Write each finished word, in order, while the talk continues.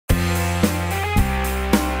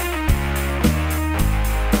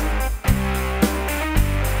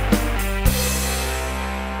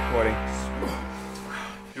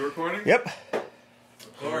recording? Yep.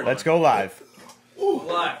 Record. Let's go live.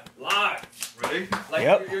 Live. Ready? Like,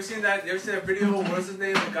 Yep. you ever seen that video? What's his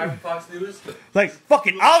name? The guy from Fox News? Like, fuck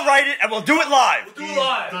it, I'll write it and we'll do it live. Do it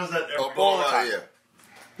live. Does that every All the time.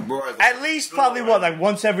 At least probably what, like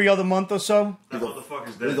once every other month or so? That motherfucker's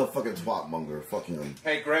He's dead. a fucking twat monger. Fucking him.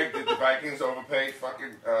 Hey, Greg, did the Vikings overpay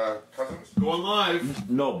fucking Cousins? Going live.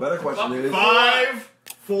 No, better question is. 5,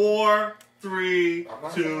 4, 3,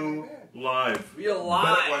 2, live. We are Better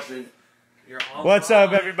live. question. You're on What's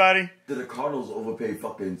live. up, everybody? Did the Cardinals overpay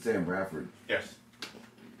fucking Sam Bradford? Yes.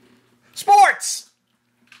 Sports!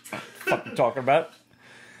 Fucking talking about.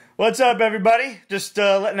 What's up, everybody? Just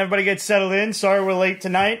letting everybody get settled in. Sorry we're late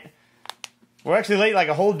tonight. We're actually late like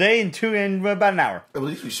a whole day in about an hour. At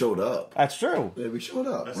least we showed up. That's true. Yeah, we showed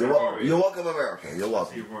up. That's You're, our you're welcome, America. You're That's the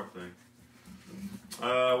welcome. important thing.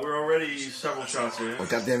 We're already several shots in. Oh,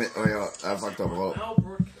 God damn it. Oh, yeah. I fucked up. Hold on. Now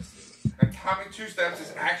broadcasting. And Tommy Two Steps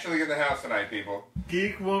is actually in the house tonight, people.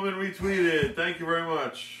 Geek Woman retweeted. Thank you very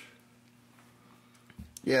much.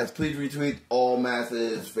 Yes, please retweet all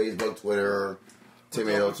masses. Facebook, Twitter,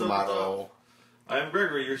 tomato, What's up, tomato. I am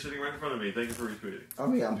Gregory. You're sitting right in front of me. Thank you for retweeting. I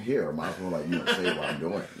mean, I'm here. Might as well, like, say what I'm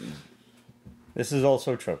doing. This is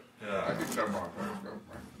also true. I Yeah. can jump on Periscope.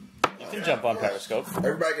 You can jump on Periscope.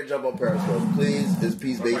 Everybody can jump on Periscope. Please, it's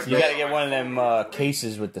Peace Basement. You gotta get one of them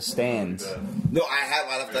cases with the stands. No,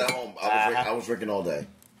 I left that at home. I was drinking all day.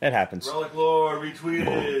 It happens. Relic Lord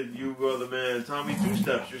retweeted. You are the man. Tommy Two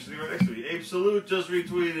Steps. You're sitting right next to me. Abe Salute just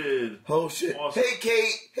retweeted. Oh, shit. Awesome. Hey,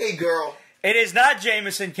 Kate. Hey, girl. It is not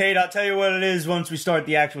Jameson, Kate. I'll tell you what it is once we start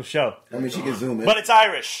the actual show. I mean, she can zoom in. But it's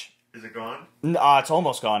Irish. Is it gone? It's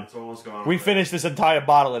almost gone. It's almost gone. We finished this entire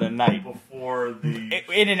bottle in a night. before the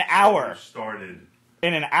In an hour. started.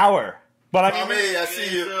 In an hour. But I mean, Tommy, I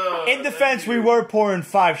see you. in defense, we were pouring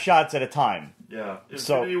 5 shots at a time. Yeah.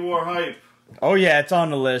 So- Infinity War hype. Oh yeah, it's on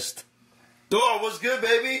the list. Dog, what's good,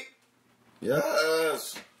 baby?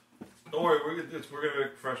 Yes. Don't worry, we're gonna be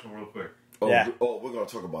professional real quick. Oh, Yeah. we're going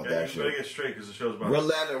to talk about that You better shit. get straight because the show's about Real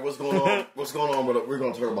Lander, what's going on? What's going on with it? We're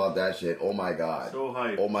going to talk about that shit. Oh, my God. so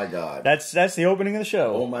hype. Oh, my God. That's the opening of the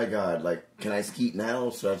show. Oh, my God. Like, can I skeet now?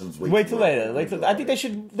 So I just Wait till later. I think they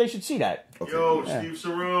should see that. Okay. Yo, Yeah. Steve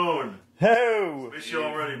Cerrone. Oh, Miss you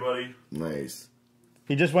already, buddy. Nice.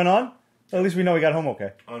 he just went on. At least we know he got home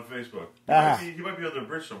okay. On Facebook. Ah. He might be under a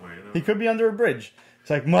bridge somewhere, you know? He could be under a bridge. It's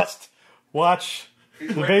like must watch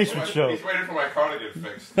He's the waiting basement for show. He's waiting for my car to get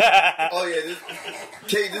fixed. Oh, yeah.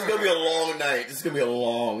 Kate, this is going to be a long night. This is going to be a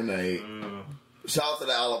long night. Shout out to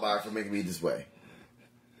the Alibi for making me this way.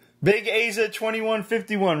 Big Aza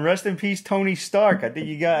 2151. Rest in peace, Tony Stark. I think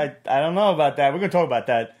you got. I don't know about that. We're gonna talk about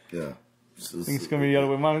that. Yeah. I think it's gonna be the other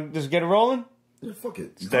way. Mom, just get it rolling. Yeah, fuck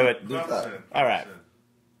it. Let's do it. Do that. All right.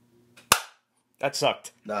 That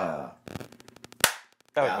sucked. Nah.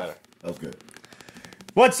 That was better. That was good.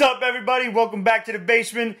 What's up, everybody? Welcome back to the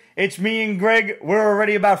basement. It's me and Greg. We're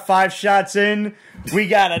already about 5 shots in. We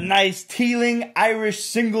got a nice Teeling Irish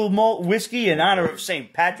single malt whiskey in honor of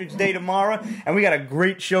St. Patrick's Day tomorrow. And we got a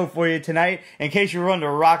great show for you tonight. In case you were under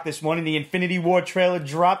a rock this morning, the Infinity War trailer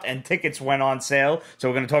dropped and tickets went on sale. So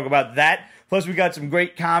we're going to talk about that. Plus, we got some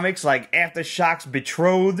great comics like Aftershocks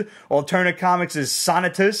Betrothed. Alternate Comics is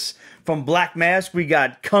Sonatus. From Black Mask, we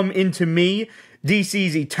got Come Into Me.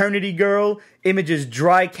 DC's Eternity Girl, Image's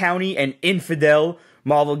Dry County, and Infidel.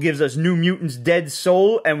 Marvel gives us New Mutants' Dead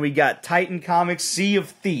Soul, and we got Titan Comics' Sea of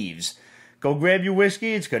Thieves. Go grab your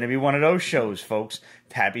whiskey. It's going to be one of those shows, folks.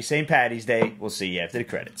 Happy St. Patty's Day. We'll see you after the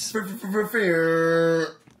credits. Alright.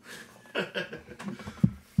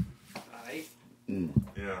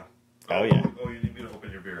 Yeah. Oh, yeah. Oh, you need me to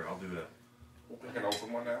open your beer. I'll do that. I can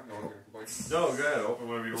open one now. No one's gonna complain. No, go ahead. Open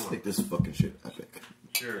whatever you Let's want. make this fucking shit epic.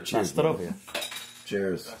 Cheers. Cheers. Nastrovia.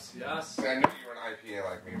 Cheers. Yes. See, I knew you were an IPA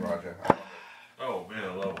like me, Roger. I love it. Oh, man,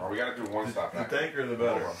 I love Oh, it. we gotta do one stop. The back. danker, the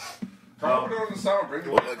better. Try to put it on the summer. Bring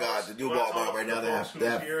the Oh my God, the new bar right now, they have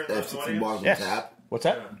 16 bars on Yes. tap. What's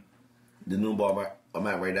that? Yeah. The new bar I'm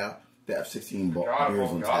at right now, they have 16 God, beers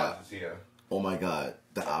oh on God, tap. is here. Oh my God,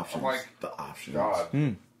 the options. like, the options. God.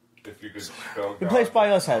 If you could spell The God. place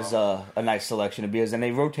by us has a nice selection of beers, and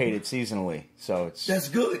they rotate it seasonally. So it's... That's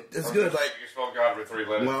good. That's good. Like, you spell God with 3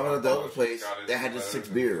 letters. when I went to the other place, God is they had 3 just 6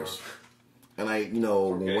 letters. beers. And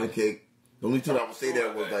Okay. one cake, the only two that would say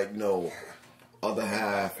there was like, other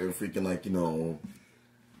half and freaking like, and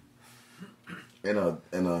a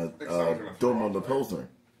Dome on the Pilsner.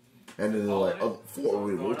 And then like 4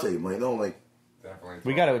 we rotate. I'm like, no, like, Definitely.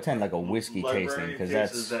 We got to attend like a whiskey tasting, Librarian because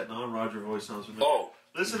cases, that's... that non-Roger voice sounds familiar. oh,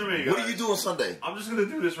 Listen to me, what guys. are you doing Sunday? I'm just going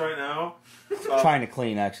to do this right now. trying to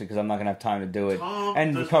clean, actually, because I'm not going to have time to do it. Tom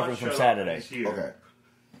And does recovering not from shut up Saturday. when he's here. Okay.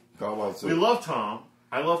 Call out We love Tom.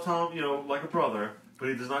 I love Tom, like a brother, but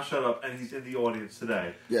he does not shut up, and he's in the audience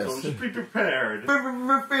today. Yes. So just be prepared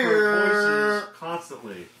for voices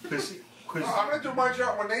constantly. Because I'm gonna do my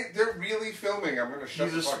job when they're really filming. I'm gonna shut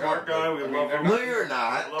he's the a fuck smart up. guy. We love him. No, you're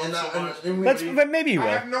not. I love him so much. But maybe you I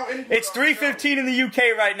will. have no input. It's on the show. 3:15 in the UK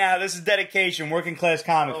right now. This is dedication, working class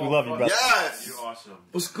comics. We love you, brother. Yes. You're awesome.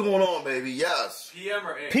 What's going on, baby? Yes. PM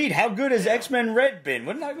or A? Pete, how good has X-Men Red been?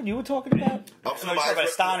 Wasn't that what you were talking about? I'm talking talking about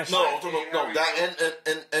Astonishing. No, I'm talking about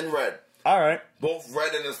that and Red. All right. Both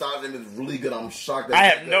Red and Astonishing is really good. I'm shocked. That I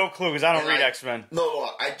it's have good. no clue because I don't And read X-Men. No,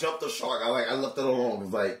 I jumped the shark. I left it alone.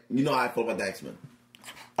 It's like, you know how I feel about the X-Men.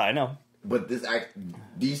 I know. But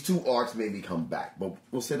these two arcs maybe come back. But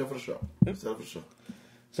we'll say that for the show.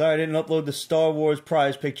 Sorry I didn't upload the Star Wars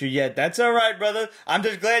prize picture yet. That's all right, brother. I'm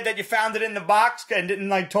just glad that you found it in the box and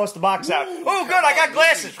didn't, toss the box out. Oh, good, I got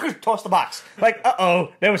glasses. Toss the box.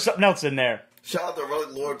 Uh-oh, there was something else in there. Shout out to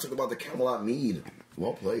Relic Lord. Took about the Camelot Mead.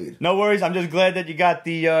 Well played. No worries. I'm just glad that you got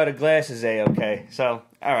the glasses A-okay. So,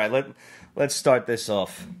 all right, let's start this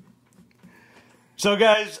off. So,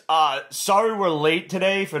 guys, sorry we're late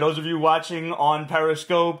today. For those of you watching on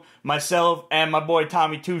Periscope, myself and my boy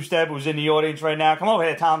Tommy Two-Step, who's in the audience right now. Come over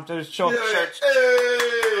here, Tom. Just show off the shirts.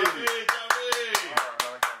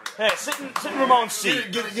 Hey! Hey, sit in Ramon's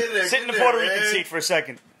seat. Get there, Sit in the get Puerto there, Rican man. seat for a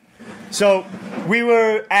second. So, we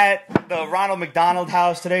were at the Ronald McDonald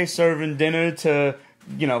House today serving dinner to,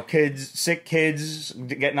 sick kids,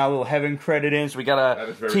 getting our little heaven credit in. So we got That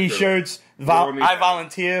is very T-shirts. I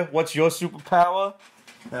volunteer. What's your superpower?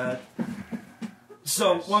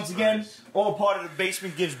 So, once again, all part of the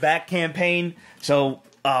Basement Gives Back campaign. So,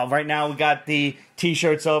 right now we got the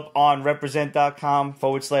T-shirts up on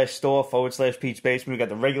represent.com/store/Pete's Basement. We got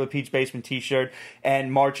the regular Pete's Basement T-shirt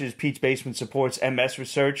and March's Pete's Basement supports MS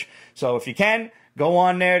Research. So if you can, go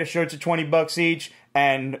on there. The shirts are $20 each.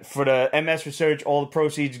 And for the MS Research, all the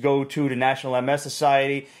proceeds go to the National MS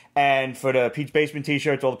Society. And for the Pete's Basement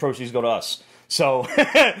T-shirts, all the proceeds go to us. So,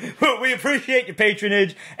 we appreciate your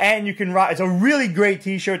patronage, and you can it's a really great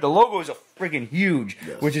T-shirt. The logo is freaking huge,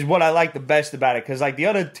 which is what I like the best about it, because the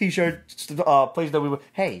other T-shirt place that we were,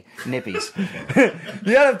 hey, nippies.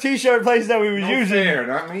 The other T-shirt place that we were using. Fair,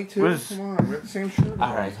 not me too. Was- Come on, we're the same shirt.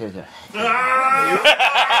 All right, here's it.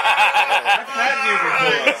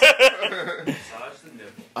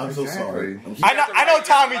 I'm so sorry. I know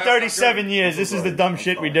Tommy 37 years. This is the dumb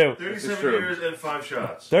shit we do. 37 true. years and 5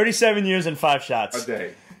 shots. 37 years and 5 shots. A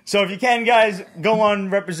day. So if you can, guys, go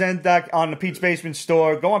on on the Pete's Basement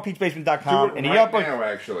store. Go on Do Pete'sBasement.com. it And right now,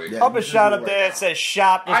 actually. Yeah. up a shot up there. It says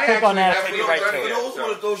shop. Just I click on that. actually Take have you right no to For it. those who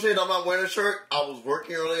want to throw shit, I'm not wearing a shirt. I was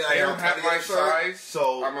working earlier. I am don't have trying to my get a shirt, size,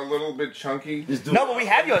 so I'm a little bit chunky. just do No, it. but we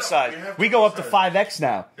have your size. We go up to 5X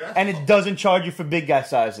now. And it doesn't charge you for big guy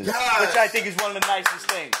sizes. Yes. Which I think is one of the nicest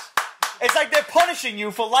things. It's like they're punishing you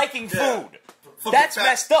for liking Yeah. food. That's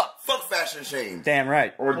messed up. Fuck fashion shame. Damn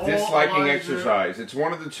right. Or Paul disliking Elijah. exercise. It's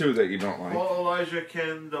one of the two that you don't like. Paul Elijah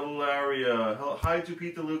Candelaria. Hi to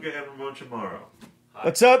Pete DeLuca and Ramon Chamorro.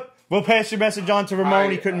 What's up? We'll pass your message on to Ramon.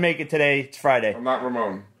 He couldn't make it today. It's Friday. I'm not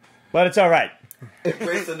Ramon. But it's all right.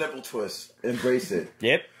 Embrace the nipple twist. Embrace it.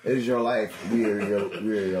 Yep. It is your life. We are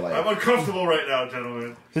your I'm life. uncomfortable right now,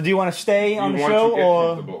 gentlemen. So do you want to stay on You the want show to get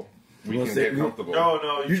or? comfortable. We We'll can stay- get comfortable.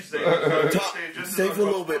 No, you stay. You just Stay for a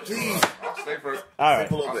little bit, please. I'll stay for, All right.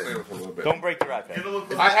 For a little I'll stay bit. for a little bit. Don't break your iPad. Get a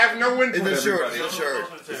little I have no input, In the shirt. everybody. In the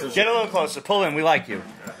shirt. Get a little closer. Pull in. We like you.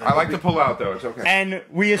 I like to pull out, though. It's okay. And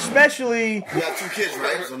we especially You got 2 kids,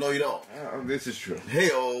 right? So no, you don't. This is true.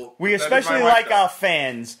 Hey-oh. we That is especially my wife, like though. our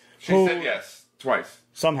fans She who said yes. Twice.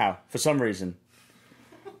 somehow, for some reason.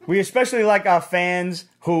 We especially like our fans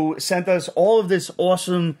who sent us all of this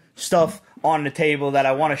awesome stuff on the table that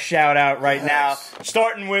I want to shout out right now.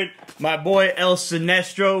 Starting with my boy El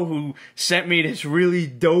Sinestro, who sent me this really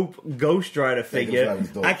dope Ghost Rider figure. Ghost Rider's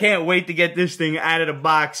dope. I can't wait to get this thing out of the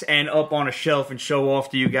box and up on a shelf and show off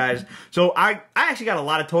to you guys. So I actually got a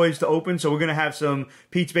lot of toys to open, so we're going to have some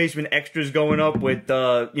Pete's Basement extras going up with,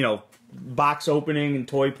 box opening and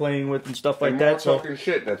toy playing with and stuff like And more that. So talking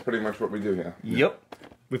shit. That's pretty much what we do here. yep.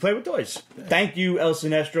 We play with toys. Thank you, El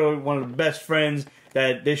Sinestro, one of the best friends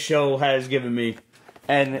that this show has given me.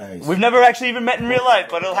 And Nice. we've never actually even met in real life,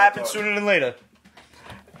 but it'll happen sooner than later.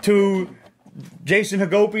 To Jason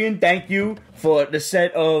Hagopian, thank you for the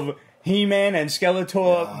set of He-Man and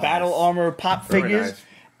Skeletor Battle Armor pop Very figures. nice.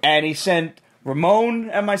 And he sent Ramon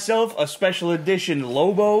and myself a special edition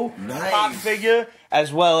Lobo Nice. pop figure,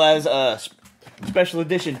 as well as a special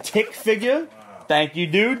edition Tick figure. Thank you,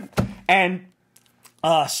 dude. And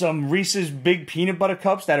Some Reese's Big Peanut Butter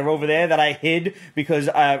Cups that are over there that I hid because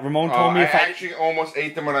Ramon told me I if I actually almost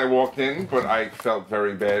ate them when I walked in, but I felt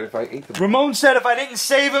very bad if I ate them. Ramon said if I didn't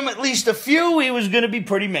save him at least a few, he was going to be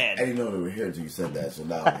pretty mad. I didn't know they were here until you said that, so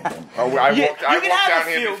now I You walked can down have a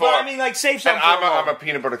here few, before. but I mean, like, save some And for I'm Ramon. a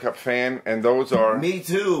peanut butter cup fan, and those are. Me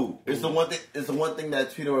too. It's the one thing. It's the one thing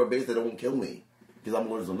that's peanut butter based that won't kill me because I'm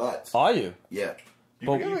allergic to nuts. Are you? Yeah.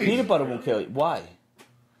 But really? peanut butter will kill you. Why?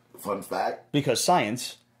 Fun fact: Because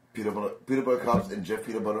science. peanut butter cups and Jif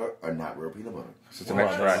peanut butter are not real peanut butter. It's an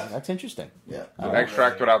extract. That's interesting. Yeah. An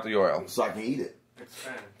extract without the oil. So I can eat it.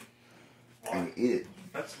 Expand. I can eat it.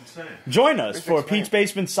 That's insane. Join us for Pete's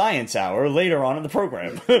Basement Science Hour later on in the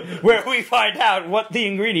program, where we find out what the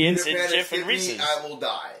ingredients in If Jif and me, Reese's. I will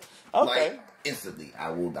die. Okay. Like, instantly,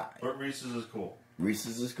 I will die. But Reese's is cool.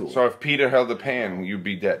 Reese's is cool. So if Peter held the pan, you'd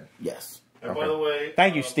be dead. Yes. And by the way,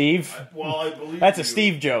 Thank you, Steve. While I believe That's a you,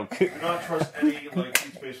 Steve joke. Do not trust any like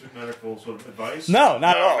Pete's Basement medical sort of advice. No,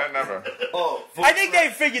 not at all. No, never. Oh, I think they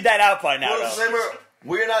figured that out by now, For though. disclaimer,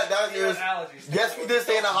 we're not doctors. Allergies. Yes, we did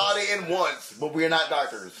stay in a Holiday Inn once, but we're not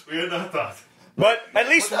doctors. We are not that. But at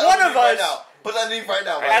least Put that one of underneath right us. now. Put that underneath right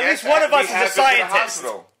now. At Right? least one of us We is a have been to the scientist.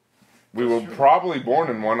 hospital. We were probably born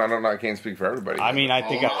in one. I don't know. I can't speak for everybody. I mean, I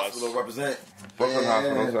think All I hospital was. represent. Brooklyn Yeah.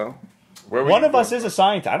 Hospital, so. Where were One you of us born? is a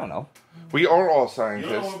scientist. I don't know. We are all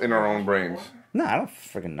scientists in our own brains. No, I don't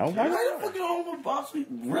freaking know. I don't fucking know what boss we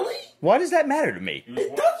really. Why does that matter to me?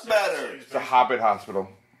 It does matter. It's a Hobbit hospital.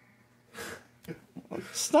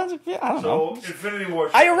 It's not, I don't know. So Infinity War.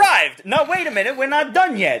 I arrived. No, wait a minute. We're not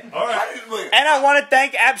done yet. All right. And I want to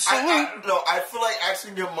thank Absolute. I feel like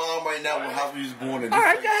asking your mom right now what hospital you was born in. All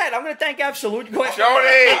right, go ahead. I'm going to thank Absolute. Go ahead.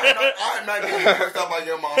 Jody! I'm not getting cursed out by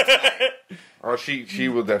your mom tonight. Oh, she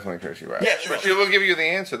will definitely curse you out. Yeah, But she will give you the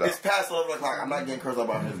answer, though. It's past 11 o'clock. I'm not getting cursed out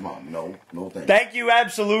by his mom. No thanks. Thank you,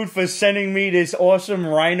 Absolute, for sending me this awesome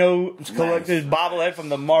Rhino collector's bobblehead from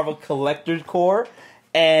the Marvel Collector's Corps,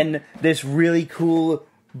 and this really cool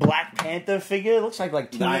Black Panther figure. It looks like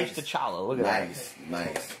teenage Nice. T'Challa. Look at that.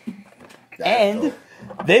 Nice. And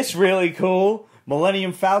this really cool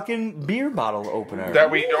Millennium Falcon beer bottle opener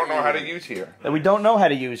That we don't know how to use here. that we don't know how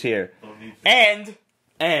to use here. Don't need to.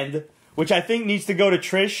 And which I think needs to go to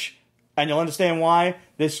Trish, and you'll understand why.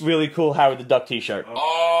 This really cool Howard the Duck T-shirt.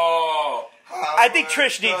 Oh. I think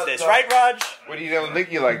Trish needs this, right, Raj? What are you going to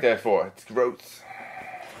lick you like that for? It's gross.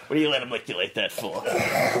 What do you let him manipulate that for?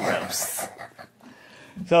 Gross.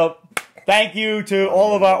 So, thank you to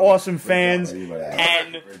all of our awesome fans,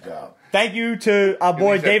 and Great job. thank you to our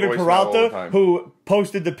boy needs that David voice now all the Peralta, time. who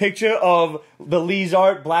posted the picture of the Lee's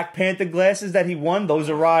Art Black Panther glasses that he won. Those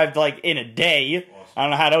arrived in a day. I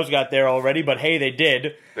don't know how those got there already, but hey, they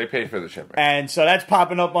did. They paid for the shipping. And so that's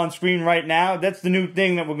popping up on screen right now. That's the new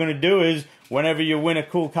thing that we're going to do is whenever you win a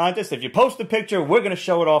cool contest, if you post a picture, we're going to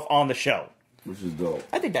show it off on the show. Which is dope.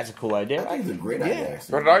 I think that's a cool idea. I think it's a great idea,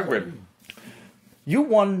 actually. What did I win? You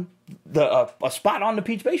won a spot on the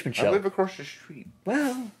Pete's Basement I show. live across the street.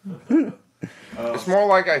 Well, It's more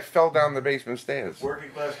like I fell down the basement stairs. Working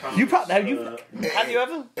class comics. you probably have you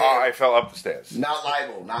ever? Oh, I fell up the stairs. Not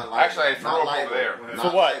libel. Actually, I threw not up libel. over there.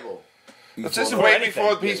 Not For what? libel. This is For way anything.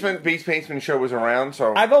 before the Pete's Basement show was around,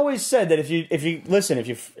 so I've always said that if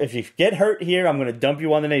you get hurt here, I'm going to dump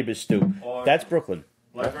you on the neighbor's stoop. That's Brooklyn.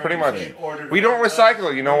 Like pretty much. ordered we don't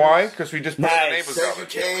recycle. You know why? Because we just put it in the Nice. neighbor's Thank you,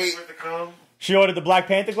 garbage. Kate. with the com. She ordered the Black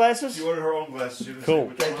Panther glasses. She ordered her own glasses. She didn't Cool. say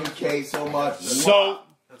which Thank you, ones. Kay, so much. So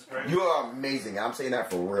That's great. You are amazing. I'm saying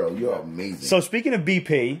that for real. You're amazing. So speaking of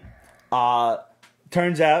BP,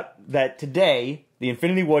 turns out that today the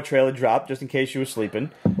Infinity War trailer dropped, just in case you were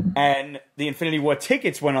sleeping, and the Infinity War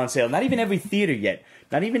tickets went on sale. Not even every theater yet.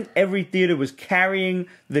 Not even every theater was carrying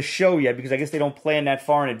the show yet, because I guess they don't plan that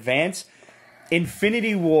far in advance.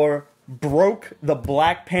 Infinity War broke the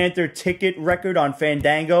Black Panther ticket record on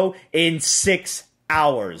Fandango in 6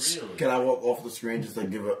 hours. Can I walk off the screen just to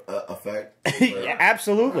give it a effect? Yeah,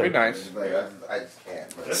 absolutely. Very nice. Like, I just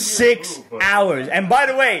can't. Like, 6 hours. And by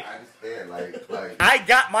the way, I just can't. Like, I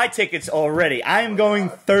got my tickets already. I am going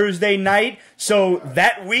Thursday night. So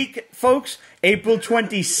that week, folks, April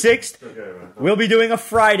 26th, we'll be doing a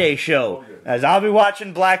Friday show. As I'll be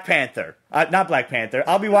watching Black Panther. Not Black Panther.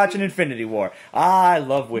 I'll be watching Infinity War. I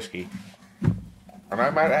love whiskey. And I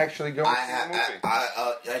might actually go see the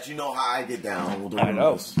movie. as you know how I get down with the I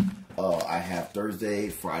know. rumors, I have Thursday,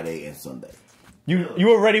 Friday, and Sunday. You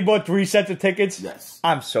already bought 3 sets of tickets? Yes.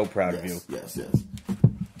 I'm so proud of you. Yes.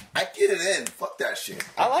 I get it in. Fuck that shit.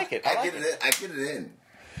 I like it. I get it in. I get it in.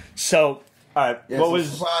 So, all right. Yeah, what so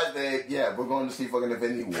was surprise, babe? Yeah, we're going to see fucking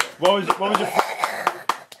Infinity War. what was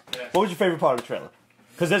your favorite part of the trailer?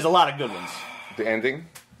 Because there's a lot of good ones. The ending.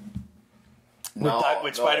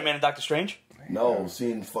 With Spider-Man and Doctor Strange? No,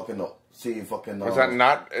 seeing fucking. Was that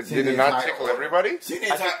not? Did it not tickle everybody? Seeing the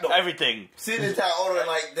entire, Everything. Seeing the entire order, and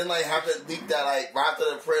then have to leak that right after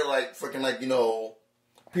the prayer, freaking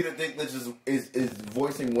Peter Dinklage is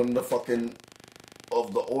voicing one of the fucking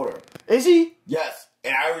of the order. Is he? Yes,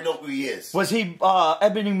 and I already know who he is. Was he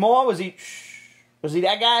Ebony Moore? Was he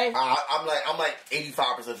that guy? I'm like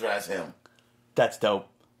 85% sure that's him. That's dope.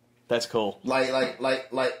 That's cool.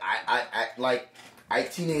 I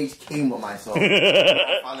teenage came with myself. When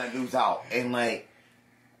I found that news out, there's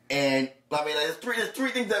three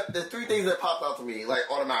things that popped out to me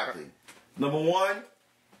automatically. Number one,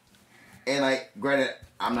 and granted,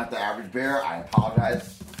 I'm not the average bear. I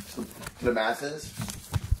apologize to the masses.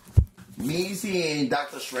 Me seeing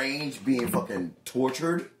Doctor Strange being fucking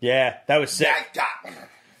tortured. Yeah, that was sick. That got me.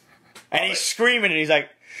 And he's screaming, and he's like,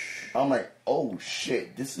 I'm like, oh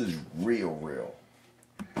shit, this is real.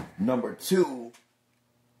 Number two,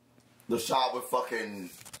 the shot with fucking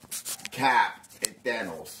Cap and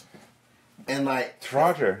Thanos. And It's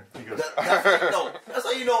Roger. that's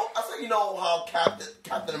how you know how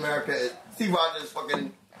Captain America is. Steve Rogers is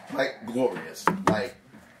fucking glorious.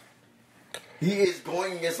 He is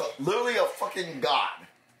going against literally a fucking god.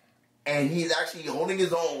 And he's actually holding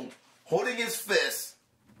his own, holding his fist,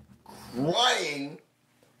 crying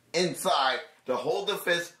inside to hold the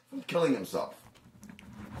fist from killing himself.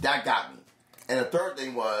 That got me. And the third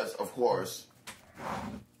thing was, of course,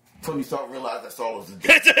 Tony Stark realized that Star was a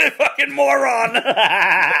dick. it's a fucking moron.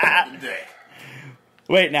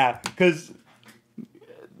 Wait now, because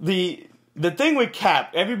the thing with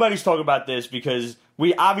Cap, everybody's talking about this because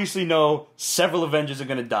we obviously know several Avengers are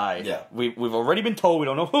going to die. Yeah. We've already been told. We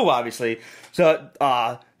don't know who, obviously. So,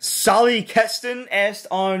 Sally Keston asked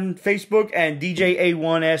on Facebook and DJ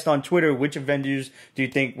A1 asked on Twitter, which Avengers do you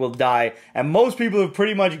think will die? And most people have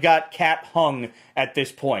pretty much got Cap hung at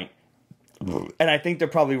this point. And I think they're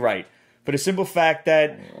probably right. For the simple fact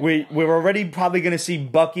that we're already probably going to see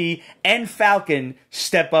Bucky and Falcon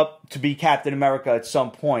step up to be Captain America at some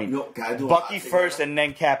point. Can I do Bucky first and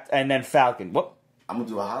then Falcon. What? I'm going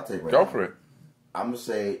to do a hot take right Go now. for it. I'm going to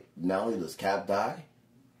say, not only does Cap die,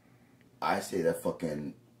 I say that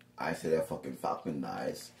fucking Falcon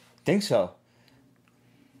dies. Think so.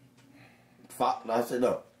 I said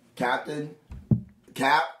no. Captain,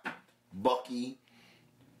 Cap, Bucky,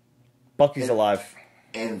 Bucky's alive.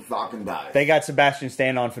 and Falcon dies. They got Sebastian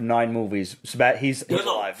Stan on for 9 movies. He's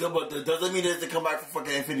alive. But that doesn't mean that they come back for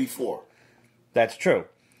fucking Infinity 4. That's true.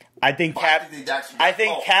 I think Cap. I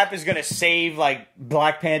think Cap is gonna save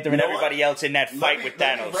Black Panther and everybody else in that fight with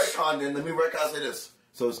Thanos. Let me say this.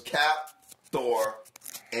 So it's Cap, Thor,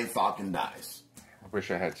 and Falcon dies. I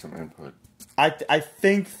wish I had some input. I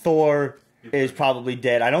think Thor is probably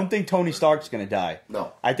dead. I don't think Tony Stark's gonna die.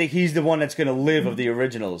 No. I think he's the one that's gonna live of the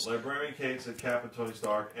originals. Librarian Kate said Cap and Tony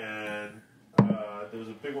Stark, and there was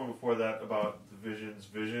a big one before that about the Vision's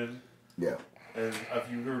vision. Yeah. And if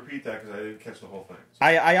you could repeat that, because I didn't catch the whole thing.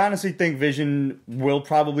 I honestly think Vision will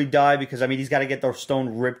probably die because he's got to get the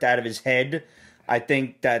stone ripped out of his head. I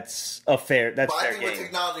think that's fair. That's But I fair think game. with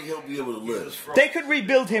technology, he'll be able to live. They could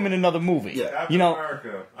rebuild him in another movie. Yeah. Captain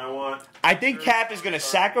America. I think Cap is going to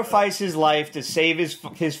sacrifice his life to save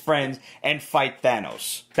his friends and fight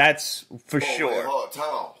Thanos. That's for sure. Wait, hold on, time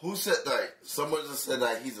out. Who said that? Someone just said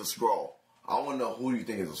that he's a Skrull. I want to know who you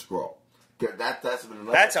think is a Skrull.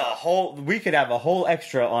 That's a whole. We could have a whole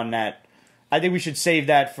extra on that. I think we should save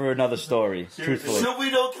that for another story. Truthfully, should we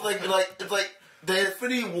though? It's like the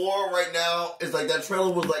Infinity War right now is that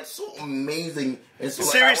trailer was so amazing. And so,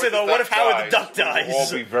 seriously though, what if Howard the Duck dies? We'll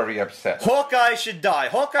all be very upset. Hawkeye should die.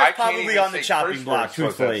 Hawkeye's probably on the chopping block.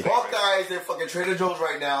 Truthfully, Hawkeye's in fucking Trader Joe's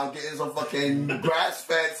right now, getting some fucking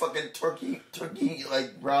grass-fed fucking turkey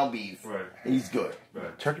ground beef. Right. He's good.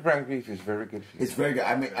 Right. Turkey ground beef is very good for you. It's very good.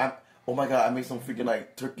 Oh my god! I made some freaking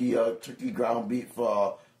turkey ground beef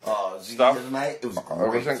Stuff the other night. It was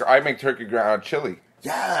great. I make turkey ground chili.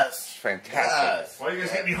 Yes, Fantastic. Yes. Why are you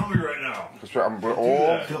guys getting me hungry right now? Because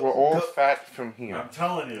we're all fat from here. I'm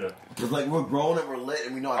telling you. Because we're grown and we're lit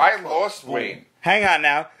and we know. I lost weight. hang on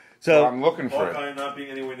now. So I'm looking for it. Hawkeye not being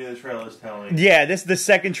anywhere near the trailer is telling. Yeah, this is the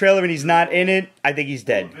second trailer and he's not in it. I think he's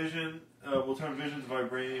dead. Vision will turn Vision to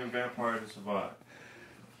vibranium vampire to survive.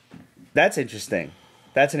 That's interesting.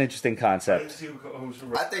 That's an interesting concept.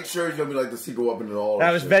 I think Shuri's gonna be the secret weapon and all.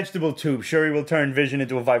 That was Vegetable Tube. Shuri will turn Vision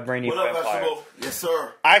into a vibranium What up, vampire. Vegetable? Yes,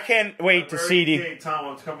 sir. I can't wait to see the. Tom,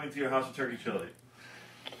 I'm coming to your house with turkey chili.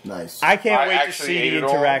 Nice. I can't wait to actually see ate the it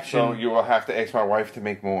all, interaction. so you will have to ask my wife to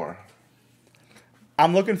make more.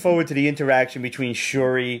 I'm looking forward to the interaction between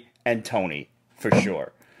Shuri and Tony, for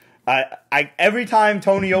sure. Every time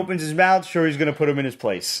Tony opens his mouth, sure he's gonna put him in his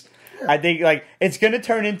place. I think like it's gonna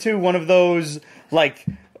turn into one of those like,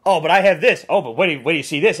 oh, but I have this. Oh, but wait do you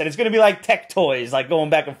see this? And it's gonna be like tech toys, like going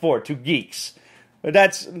back and forth, two geeks. But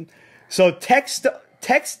that's so text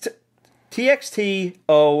TXTOCA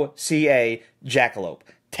Jackalope.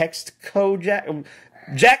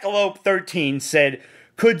 Jackalope 13 said,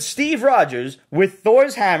 could Steve Rogers, with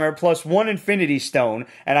Thor's hammer plus 1 Infinity Stone,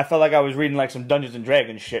 and I felt like I was reading like some Dungeons and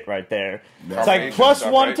Dragons shit right there. It's like plus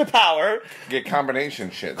 1 to power. Get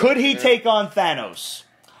combination shit. Could he take on Thanos?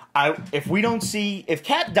 If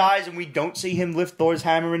Cap dies and we don't see him lift Thor's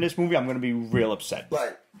hammer in this movie, I'm going to be real upset.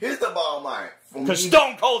 Like, here's the bottom line. Because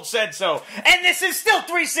Stone Cold said so. And this is still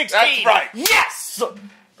 316. That's right. Yes!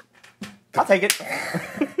 I'll take it.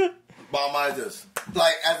 Bottom line is this.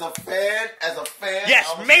 Like, as a fan.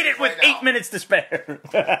 Yes, made it with 8 minutes to spare.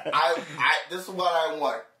 This is what I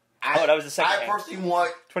want. That was the second I hand. personally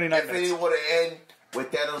want 29 Infinity minutes. War to end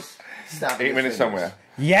with Thanos snapping 8 minutes his fingers. somewhere.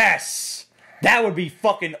 Yes! That would be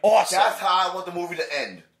fucking awesome. That's how I want the movie to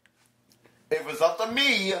end. If it's up to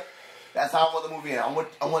me, that's how I want the movie to end.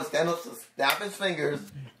 I want Thanos to snap his fingers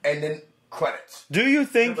and then credits. Do you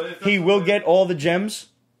think he will get all the gems?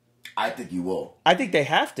 I think you will. I think they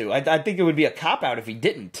have to. I think it would be a cop-out if he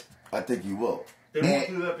didn't. I think you will. They won't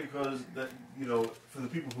do that because for the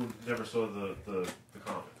people who never saw the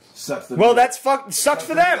comics. Sucks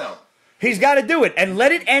for them. He's got to do it and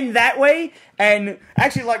let it end that way. And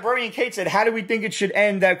actually, like Librarian Kate said, how do we think it should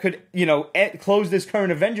end that could, close this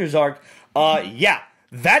current Avengers arc? Yeah,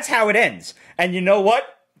 that's how it ends. And you know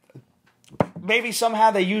what? Maybe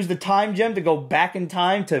somehow they use the time gem to go back in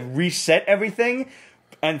time to reset everything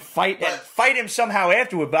and fight him somehow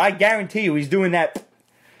afterward. But I guarantee you, he's doing that.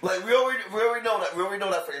 Like we already know that. We already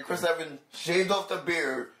know that freaking Chris Evans shaved off the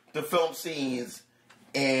beard to film scenes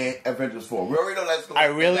in Avengers 4. We already know that's going to I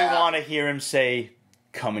really want to hear him say,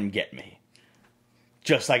 "Come and get me,"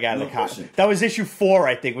 just like out of the comic. That was issue 4,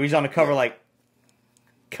 I think, where he's on the cover like,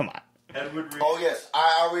 "Come on." Edward Reed. Oh yes,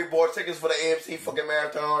 I already bought tickets for the AMC fucking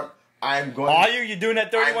marathon. I'm going. Are you? You're doing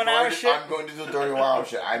that 31-hour shit? I'm going to do 31-hour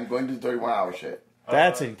shit. I'm going to do 31-hour shit.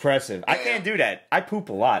 That's impressive. I can't do that. I poop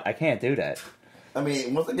a lot. I can't do that. I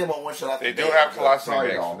mean, once I get my one shot, They do have colostomy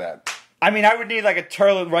bags for that. I mean, I would need like a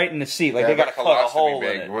toilet right in the seat. Like they got to cut a hole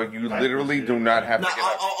in it. Where you literally do not have to get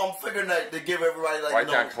up. I'm figuring that they give everybody like Write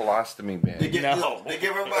down colostomy bag. They give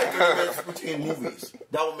everybody 30 minutes between movies.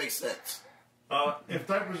 That would make sense. If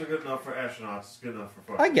diapers are good enough for astronauts, it's good enough for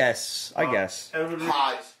fun. I guess. Edward Reed,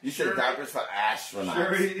 You said diapers for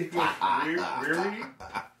astronauts. Really?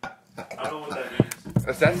 I don't know what that means.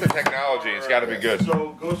 That's the technology. It's got to be good.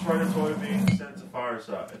 So, Ghost Rider toy being sent to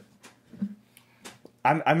Fireside.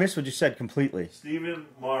 I missed what you said completely. Stephen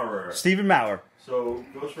Maurer. So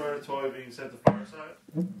Ghost Rider toy being sent to Fireside?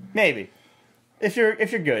 maybe, if you're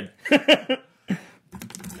good. Hey,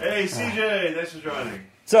 CJ, thanks for joining.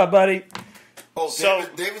 What's up, buddy? Oh, So-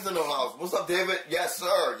 David's in the house. What's up, David? Yes,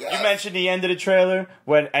 sir. Yes. You mentioned the end of the trailer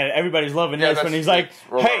and everybody's loving Yeah, this that's- when he's like,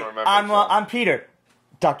 Robot "Hey, remembers, I'm Peter,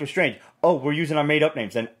 Doctor Strange. Oh, we're using our made up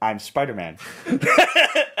names, and I'm Spider-Man."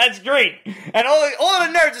 That's great. And all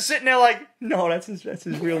the nerds are sitting there like, "No, that's his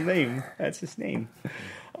real name. That's his name."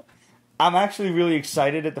 I'm actually really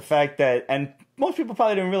excited at the fact that, and most people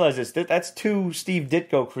probably didn't realize this, that's 2 Steve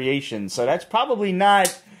Ditko creations, so that's probably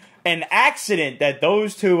not an accident that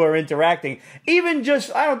those 2 are interacting. Even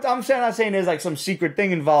just, I'm not saying there's like some secret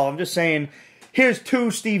thing involved. I'm just saying, here's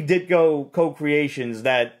 2 Steve Ditko co-creations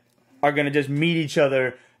that are going to just meet each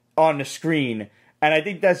other on the screen. And I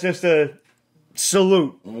think that's just a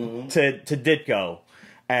salute to Ditko.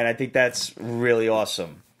 And I think that's really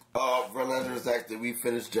awesome. Relentless Act, did we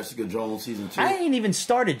finish Jessica Jones season 2? I ain't even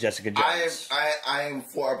started Jessica Jones. I am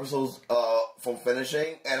 4 episodes from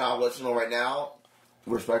finishing, and I'll let you know right now,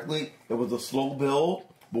 respectfully, it was a slow build,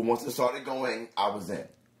 but once it started going, I was in.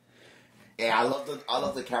 And I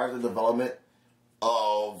love the character development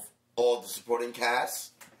of all the supporting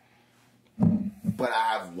cast, but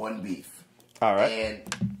I have one beef. All right.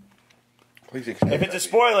 And Please explain. If it's a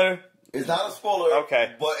spoiler, it's not a spoiler,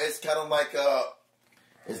 Okay. but it's kind of like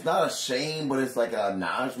it's not a shame, but it's like an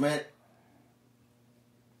acknowledgement.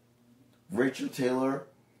 Rachel Taylor,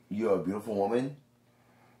 you're a beautiful woman.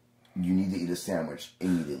 You need to eat a sandwich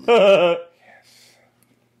immediately.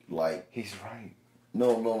 Like, He's right.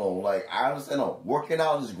 no. Like, I understand, no, working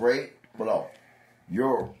out is great, but no,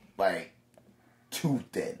 you're, like, too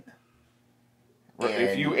thin.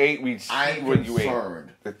 If you ate, we'd see I'm what you ate.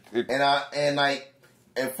 concerned.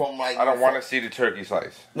 And from, like... I don't want to see the turkey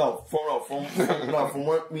slice. From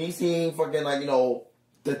what me seeing fucking, like,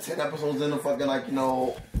 the 10 episodes in the fucking, like, the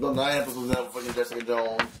 9 episodes in the fucking Jessica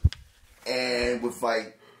Jones, and with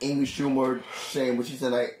like Amy Schumer saying what she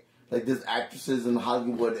said, like there's actresses in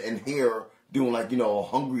Hollywood and here doing like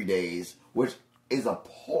Hungry Days, which is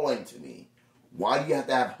appalling to me. Why do you have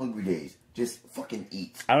to have Hungry Days? Just fucking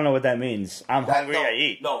eat. I don't know what that means. I'm hungry, no, I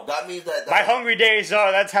eat. No, that means that My hungry days are,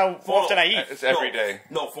 that's how often I eat. It's every day.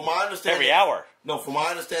 No, from my understanding. Every hour. No, from my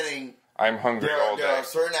understanding, I'm hungry all there day. are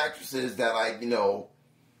certain actresses that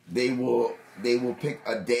they will pick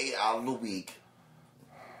a day out of the week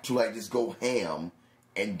to like just go ham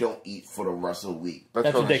and don't eat for the rest of the week. That's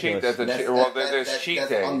called a cheat. ridiculous. That's a cheat. Well, there's cheat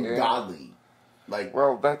day. Ungodly. Like,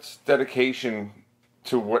 well, that's dedication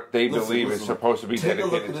to what they believe is supposed to be take dedicated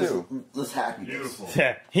a look at to. this happiness. Beautiful.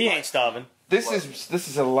 Yeah, he ain't starving. This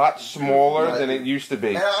is a lot smaller than it used to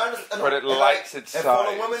be, but it likes its size. And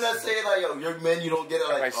for the women that say like, "Yo, you're men, you don't get it,"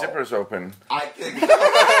 like, My zipper's open. I can.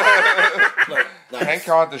 Thank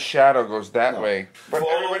God the shadow goes that way. But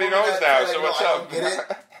For everybody women knows that now, say, so like, what's I up? don't get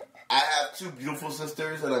it. I have two beautiful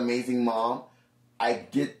sisters and an amazing mom. I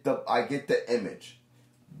get the image,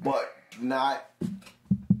 but not.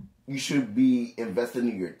 You should be invested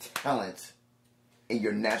in your talent and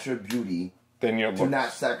your natural beauty. Then you'll Do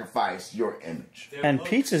not sacrifice your image. And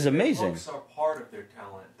pizza's amazing. Their looks are part of their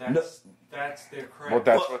talent. That's their craft. Well,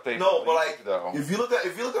 that's what they no, but believe, like though. if you look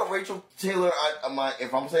at Rachel Taylor,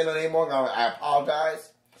 if I'm saying her name wrong, I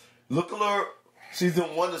apologize. Look at her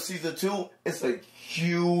season 1 to season 2. It's a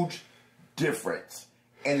huge difference,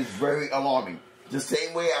 and it's very alarming. The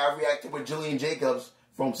same way I reacted with Jillian Jacobs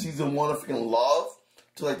from season 1 of freaking Love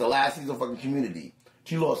to like the last season of fucking Community.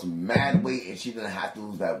 She lost mad weight, and she didn't have to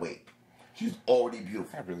lose that weight. She's already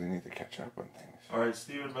beautiful. I really need to catch up on things. All right,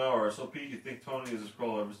 Stephen Maurer. So, Pete, you think Tony is a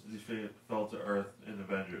scroll ever since he fell to Earth in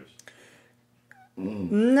Avengers?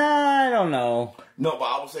 Nah, I don't know. No, but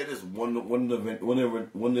I would say this: one of the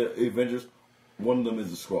Avengers, one of them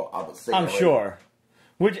is a Skrull. I would say. I'm that, sure.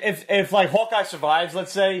 Which, if like Hawkeye survives,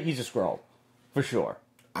 let's say, he's a Skrull. For sure.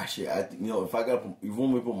 Actually, I think, if I got, you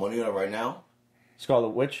want me to put money on it right now? Scarlet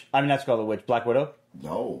Witch? I mean, not Scarlet Witch, Black Widow?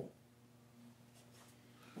 No.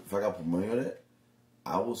 If I got to put money on it,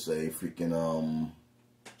 I will say freaking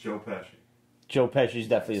Joe Pesci. Joe Pesci's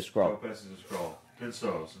definitely a Joe Skrull. Pesci's a scroll. Been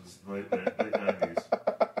so since the late 90s.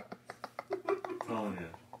 Telling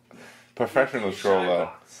you. Professional scroll, though.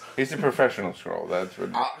 He's a professional scroll. That's what.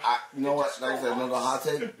 you know what? Like I said, another hot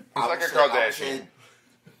take. It's like a Kardashian.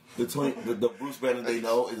 The Bruce Banner they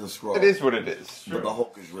know is a Skrull. It is what it is. But the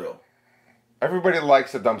Hulk is real. Everybody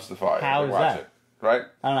likes a dumpster fire. How They is watch that? it, right?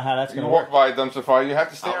 I don't know how that's You going to walk work. by a dumpster fire, you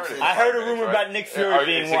have to stare at it. I heard a for 5 rumor minutes, right? about Nick Fury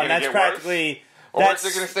being Is it one. gonna That's get worse? practically... Or is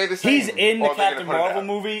it gonna stay the same? He's in the Or are they gonna Captain put it Marvel out?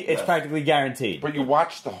 movie. It's practically guaranteed. But you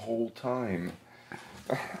watch the whole time.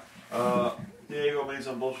 Diego made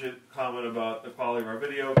some bullshit comment about the quality of our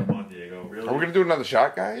video. Come on, Diego. Really? Are we gonna do another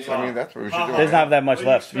shot, guys? Yeah. I mean, that's what we should do. There's not that much What do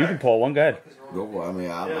you left. You expect? can pull one. Go ahead. Go. I mean,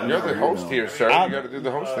 I'm You're not the host now. here, sir. I'm- You got to do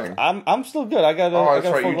the host thing. I'm still good. I got. Oh, I that's got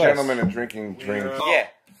a right. full You glass. gentlemen are drinking drinks. Yeah,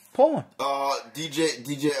 pull one. DJ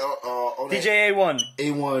DJ A1.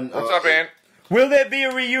 A1. What's up, Ant? Will there be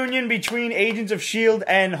a reunion between Agents of S.H.I.E.L.D.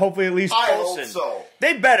 and hopefully at least I Coulson? hope so.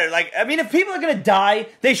 They better. Like, I mean, if people are gonna die,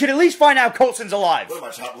 they should at least find out Coulson's alive. What am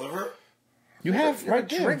I, chopped liver? You have right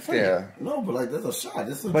there. Drink there. No, but like there's a shot.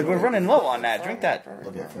 This is a But we're drink. running low on that. Drink that.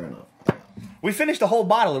 Okay, fair enough. We finished a whole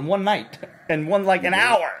bottle in one night, in one like an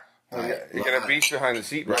hour. You're gonna beach behind the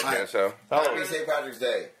seat right there, so. Happy St. Patrick's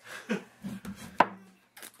Day.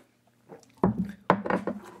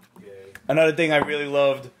 Another thing I really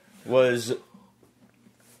loved was.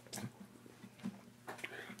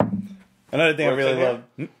 Another thing I What's really in here?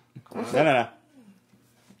 loved. No.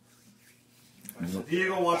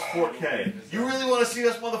 Diego wants 4K. You really want to see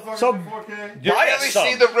us motherfuckers So- in 4K? You Buy us really some.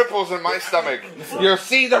 see the ripples in my stomach. You'll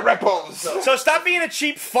see the ripples. So stop being a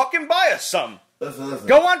cheap fucking buy us some. Listen.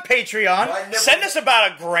 Go on Patreon, My nipples- send us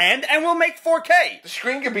about $1,000, and we'll make 4K. The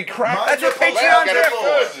screen could be cracked. My That's what nipples Patreon's have there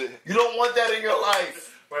nipples. for. You don't want that in your life.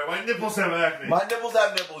 Wait, my nipples have acne. My nipples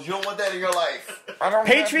have nipples. You don't want that in your life. I don't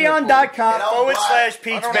have Patreon.com And I'll buy- /Pete's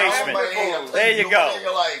I don't have Basement. nipples. There you don't go. want that in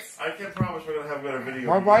your life. I can promise we're going to have a better video.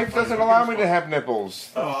 My wife doesn't allow me to have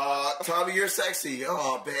nipples. Tommy, you're sexy.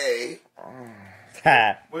 Oh, babe.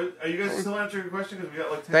 Ha. Wait, are you guys still answering your question? Because we got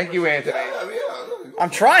like 10 Thank you, questions. Anthony. I'm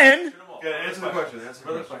trying. Yeah, answer the question. Answer the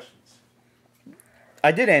Further question. questions.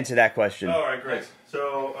 I did answer that question. All right, great.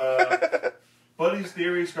 So, Buddy's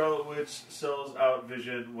theory: Scarlet Witch sells out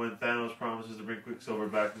Vision when Thanos promises to bring Quicksilver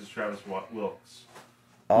back to Travis Wilkes.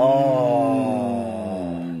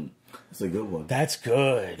 Oh. That's a good one. That's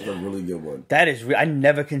good. That's a really good one. That is. I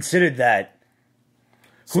never considered that.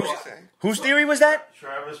 So, Whose theory was that?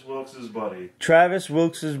 Travis Wilkes' buddy. Travis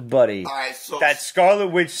Wilkes' buddy. all right, so That Scarlet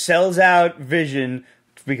Witch sells out Vision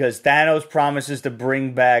because Thanos promises to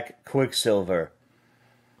bring back Quicksilver.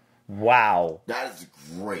 Wow. That is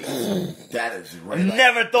great. That is great. Like,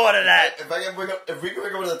 Never thought of that. If we can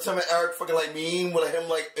bring up the Tim and Eric fucking like meme with him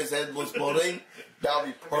like his head exploding, that would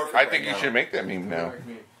be perfect. I think you should make that meme now.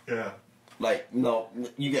 Yeah. Like, no,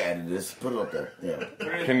 you can edit this. Put it up there. Yeah.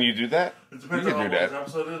 Can you do that? It depends You on can do what that. this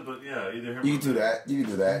episode is, but yeah, either him You or can do that. You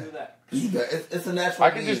can do that. Do that. You can do that. It's a natural. I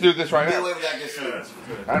can just do this right Get now. away with that, get Yeah, sued. that's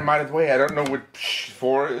good. I might as well. I don't know what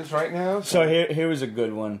 4 is right now. So here was a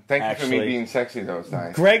good one. Thank actually. you for me being sexy. That was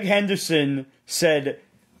nice. Greg Henderson said,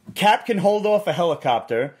 Cap can hold off a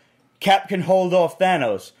helicopter. Cap can hold off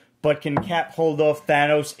Thanos. But can Cap hold off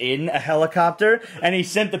Thanos in a helicopter? And he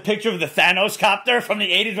sent the picture of the Thanos copter from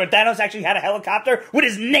the 80s where Thanos actually had a helicopter with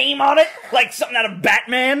his name on it, like something out of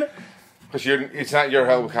Batman. Because it's not your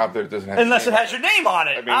helicopter. It doesn't have. Unless it your name has your name on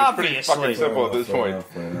it, I mean, it's pretty fucking obviously. simple at this point.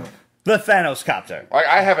 Fair enough. The Thanos copter.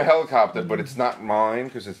 I have a helicopter, but it's not mine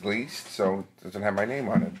because it's leased, so it doesn't have my name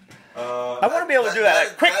on it. I want to be able to do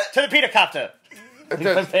that. Quick, to the Peter copter. It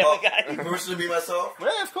does. Family Guy. Permission to be myself?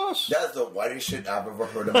 Yeah, of course. That is the whitest shit I've ever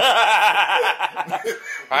heard of.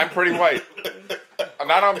 I'm pretty white.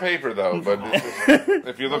 Not on paper though, but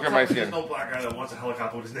if you look at my There's skin. no black guy that wants a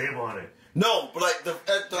helicopter with his name on it. No, but like the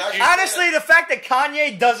Honestly, the fact that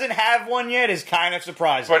Kanye doesn't have one yet is kind of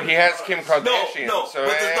surprising. But he has Kim Kardashian. no, so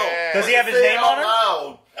but there's no. Does he have his name on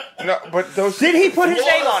it? no, but those. Did he put his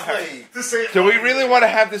name on her? Do we really want to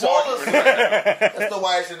have this argument? That's the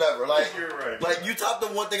whitest shit ever. Like, You're right. like you topped the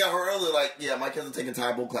one thing I heard earlier. Like, yeah, my kids are taking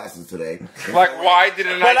Thai bowl classes today. Like, why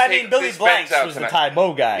didn't But I I take mean, Billy this Blanks Benz out was the tonight?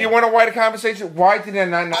 Tybo guy. You want a wider conversation? Why did I I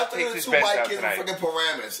not thought take the this two Benz white out kids were tonight? freaking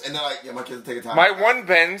Paramus, and they're like, yeah, my kids are taking Thai. My one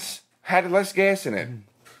Benz had less gas in it.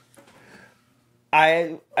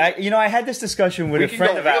 I had this discussion with We a can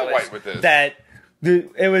friend go of real ours white with this. that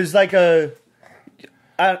it was like I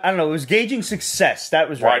don't know, it was gauging success. That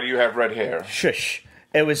was Why right. do you have red hair? Shush.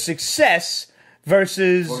 It was success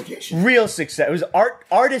versus Fornication. real success. It was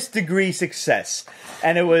artist degree success.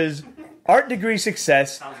 And it was art degree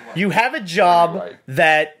success. You have a job Right.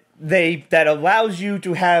 that allows you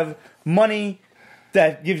to have money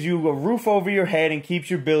that gives you a roof over your head and keeps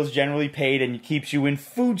your bills generally paid and keeps you in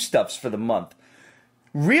foodstuffs for the month.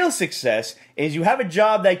 Real success is you have a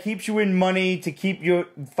job that keeps you in money to keep your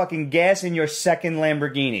fucking gas in your second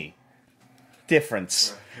Lamborghini.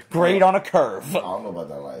 Difference. Grade on a curve. I don't know about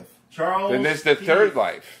that life. Charles. Then there's the third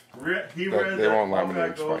life. He That read they that won't allow me to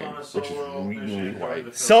Hawkeye goes explain, on a which is solo really mission white. during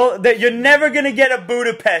the film. So that you're never gonna get a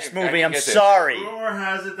Budapest I can movie. I'm get it. sorry. Rumor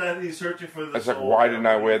has it that he's searching for the It's like, soul why of didn't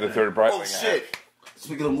I wear the everything. third Breitling Oh hat? shit!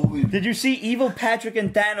 Speaking of movies, Did you see Evil Patrick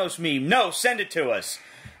and Thanos meme? No, send it to us.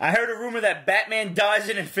 I heard a rumor that Batman dies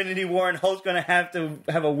in Infinity War and Hulk's gonna have to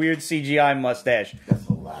have a weird CGI mustache. that's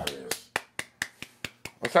hilarious.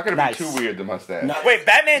 It's not going to Nice. be too weird, the mustache. Not- Wait,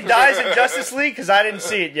 Batman dies in Justice League? Because I didn't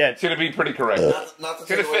see it yet. It's going to be pretty correct. Not to Gonna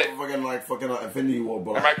take away fit. from fucking Infinity War,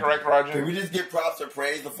 but Am I correct, can Roger? we just give props or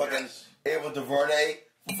praise to fucking Ava DuVernay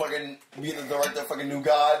for fucking being the director of fucking New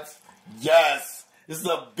Gods? Yes, this is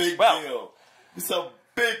a big Well- deal. It's a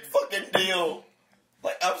big fucking deal.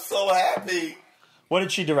 Like, I'm so happy. What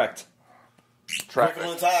did she direct? Traffic.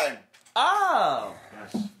 Wrinkle in Time. Oh.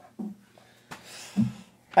 Yes.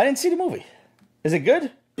 I didn't see the movie. Is it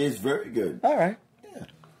good? It's very good. All right.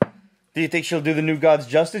 Do you think she'll do the New Gods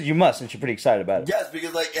justice? You must, since you're pretty excited about it. Yes,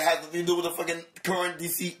 because like it has nothing to do with the fucking current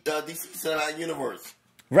DC cinematic universe.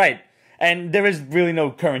 Right. And there is really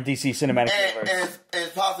no current DC cinematic universe.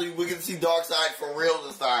 And possibly we can see Darkseid for real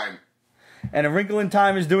this time. And A Wrinkle in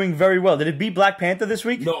Time is doing very well. Did it beat Black Panther this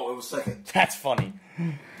week? No, it was second. That's funny.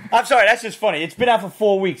 I'm sorry, that's just funny. It's been out for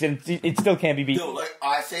 4 weeks and it still can't be beat. Yo, like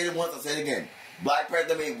I say it once, I say it again. Black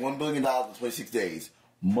Panther made $1 billion in 26 days.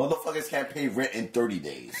 Motherfuckers can't pay rent in 30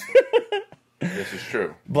 days. This is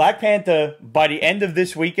true. Black Panther, by the end of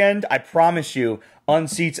this weekend, I promise you,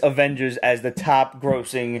 unseats Avengers as the top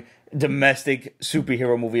grossing domestic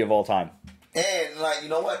superhero movie of all time. And like, you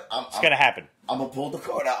know what? It's gonna happen. I'm gonna pull the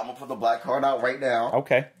card out. I'm gonna put the black card out right now.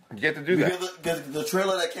 Okay. You get to do that. Because the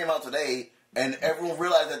trailer that came out today, and everyone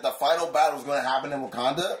realized that the final battle was going to happen in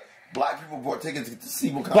Wakanda. Black people bought tickets to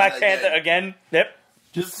see Wakanda Black Panther again. Yep.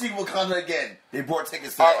 Just see Wakanda again. They bought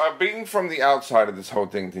tickets to that. Being from the outside of this whole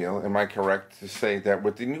thing deal, am I correct to say that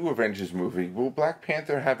with the new Avengers movie, will Black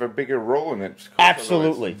Panther have a bigger role in it?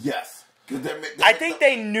 Absolutely. Yes. I think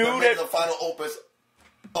they knew that- the final opus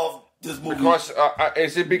of this movie. Because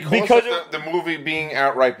is it because of the movie being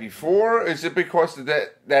out right before? Is it because of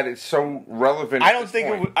that it's so relevant? I don't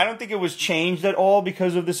think it was changed at all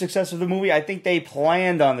because of the success of the movie. I think they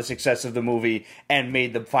planned on the success of the movie and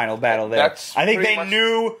made the final battle there. That's I think pretty they much-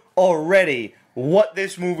 knew already what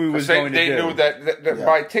this movie was going to they do. knew that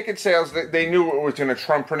by ticket sales, they knew it was going to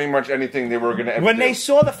trump pretty much anything they were going to ever When do. they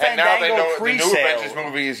saw the and now they Fandango know the new pre-sale, Avengers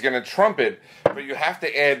movie is going to trump it, but you have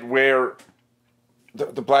to add where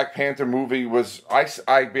the Black Panther movie was.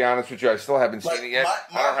 I be honest with you, I still haven't seen it yet.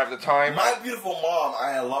 I don't have the time. My beautiful mom,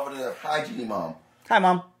 I love it. Hi, Jeannie, mom. Hi,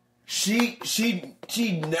 Mom. She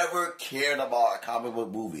never cared about a comic book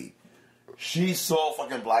movie. She saw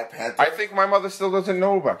fucking Black Panther. I think my mother still doesn't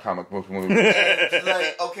know about comic book movies. She's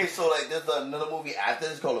like, okay, so like there's another movie after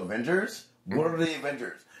this called Avengers. What are the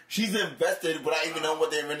Avengers? She's invested without even knowing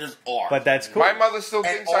what the Avengers are. But that's cool. My mother still and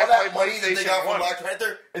thinks all I that play money that they got PlayStation from 1. Black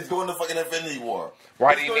Panther is going to fucking Infinity War.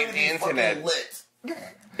 Why It's do you going need to the be fucking internet? Lit.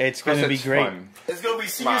 It's going to be It's great. fun. It's going to be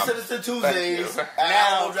Senior Mom, Citizen thank Tuesdays you. at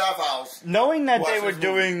Now- Alamo Draft House. Knowing that Watch they were this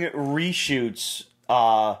movie. doing reshoots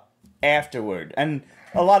afterward, and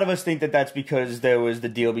a lot of us think that that's because there was the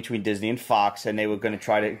deal between Disney and Fox, and they were going to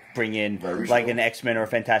try to bring in Very like sure. an X-Men or a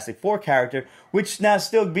Fantastic Four character, which now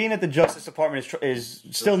still being at the Justice Department is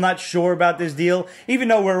still not sure about this deal, even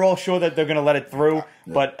though we're all sure that they're going to let it through.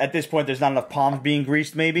 But at this point, there's not enough palms being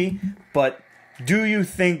greased, maybe. But do you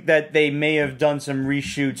think that they may have done some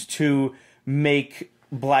reshoots to make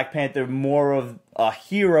Black Panther more of a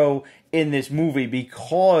hero in this movie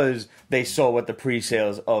because they saw what the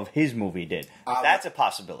pre-sales of his movie did? That's a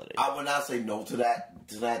possibility. I would not say no to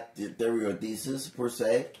that theory or thesis per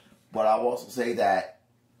se, but I will also say that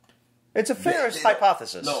It's a fair they-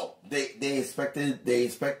 hypothesis. No, they expected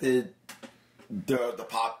the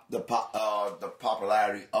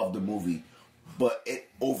popularity of the movie, but it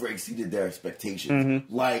over exceeded their expectations.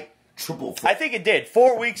 Like triple. I think it did.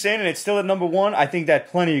 4 weeks in and it's still at number one. I think that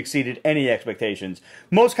plenty exceeded any expectations.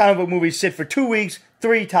 Most comic book movies sit for 2 weeks,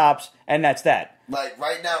 3 tops, and that's that. Like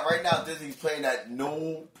right now, Disney's playing that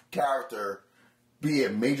no character, be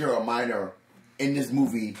it major or minor, in this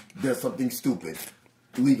movie does something stupid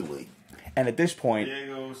legally. And at this point,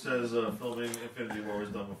 Diego says filming Infinity War was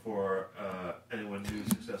done before anyone knew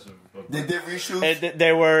successive book. They did reshoots.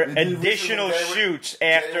 there were They did additional reshoots shoots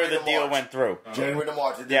after January the to deal March. went through. January to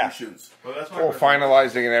March, they did Yeah. reshoots. Well, that's Well,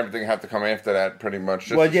 finalizing and everything have to come after that, pretty much.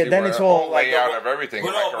 Just Well, to yeah, see then what it's the all whole like- layout of everything.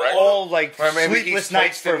 But Am I no, correct? All like Well, maybe sleepless he's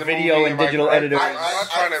nights placed in for the video movie, and am I digital correct? editors. I'm not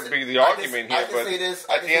trying to be the argument I here, can but say this,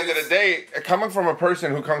 I at can the say end of the this. day, coming from a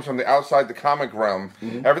person who comes from the outside the comic realm,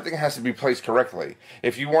 everything has to be placed correctly.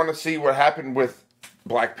 If you want to see what happened with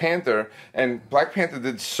Black Panther, and Black Panther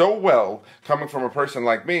did so well coming from a person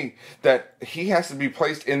like me that he has to be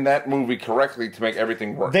placed in that movie correctly to make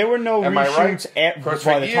everything work. There were no Am I reshoots right? because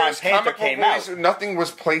For by the time years, Panther comic book came movies, out. nothing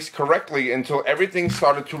was placed correctly until everything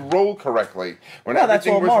started to roll correctly. When No, that's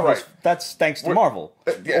everything all was Marvel. right. That's thanks to What- Marvel.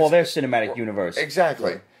 yes. All their cinematic universe.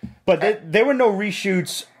 Exactly. But there were no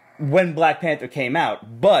reshoots when Black Panther came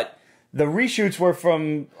out. But the reshoots were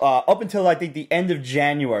from up until I think the end of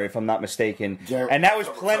January, if I'm not mistaken. And that was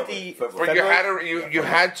plenty. February. But you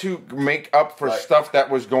had to make up for Right. stuff that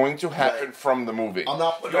was going to happen Right. from the movie. I'm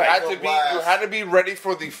not putting you had it to on be blast. you had to be ready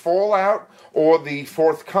for the fallout or the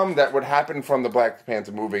forthcome that would happen from the Black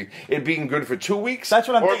Panther movie. It being good for 2 weeks. That's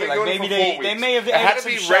what I'm or thinking, being like, good maybe for they 4 may weeks. have It had added to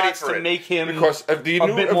some be ready shots for to it make him because of the a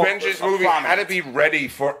new bit more Avengers movie had to prominent. be ready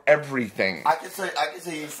for everything. I can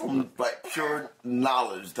say from like pure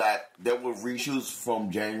knowledge that there were reshoots from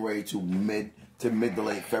January to mid to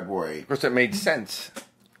late February. Because it made sense.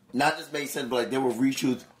 Not just made sense, but like there were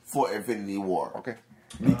reshoots for Infinity War. Okay.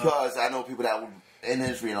 Because I know people that were in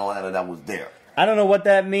history and all that was there. I don't know what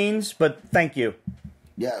that means, but thank you.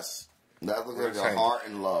 Yes. That looks like a Same. heart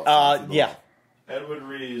and love. Yeah. Edward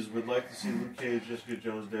Reeves would like to see Luke Cage, Jessica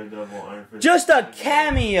Jones, Daredevil, Iron Fist. Just a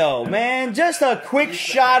cameo, man. Just a quick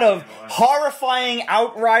shot of horrifying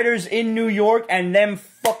outriders in New York and them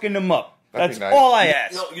fucking them up. That'd That's be nice. all I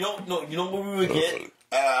ask. You know what we would get?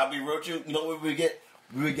 I'll be real with you. You know what we would get?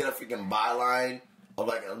 We would get a freaking byline of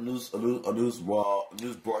like a news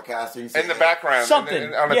broadcasting In the background,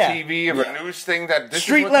 Something, on a yeah. TV of a news thing that this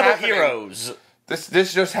Street is what's level happening. heroes.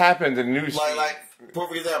 This just happened in news. like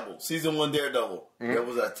perfect example. Season 1 Daredevil. There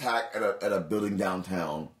was an attack at a building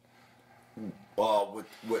downtown.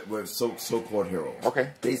 With so-called heroes. Okay.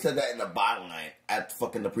 They said that in the byline at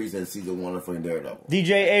fucking the precinct season 1 of fucking Daredevil.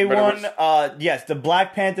 DJ But A1, it was- yes, the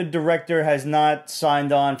Black Panther director has not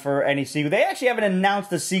signed on for any sequel. They actually haven't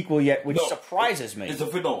announced a sequel yet, which No. surprises me. It's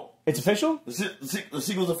official. It's official? The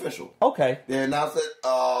sequel's official. Okay. They announced it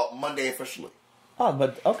Monday officially. Oh,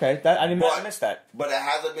 but okay. I missed that. But it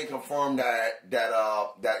hasn't been confirmed that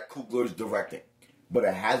Coogler is directing. But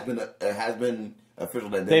it has been official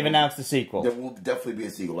that They've announced the sequel. there will definitely be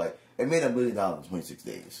a sequel. Like It made $1 million in 26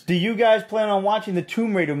 days. Do you guys plan on watching the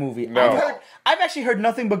Tomb Raider movie? No. I've actually heard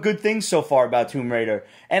nothing but good things so far about Tomb Raider,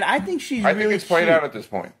 and I think she's I really think it's played cute. out at this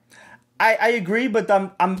point. I agree, but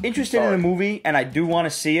I'm interested in the movie, and I do want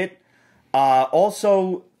to see it.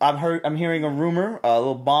 Also, I'm hearing a rumor, a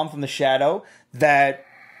little bomb from the shadow, that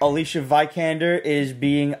Alicia Vikander is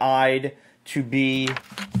being eyed to be.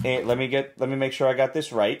 Let me make sure I got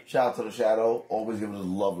this right. Shout out to the Shadow, always giving us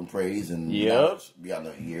love and praise, and beyond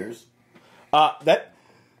the years. That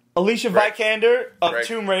Alicia Vikander of Greg.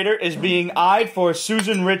 Tomb Raider is being eyed for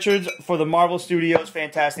Susan Richards for the Marvel Studios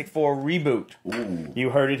Fantastic Four reboot. Ooh. You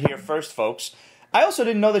heard it here first, folks. I also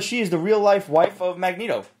didn't know that she is the real-life wife of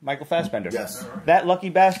Magneto, Michael Fassbender. Yes. That lucky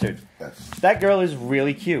bastard. Yes. That girl is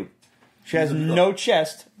really cute. She has no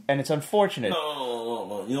chest, and it's unfortunate.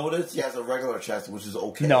 No. You know what it is? She has a regular chest, which is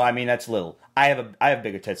okay. No, I mean, that's little. I have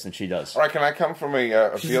bigger tits than she does. All right, can I come from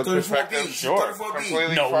a She's field 34B. perspective? She's Sure. 34B.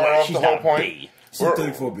 Completely No far way, off she's the whole not a point. B. She's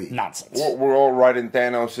 34B. Nonsense. We're all right in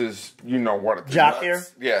Thanos' what. Jock here?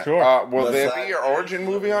 Yeah. Sure. Will What's there that? be an origin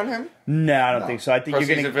movie on him? No, I don't think so. I think Because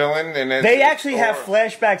you're he's going a villain. And then They actually have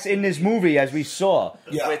flashbacks in this movie, as we saw,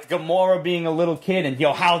 Yeah. with Gamora being a little kid, and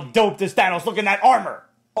how dope does Thanos look in that armor?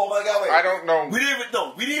 Oh my god, wait. I don't know. We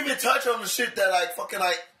didn't even touch on the shit that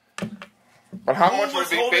But how Who much would was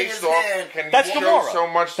be holding based his off? hand? Can That's you show Gamora. so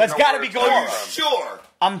much? That's know gotta where be it's Are Gamora. you from? sure?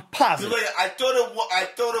 I'm positive. I thought it was, I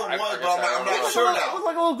but I'm guess not sure Look now.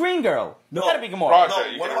 like a little green girl. No. Gotta be Gamora. Roger. No,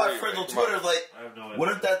 you one of can my read friends it. on Come on. Twitter is like, I have no idea. what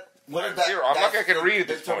is that? Zero. I'm not gonna can read at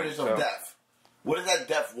this interpretation point, of so. death. What is that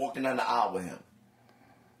death walking down the aisle with him?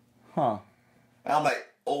 Huh. And I'm like,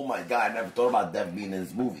 oh my god, I never thought about death being in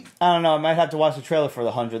this movie. I don't know. I might have to watch the trailer for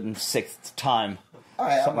the 106th time. All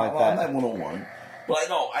right, Something I'm like that. not one-on-one. But I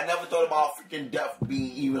know, I never thought about freaking death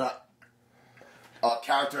being even a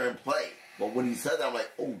character in play. But when he said that, I'm like,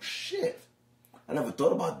 oh shit. I never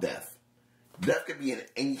thought about death. Death could be in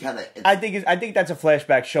any kind of... I think that's a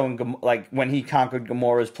flashback showing like when he conquered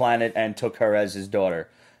Gamora's planet and took her as his daughter.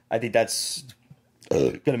 I think that's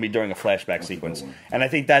going to be during a flashback sequence, and I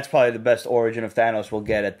think that's probably the best origin of Thanos we'll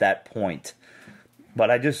get at that point.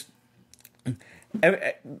 But I just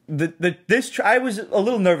I was a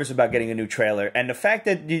little nervous about getting a new trailer, and the fact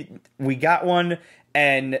that we got one,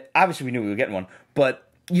 and obviously we knew we were getting one, but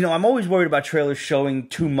I'm always worried about trailers showing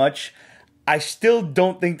too much. I still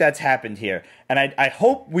don't think that's happened here. And I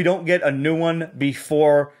hope we don't get a new one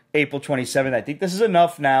before April 27th. I think this is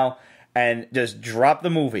enough now. And just drop the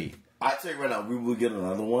movie. I tell you right now, we will get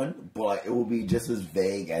another one, but it will be just as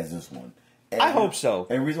vague as this one. And I hope so.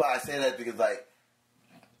 And the reason why I say that is because,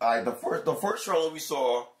 the first trailer we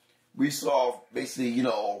saw basically,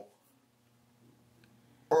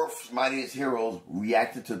 Earth's mightiest heroes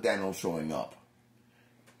reacted to Thanos showing up.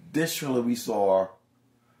 This trailer we saw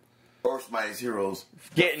Earth's mightiest heroes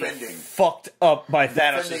Getting defending, fucked up by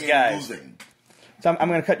Thanos' defending guys. and losing. So I'm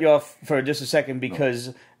going to cut you off for just a second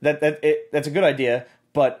because that's a good idea,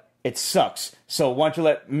 but it sucks. So why don't you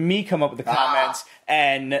let me come up with the comments,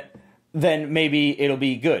 and then maybe it'll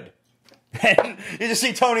be good. And you just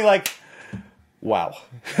see Tony like, wow,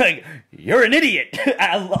 like, you're an idiot.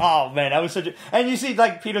 Oh, man, that was such a... And you see,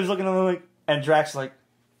 like, Peter's looking at him like, and Drax like,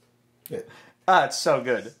 it's so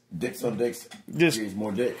good. Dicks on dicks. Just- Here's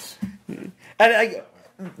more dicks. And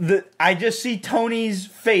I just see Tony's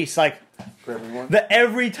face, like, For everyone?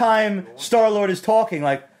 every time Star-Lord is talking,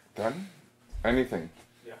 like, Done? Anything.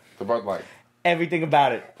 Yeah. The Bud Light. everything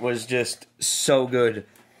about it was just so good.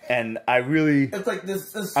 And I really... It's like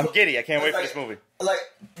this. I'm giddy. I can't wait for like- this movie. Like,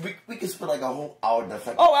 we could spend like a whole hour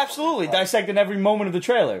dissecting. Oh, absolutely. Dissecting every moment of the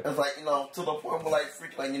trailer. It's like, to the point where, like,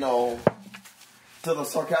 freaking, to the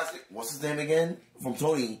sarcastic, what's his name again? From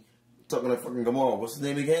Tony, talking to fucking Gamora. What's his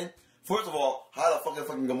name again? First of all, how the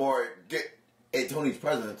fucking Gamora get in Tony's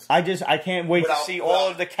presence? I can't wait to see all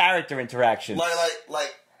without- of the character interactions.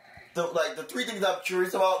 The three things I'm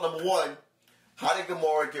curious about. Number one, how did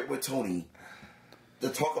Gamora get with Tony to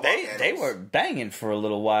talk about They Thanos? were banging for a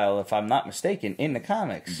little while, if I'm not mistaken, in the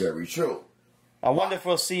comics. Very true. I wonder if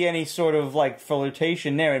we'll see any sort of, like,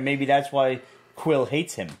 flirtation there, and maybe that's why Quill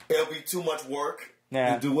hates him. It'll be too much work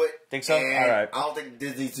Yeah. to do it. Think so? And All right. I don't think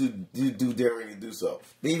Disney do daring to do so.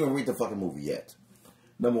 They didn't even read the fucking movie yet.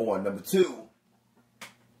 Number one. Number two,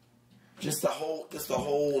 just the whole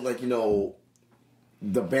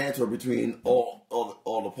the banter between all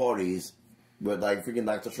the parties with like freaking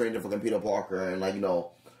Doctor Strange and fucking Peter Parker and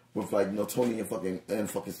with Tony and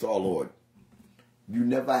fucking Star-Lord. You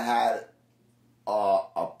never had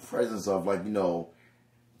a presence of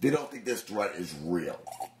they don't think this threat is real.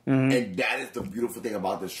 Mm-hmm. And that is the beautiful thing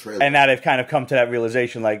about this trailer. And now they've kind of come to that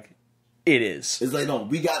realization, like, it is. It's like, no,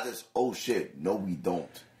 we got this. Oh, shit. No, we don't.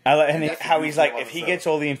 How he's like, if he gets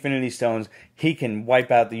all the Infinity Stones, he can wipe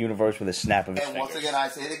out the universe with a snap of his And fingers. once again, I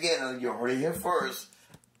say it again, and you heard it here first.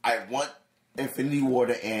 I want Infinity War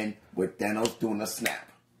to end with Thanos doing a snap.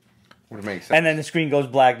 Would make sense. And then the screen goes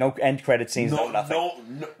black, no end credit scenes, no nothing.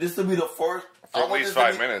 No, this will be the first. For at least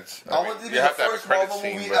 5 minutes. I want this to be you the have to have a first credit Marvel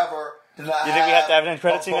scene. movie But ever that I You think we have to have an end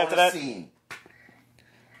credit a scene after bonus that? Scene.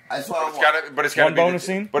 That's what I it's want. gotta, but it's got to One be bonus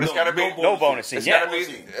scene? But it's got to be No bonus scene. It's Yeah. gotta be,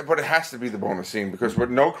 but it has to be the bonus scene because with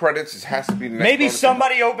no credits, it has to be the next Maybe bonus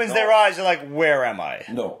somebody scene. opens their eyes and like, where am I?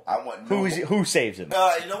 No, I want no. Who saves him?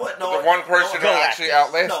 You know what? No, The one person who actually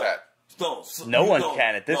outlasts that. No one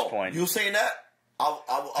can at this point. You saying that?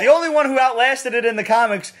 The only one who outlasted it in the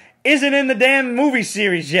comics isn't in the damn movie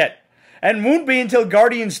series yet, and won't be until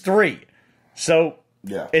Guardians 3. So,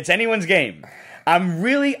 Yeah. it's anyone's game. I'm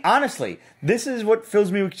really, honestly, this is what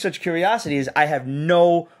fills me with such curiosity is I have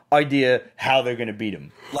no idea how they're going to beat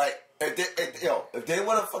him. Like, if they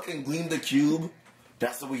want to fucking gleam the cube,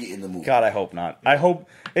 that's the way you end the movie. God, I hope not. I hope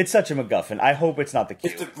it's such a MacGuffin. I hope it's not the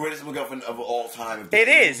cube. It's the greatest MacGuffin of all time. It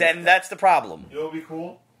is, and that's the problem. You know what would be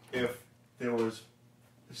cool? If there was,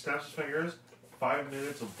 he snaps his fingers, 5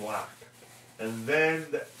 minutes of black. And then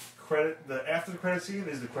after the credit scene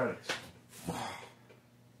is the credits.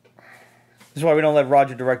 This is why we don't let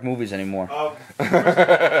Roger direct movies anymore. What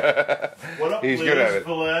up, He's Liz good at it.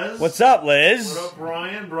 Velez? What's up, Liz? What up,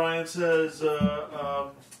 Brian? Brian says, I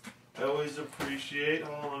always appreciate,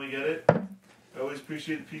 hold on, let me get it. I always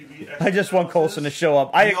appreciate the PB. I just want Coulson to show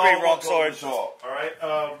up. I agree, Rock Sword. Alright,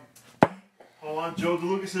 hold on, Joe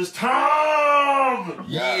DeLuca says, Tom!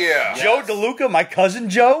 Yeah. Joe DeLuca, my cousin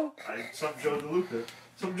Joe? Some Joe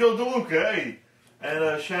DeLuca, hey.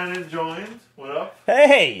 And Shannon joined. What up?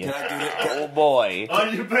 Hey! Can I do this? Oh boy. Oh,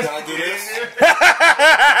 you best Can I do this? here. Can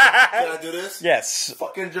I do this? Yes.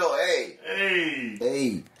 Fucking Joe, hey.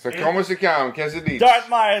 Hey. So como se llama? Quesadillas. Darth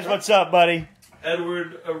Myers, what's up, buddy?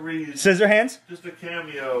 Edward Reed. Scissor hands? Just a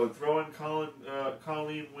cameo. Throwing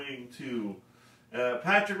Colleen Wing, too.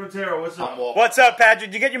 Patrick Montero, what's up? What's up,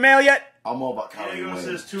 Patrick? Did you get your mail yet? I'm all about Colleen Diego Wing.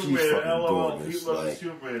 says Tomb She's Raider. fucking LOL. gorgeous. He loves Like,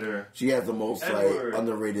 Tomb Raider. she has the most Edward.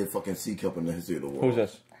 underrated fucking C cup in the history of the world. Who's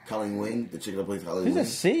this? Colleen Wing, the chick that plays Colleen She's Wing. a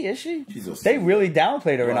C, is she? She's a C. They really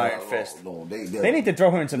downplayed her in No, Iron no, Fist. No, They need to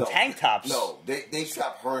throw her in some tank tops. No, they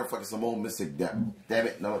strapped her in fucking Simone Mystic. Damn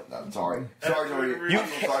it, no, I'm sorry. Sorry, Dory. I'm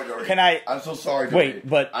so sorry, Dory. Can I? I'm so sorry, Dory. Wait,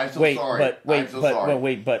 but I'm so wait, sorry. but wait, I'm so but sorry.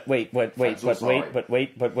 wait, but wait, but wait, I'm so but sorry. wait, but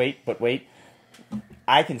wait, but wait, but wait.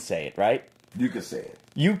 I can say it, right? You can say it.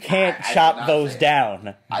 You can't I chop cannot those say it.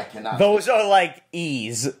 down. I cannot. Those are like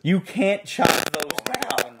E's. You can't chop those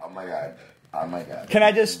down. Oh my god. Oh my god. Can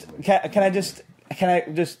I just?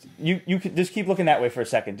 You could just keep looking that way for a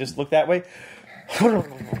second. Just look that way.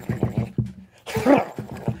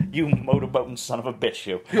 You motorboating son of a bitch,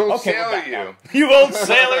 you. You old Okay, we're sailor, back you. now. You old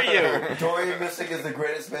sailor, you. Dory Mystic is the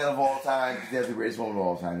greatest man of all time. She has the greatest woman of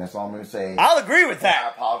all time. That's all I'm going to say. I'll agree with I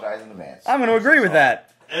that. apologize in advance. I'm going to agree with that.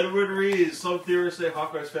 Edward Reed. Some theorists say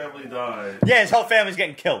Hawkeye's family died. Yeah, his whole family's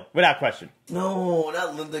getting killed, without question. No,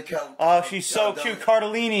 not Linda Cal. Oh, she's so cute,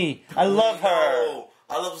 Cardellini. I love her. No,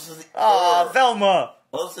 I love this. Oh, Velma.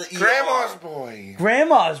 Grandma's boy.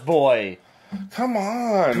 Grandma's boy. Come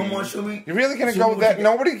on. Come on, show me. You're really gonna Show go me with what that? you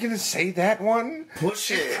got. Nobody's gonna say that one. Push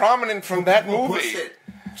She's it. prominent from that movie, Push it.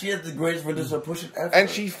 She has the greatest rendition of Push It ever. and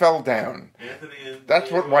she fell down. Anthony and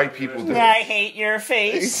That's what white people do. I hate your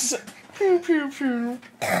face. Pew pew pew.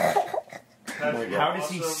 How does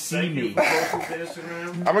he see me? Instagram.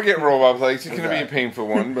 I'm gonna get robot plates. It's gonna be a painful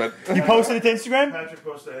one, but You posted it to Instagram? Patrick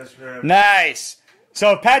posted to Instagram. Nice.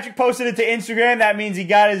 So if Patrick posted it to Instagram, that means he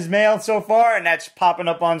got his mail so far, and that's popping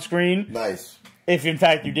up on screen. Nice. If in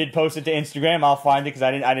fact you did post it to Instagram, I'll find it because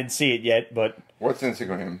I didn't see it yet. But what's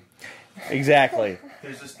Instagram? Exactly.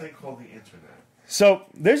 There's this thing called the internet. So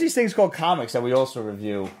there's these things called comics that we also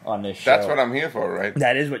review on this show. That's what I'm here for, right?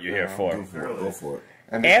 That is what you're here for. Go for it. Go for it.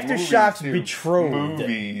 And there's Aftershocks movies, too. Betrothed.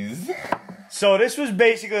 Movies. So this was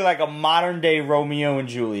basically like a modern day Romeo and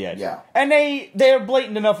Juliet. Yeah. And they're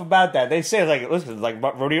blatant enough about that. They say like, listen, like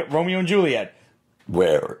Romeo and Juliet.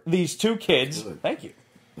 Where these two kids, thank you,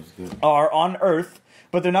 are on Earth,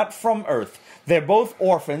 but they're not from Earth. They're both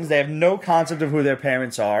orphans. They have no concept of who their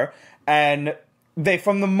parents are, and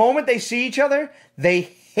from the moment they see each other, they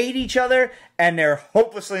hate each other, and they're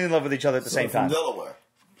hopelessly in love with each other at the same From time. Delaware.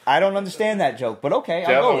 I don't understand that joke, but okay.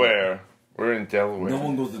 I'll go with it. Delaware. We're in Delaware. No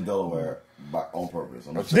one goes to Delaware on purpose.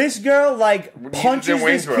 This girl like You punches did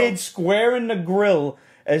this Waynesboro. kid square in the grill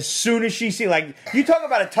as soon as she you talk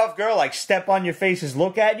about a tough girl, like step on your faces,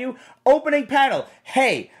 look at you. Opening panel.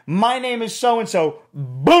 Hey, my name is so and so.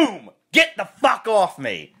 Boom! Get the fuck off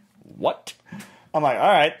me. What? I'm like,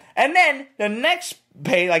 all right. And then the next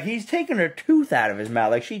page, like, he's taking her tooth out of his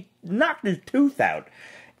mouth. Like, she knocked his tooth out.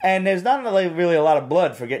 And there's not really a lot of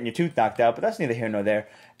blood for getting your tooth knocked out, but that's neither here nor there.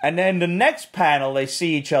 And then the next panel, they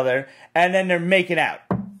see each other, and then they're making out.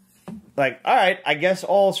 Like, all right, I guess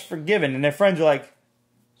all's forgiven. And their friends are like,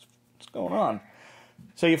 what's going on?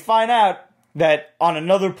 So you find out that on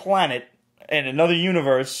another planet, in another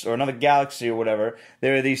universe, or another galaxy or whatever,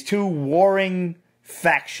 there are these two warring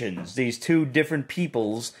factions, these two different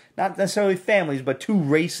peoples, not necessarily families, but two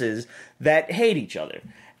races that hate each other.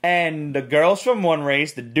 And the girls from one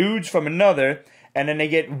race, the dudes from another, and then they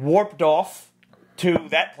get warped off to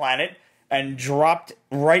that planet and dropped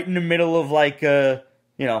right in the middle of like a,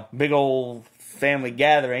 big old family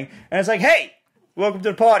gathering. And it's like, hey, welcome to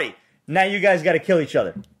the party. Now you guys got to kill each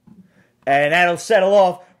other. And that'll settle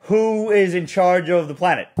off who is in charge of the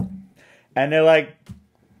planet. And they're like,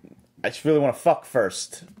 I just really want to fuck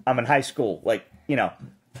first. I'm in high school. Like, look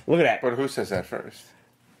at that. But who says that first?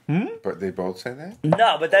 But they both say that?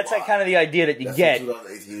 No, but that's like kind of the idea that you get.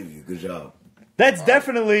 2018 of you. Good job. That's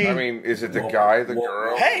definitely. I mean, is it the guy, the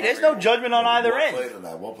girl? Hey, there's no judgment on either end.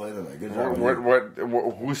 Well played on that. Good job.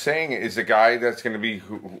 What who's saying it? Is the guy that's going to be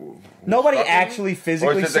who's Nobody fucking? actually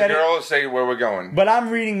physically Or is it said the girl say where we're going? But I'm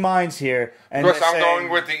reading minds here, and Because they're I'm saying- going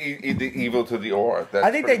with the evil to the or. That's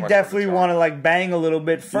I think pretty they much definitely what want to like bang a little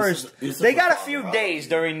bit first. It's a They got a father, few right? days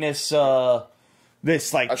during this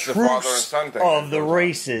this like That's the father and truce son thing of that the goes on.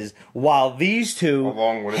 races, while these two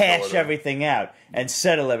Along with his hash daughter. everything out and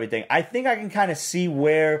settle everything. I think I can kind of see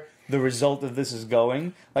where the result of this is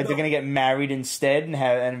going. Like they're gonna get married instead and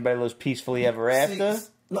have everybody lives peacefully ever after.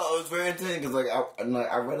 No, it was very entertaining because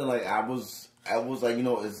I read it like I was like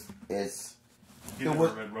it's. He never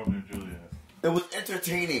read Romeo and Juliet. It was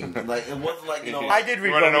entertaining. Like it wasn't like I did read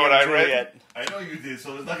You wanna know Romeo what and I read? Juliet. I know you did,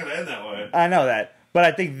 so it's not going to end that way. I know that, but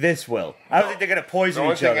I think this will. I don't think they're gonna The poison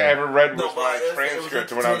only each thing other. I ever read was No, but my it was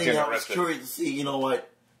transcript when I was entertaining. getting I was arrested. curious to see,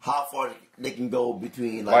 how far they can go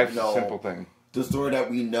between like Life's a simple thing. the story that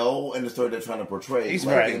we know and the story they're trying to portray He's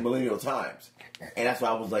like, right. in millennial times. And that's why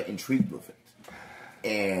I was like intrigued with it.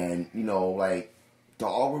 And like the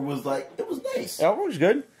artwork was like it was nice. That was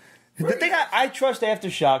good. The thing I trust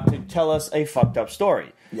Aftershock to tell us a fucked up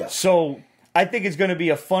story. Yeah. So I think it's going to be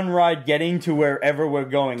a fun ride getting to wherever we're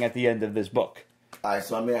going at the end of this book. All right,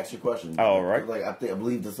 so let me ask you a question. Oh, all right. Like I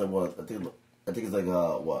believe this like what I think it's like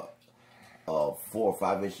 4 or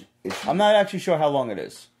 5 issue. I'm not actually sure how long it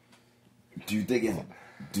is. Do you think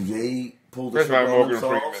do they pull the Where's my trigger on Morgan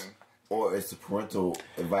themselves, Freeman? or is the parental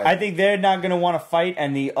advice? I think they're not going to want to fight,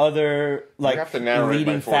 and the other have to narrate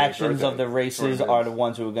leading my 40th factions of birthday. the races 40 are the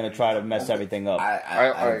ones who are going to try to mess everything up.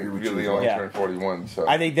 I agree with really you. only Yeah. turned 41, so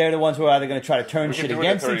I think they're the ones who are either going to try to turn We can shit do it at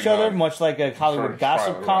against each 39. other, much like a Hollywood Sure,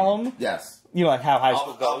 gossip fine. column. Yes. Like how high I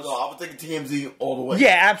school goes. was thinking TMZ all the way.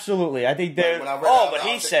 Yeah, absolutely. I think they're. When I read Oh, that, but I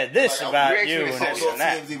he was said thinking, this like, about I was you actually and I this was and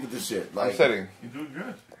that. TMZ with this shit. I'm Like, sitting. You're doing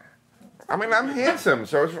good. I mean, I'm handsome,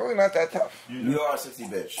 so it's really not that tough. you are a 60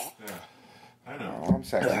 bitch. Yeah. I know. Oh, I'm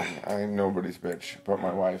sexy. I ain't nobody's bitch, but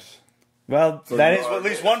my wife's. Well, So that you is are at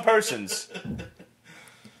least bitch. one person's.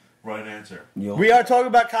 Right answer. We are talking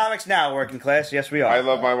about comics now, working class. Yes, we are. I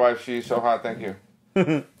love my wife. She's so hot. Thank you.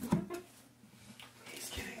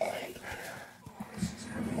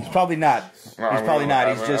 He's probably not. He's probably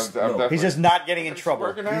not. He's just not getting in trouble.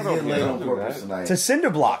 Working He's out getting over laid here. on Don't do purpose that. tonight. It's a cinder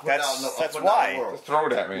block. That's Up and down why. the world. Just throw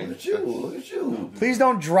it at me. Look at you. Look at you. Please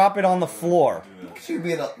don't drop it on the floor. Look at you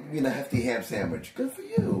being a hefty ham sandwich. Good for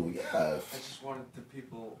you. Yes. I just wanted the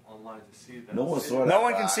people online to see that. No one saw that. No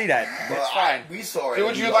one can see that. But That's fine. We saw it. So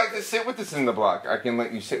would you like to sit with the cinder block? I can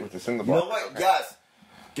let you sit with the cinder You know block. what, guys?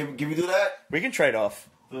 Can we do that? We can trade off.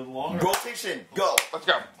 The longer, Rotation. Go. Let's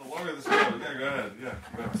go. the longer this goes, yeah, go ahead. Yeah,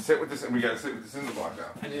 go ahead. Sit with this. We gotta sit with the cinder block now.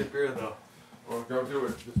 I need a beer though. Well, go do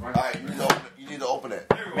it. Just fine. All right, you need to open it.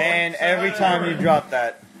 Man, every time you drop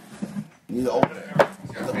that. You need to open it.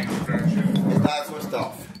 It's not switched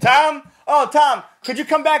off. Tom? Oh, Tom, could you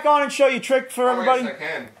come back on and show your trick for everybody? Yes, I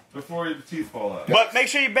can. Before your teeth fall out. But make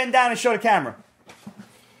sure you bend down and show the camera.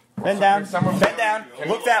 Bend down. Bend down.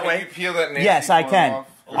 Look that Can way. you peel that nasty Yes, I corn can. off?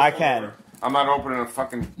 I can. I'm not opening a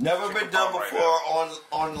fucking. Never been done right before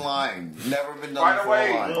online. Never been done By the before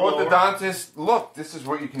way, online. orthodontist, look, this is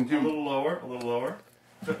what you can A do. little lower, a little lower.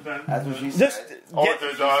 That's what she Just said.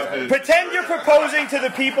 Orthodontist. pretend you're proposing to the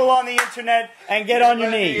people on the internet and get on your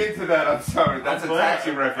Let me knee. into that. I'm sorry. That's a I'm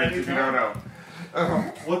taxi glad. reference if you don't know.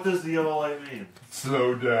 What does the yellow light mean?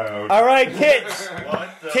 Slow down. All right, kids. What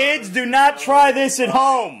does Kids, do not try this at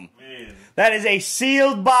home. mean? That is a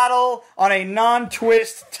sealed bottle on a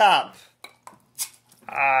non-twist top.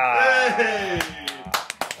 Hey!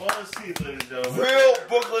 All the seeds, ladies and gentlemen. Real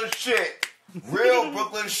Brooklyn shit. Real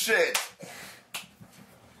Brooklyn shit.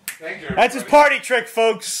 Thank you. That's his party trick,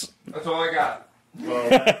 folks. That's all I got.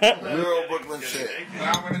 Real Brooklyn shit.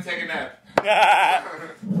 Now I'm gonna take a nap.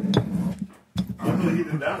 I'm really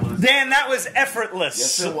heated that one. Dan, that was effortless.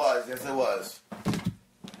 Yes, it was. Yes, it was.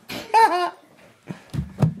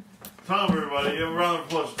 Tom, everybody, give a round of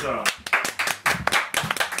applause for Tom.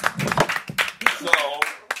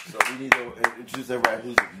 So we need to introduce everybody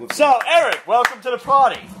who's with So, Eric, welcome to the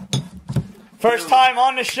party. First time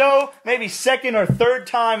on the show, maybe second or third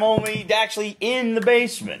time only actually in the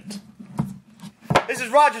basement. This is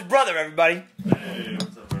Roger's brother, everybody. Hey,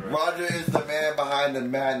 what's up, everybody? Roger is the man behind the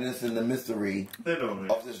madness and the mystery They know me.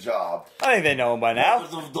 of this job. I think they know him by now.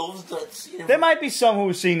 Those that see him. There might be some who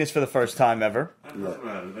have seen this for the first time ever. That doesn't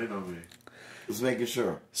matter. They know me. Just making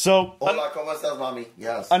sure. So, Hola, ¿cómo estás, mommy?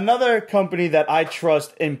 Yes. another company that I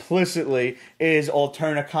trust implicitly is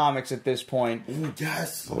Alterna Comics at this point. Ooh,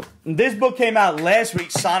 yes. This book came out last week,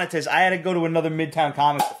 Sonitus. I had to go to another Midtown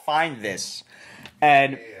Comics to find this.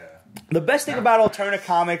 And the best thing about Alterna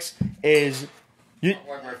Comics is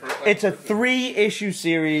it's a 3-issue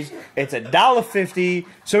series. It's $1.50.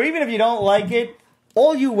 So even if you don't like it,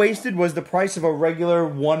 all you wasted was the price of a regular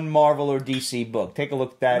one Marvel or DC book. Take a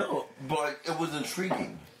look at that. No, but it was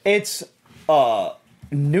intriguing. It's a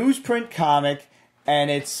newsprint comic, and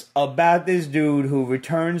it's about this dude who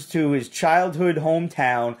returns to his childhood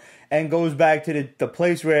hometown and goes back to the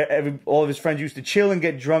place where all of his friends used to chill and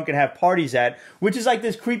get drunk and have parties at, which is like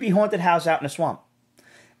this creepy haunted house out in a swamp.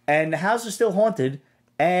 And the house is still haunted,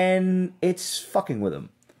 and it's fucking with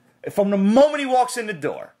him. From the moment he walks in the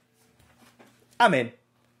door, I'm in.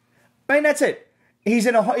 I mean, that's it. He's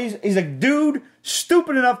a dude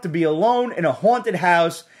stupid enough to be alone in a haunted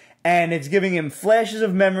house, and it's giving him flashes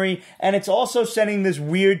of memory, and it's also sending this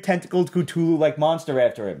weird tentacled Cthulhu-like monster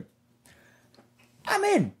after him. I'm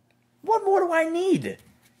in. What more do I need?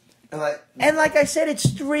 And like I said, it's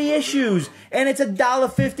 3 issues, and it's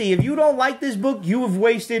 $1.50. If you don't like this book, you have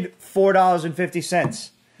wasted $4.50.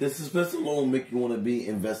 The suspense alone make you want to be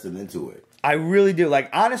invested into it. I really do. Like,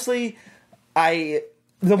 honestly, the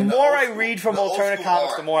more I read from Alterna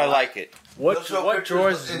Comics, the more I like it. What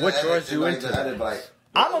drawers do you into that?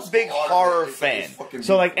 I'm a big horror fan.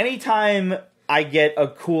 So, like, anytime I get a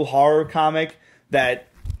cool horror comic that...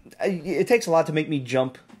 It takes a lot to make me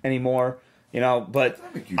jump anymore, you know, but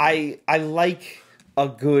I like a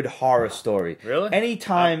good horror story. Really?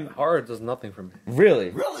 Anytime... horror does nothing for me. Really?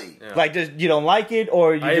 Really? Yeah. Like, you don't like it,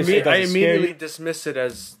 or you I just... it doesn't scare immediately you? dismiss it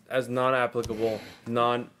as non-applicable,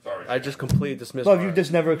 I just completely dismiss Well, it. have you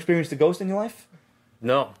just never experienced a ghost in your life?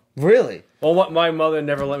 No. Really? Well, my mother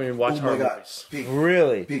never let me watch Oh horror my God. movies. Pete,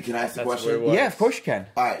 Really? Pete, can I ask a That's question? where it was. Yeah, of course you can.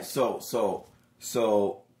 All right, so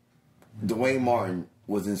Dwayne Martin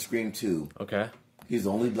was in Scream 2. Okay. He's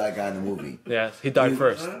the only black guy in the movie. Yeah, he died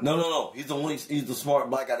first. No. He's the smart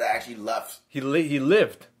black guy that actually left. He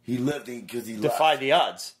lived. He lived because he left. Defy the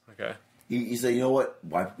odds. Okay. He said, you know what?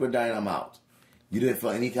 While people are dying, I'm out. You didn't feel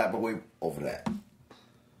any type of way over that.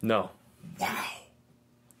 No. Wow.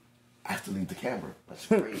 I have to leave the camera. That's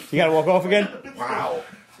great. You gotta walk off again? Wow.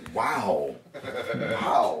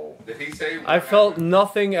 Did he say? I felt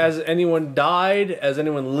nothing as anyone died, as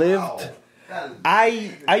anyone lived. Wow.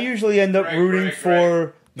 I usually end up rooting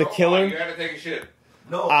for the killer. You gotta take a shit.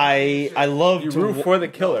 No. I love You to root for the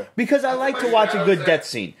killer. because I like to watch a good death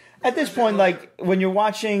scene. At this point, like when you're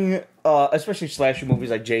watching, especially slasher movies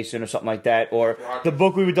like Jason or something like that, or the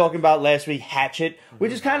book we were talking about last week, Hatchet,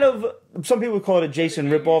 which is kind of, some people call it a Jason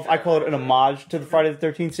ripoff. I call it an homage to the Friday the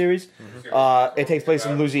 13th series. It takes place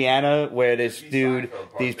in Louisiana, where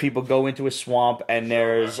these people go into a swamp, and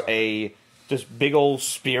there's this big old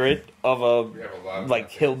spirit of a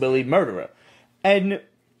like hillbilly murderer, and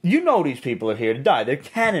you know these people are here to die. They're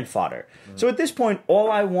cannon fodder. So at this point,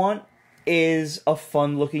 all I want is a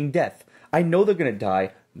fun-looking death. I know they're gonna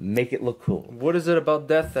die. Make it look cool. What is it about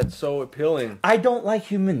death that's so appealing? I don't like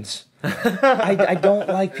humans. I don't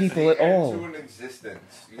like people at all. To an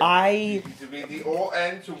existence. To be the all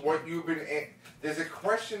end to what you've been. There's a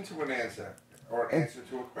question to an answer, or an answer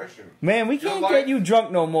to a question. Man, we can't get you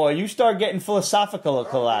drunk no more. You start getting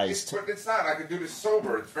philosophicalized. But it's not. I can do this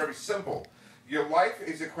sober. It's very simple. Your life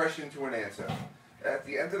is a question to an answer. At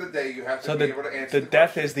the end of the day, you have to be able to answer the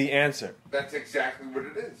death question. is the answer. That's exactly what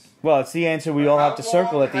it is. Well, it's the answer we all have to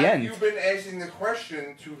circle at the end. You've been asking the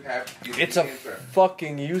question to have It's the a answer.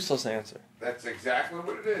 fucking useless answer. That's exactly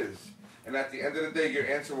what it is. And at the end of the day, your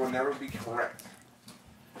answer will never be correct.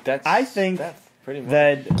 I think death, pretty much.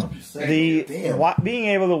 that being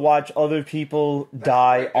able to watch other people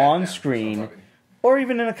die on screen, or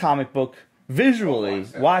even in a comic book, visually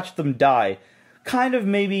watch them die, kind of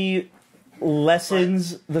maybe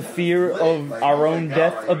lessens the fear of our own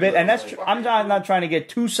death a bit. And that's I'm not trying to get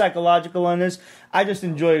too psychological on this. I just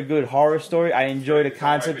enjoy a good horror story. I enjoy the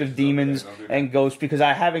concept of demons and ghosts because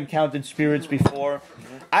I have encountered spirits before.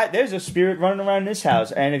 There's a spirit running around this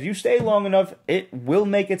house, and if you stay long enough, it will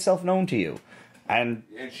make itself known to you. And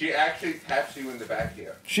she actually taps you in the back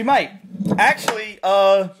here. She might. Actually,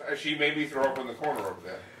 she made me throw up in the corner over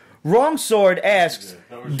there. Wrong Sword asks,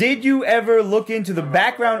 did you ever look into the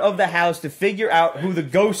background of the house to figure out who the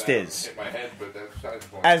ghost is?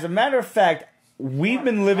 As a matter of fact, we've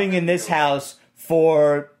been living in this house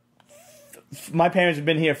for... My parents have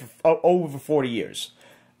been here for over 40 years.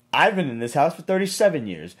 I've been in this house for 37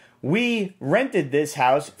 years. We rented this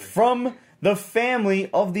house from the family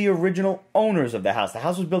of the original owners of the house. The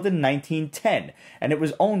house was built in 1910, and it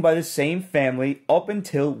was owned by the same family up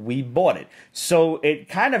until we bought it. So it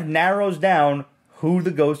kind of narrows down who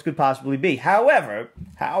the ghost could possibly be. However,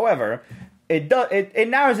 it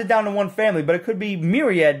narrows it down to one family, but it could be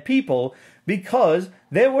myriad people because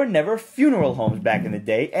there were never funeral homes back in the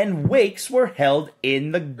day, and wakes were held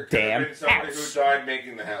in the damn house. Somebody who died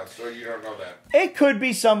making the house, so you don't know that. It could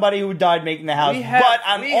be somebody who died making the house, We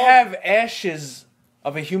have ashes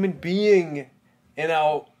of a human being in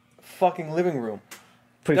our fucking living room.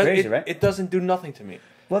 Pretty crazy, right? It doesn't do nothing to me.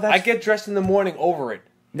 Well, I get dressed in the morning over it.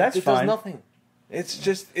 That's it fine. does nothing. It's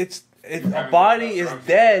just a body is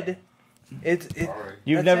dead.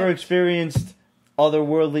 You've never experienced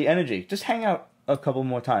otherworldly energy. Just hang out a couple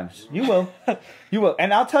more times. You will. You will.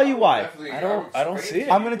 And I'll tell you why. I don't see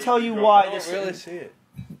it. I'm going to tell you why. I don't really see it.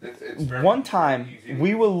 One time,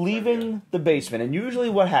 we were leaving the basement, and usually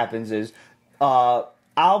what happens is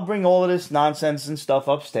I'll bring all of this nonsense and stuff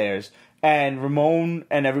upstairs, and Ramon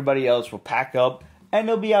and everybody else will pack up, and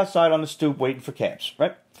they'll be outside on the stoop waiting for cabs,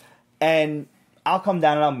 right? And I'll come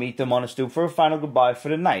down and I'll meet them on the stoop for a final goodbye for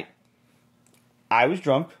the night. I was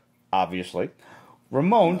drunk, obviously.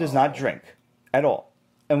 Ramon does not drink at all.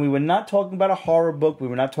 And we were not talking about a horror book. We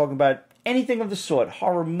were not talking about anything of the sort.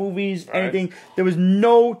 Horror movies, anything. There was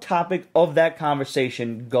no topic of that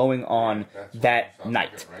conversation going on that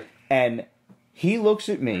night. And he looks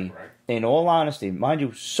at me, in all honesty, mind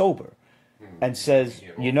you, sober, and says,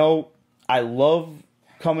 you know, I love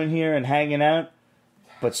coming here and hanging out,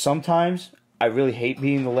 but sometimes I really hate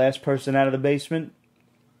being the last person out of the basement.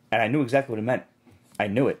 And I knew exactly what it meant. I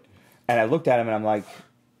knew it. And I looked at him and I'm like,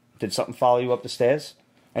 did something follow you up the stairs?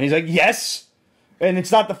 And he's like, yes. And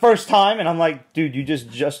it's not the first time. And I'm like, dude, you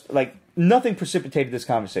just like, nothing precipitated this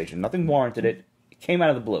conversation. Nothing warranted it. It came out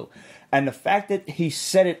of the blue. And the fact that he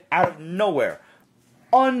said it out of nowhere,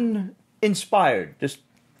 uninspired, just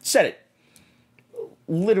said it,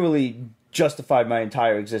 literally justified my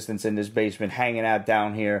entire existence in this basement, hanging out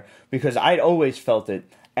down here, because I'd always felt it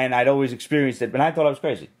and I'd always experienced it, but I thought I was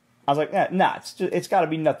crazy. I was like, nah, it's got to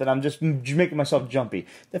be nothing. I'm just making myself jumpy.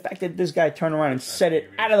 The fact that this guy turned around and said it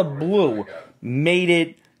out of the blue made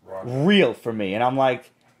it real for me. And I'm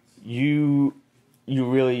like, you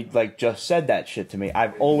really like just said that shit to me.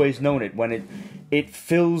 I've always known it. When it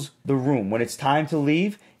fills the room. When it's time to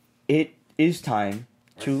leave, it is time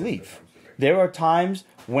to leave. There are times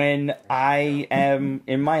when I am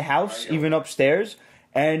in my house, even upstairs,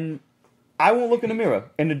 and I won't look in the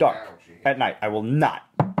mirror in the dark at night. I will not.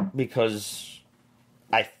 Because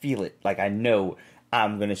I feel it. Like, I know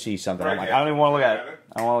I'm going to see something. I'm like, I don't even want to look at it.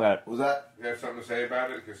 I don't want to look at it. Was that? You have something to say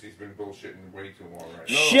about it? Because he's been bullshitting way too long right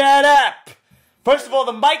now. Shut up! First of all,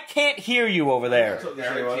 the mic can't hear you over there.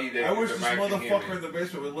 I wish this motherfucker in the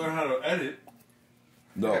basement would learn how to edit.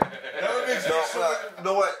 No. That would make sense. You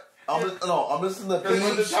know what? I'm listening to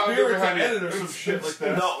There's spirits and edit or some shit like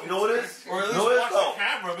that. No, you know what it is? Or at least watch the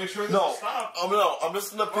camera, make sure it doesn't stop. I'm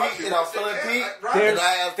listening to Pete, and I was telling Pete, There's- and I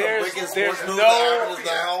have some there's- breaking there's sports news no- that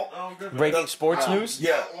happens now. Breaking sports news?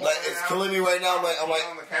 Yeah, like it's killing me right now. I'm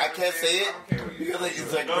like, I can't say it because like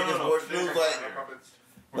it's like breaking sports news.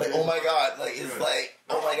 Like, oh my god, like it's like,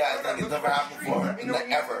 oh my god, like it's never happened before, like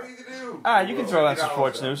ever. Alright, you can throw out some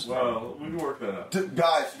sports news. Well, we can work that out.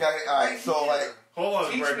 Guys, alright, so like, Hold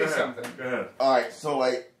on, Teach Greg, me go ahead. something. Go ahead. alright, so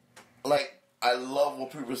like I love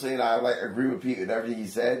what people are saying. I like agree with Pete and everything he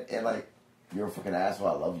said, and like you're a fucking asshole.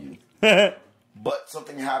 I love you, but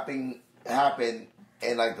something happened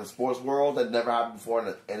in like the sports world that never happened before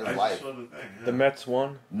in his life. The Mets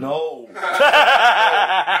won. No,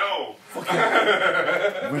 No.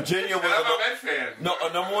 Virginia was I'm a Mets fan.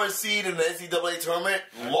 a number one seed in the NCAA tournament.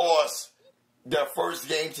 Lost their first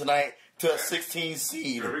game tonight to a 16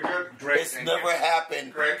 seed. Very good. Great. It's never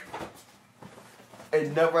happened. Greg.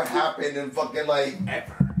 It never happened in fucking like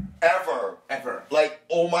Ever. ever. Like,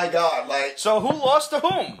 oh my god, like So who lost to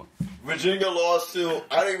whom? Virginia lawsuit.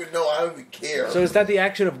 I don't even know. I don't even care. So is that the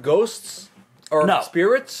action of ghosts or No.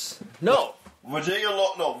 spirits? No. Virginia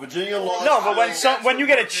law. No, Virginia law. No, but when you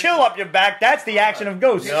get a chill up your back, that's the action of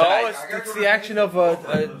ghosts. No, it's the action of a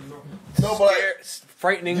No, but like,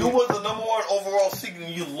 frightening. you was the #1 overall seed and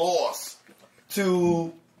you lost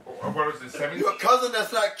to What was it, 17? your cousin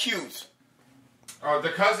that's not cute. Oh, the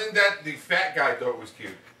cousin that the fat guy thought was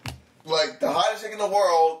cute. Like the hottest chick in the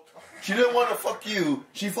world. She didn't want to fuck you.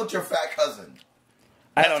 She fucked your fat cousin.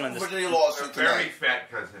 I don't That's understand. Virginia A lawsuit very tonight.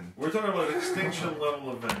 fat cousin. We're talking about an extinction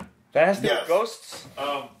level event. That has to do Yes. with ghosts?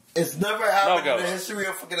 It's never happened in the ghosts. history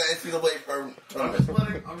of fucking NCAA I'm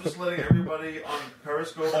tournament. just letting everybody on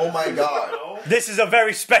Periscope. Oh my God. know. This is a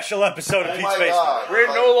very special episode of Oh Pete's my Basement. God. We're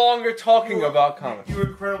no longer talking about comics. You're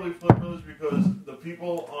incredibly privileged because the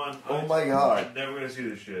people on Oh my God. are never gonna see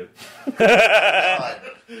this shit. God.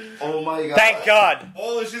 Oh my God. Thank God.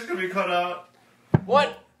 All this shit's gonna be cut out.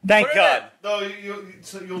 What? Thank Put it God. No,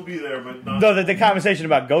 you'll be there, but not. Though the conversation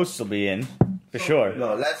about ghosts will be in, for sure.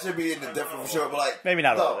 No, that should be in the different for sure. But like, Maybe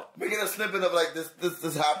not all of no, it. we get a snippet of like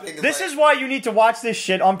this happening. This is why you need to watch this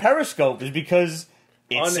shit on Periscope, is because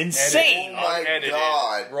it's Unedited. insane. Oh my Unedited.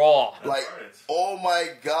 God. Raw. Like, Right. oh my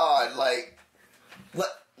God. Like,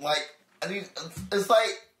 I mean, it's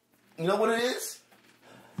like, you know what it is?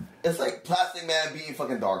 It's like Plastic Man beating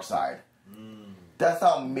fucking Darkseid. That's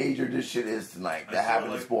how major this shit is tonight. That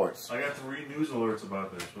happened in sports. I got 3 news alerts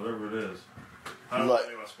about this, whatever it is. I don't know Like-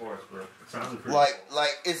 anything about sports, but it sounded pretty.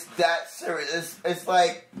 Like it's that serious. It's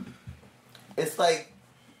like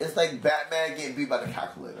Batman getting beat by the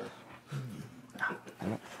calculator.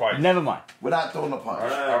 Twice. Never mind. We're not throwing a punch.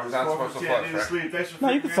 I was not supposed to flush, right? Sleep. Thanks for No,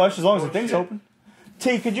 you can figuring flush out as long as this the thing's bullshit. open.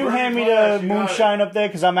 T, could you Where hand you me flush? the You got moonshine up there?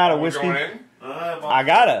 Because I'm out of Are we whiskey. going in? I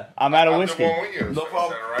gotta. I'm out of I'm whiskey. the one with you. No so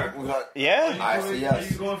problem. is that all right? We got, Yeah? I say yes.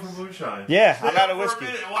 Are you going for moonshine? Yeah, Stay I'm out of up for a whiskey.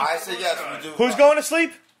 minute and watch I the say yes. moonshine. We do. Who's going to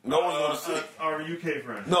sleep? No one's going to sleep. Our UK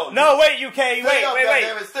friend. No, wait, UK. Wait, up, wait,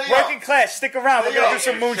 goddammit, stay wait. Working up. class, stick around. We're Stay going to up. do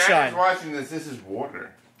some If moonshine. Shannon's watching this is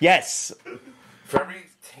water. Yes. Very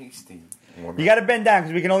tasty. You gotta bend down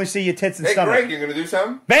because we can only see your tits and Hey, stomach. Greg, you gonna do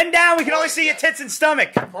something? Bend down, we can only see your tits and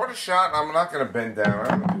stomach. For the shot, I'm not gonna bend down.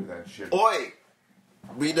 I'm gonna do that shit. Oi,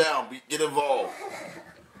 be down. Get involved.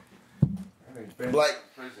 Like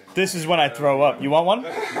This is when I throw up. You want one?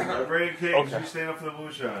 Brandon King, Okay. you stand up for the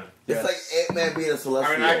moonshine. it's like Ant-Man being a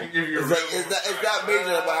celestial. I mean, I can give you a it's real like it's that major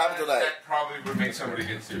that what happened tonight. That probably would make somebody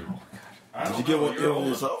get sued. Did you give one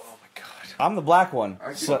yourself? I'm the black one.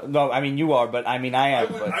 So, no, I mean you are, but I mean I am.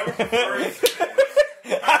 But. I would prefer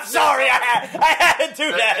it. I'm sorry, I had to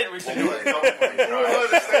do that. We should do it. That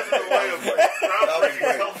was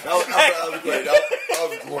great. That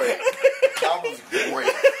was great. That was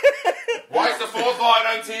great. Why is the fourth line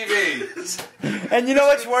on TV? And you know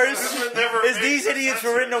what's worse? Never Is these idiots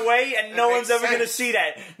were in the way and no one's makes ever gonna sense. see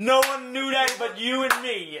that. No one knew that but you and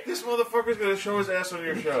me. This motherfucker's gonna show his ass on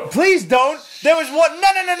your show. Please don't. There was one.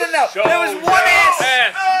 No. There was one ass.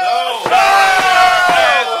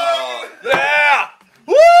 Yeah.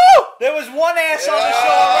 Woo! There was one ass on the show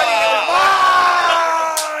already.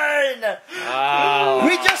 That was mine.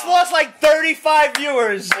 We just lost like 35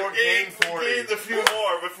 viewers. Gained a few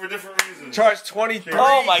more, but for different reasons. Charge 23.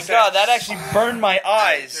 Oh my god, that actually burned my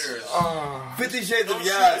eyes. Cheers. 50 Shades Don't of shoot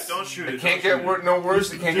Yes. it. Don't shoot it. Can't Don't get shoot it. no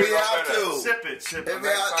worse. It can't We get no have better. to. Sip it. Sip If it. we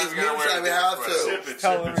have, it's moonshine. We have to. Sip it.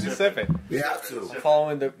 Tell him to sip it. We have to.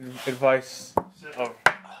 Following the advice Sip of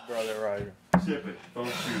Brother Roger. it. Sip it. Don't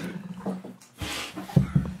shoot it.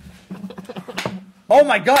 Oh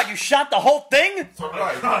my god, you shot the whole thing?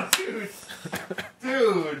 God,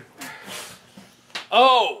 dude.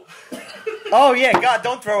 Oh! Oh yeah, god,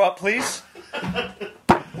 don't throw up, please.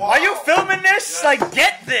 Are you filming this? Like,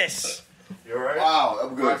 get this. You alright? Wow, I'm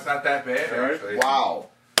Well, good. it's not that bad, actually. Wow.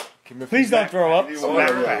 Please don't throw up. You want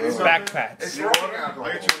Backpats. Backpats. It's You rubbing want alcohol.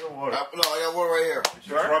 I get you some water. No, I got one right here. It's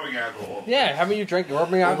rubbing alcohol. Yeah, haven't you drank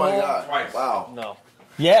rubbing Oh alcohol? my god. Twice. Wow. No.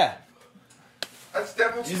 Yeah, That's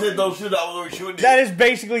devil's You food. said don't shoot. I was already shooting. that is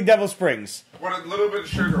basically Devil Springs. With a little bit of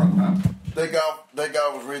sugar on top. That guy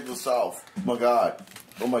was raised in the South. Oh my god.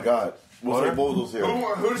 Oh my god. What's the Bozos here?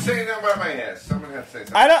 Who's saying that about my ass? Someone has to say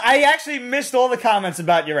something. I actually missed all the comments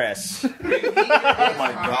about your ass. Oh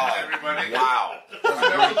my god. Everybody. Wow.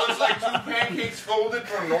 It looks like 2 pancakes folded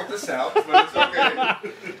from north to south, but it's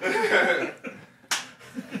okay.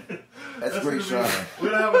 That's great shot.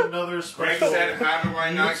 We're gonna have another Greg special. said, how do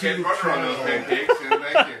I not get YouTube butter on those channel. pancakes? And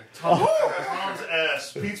thank you. Tom's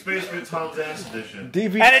ass. Pete's Basement Tom's ass edition.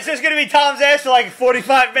 DVD. And it's just gonna be Tom's ass for like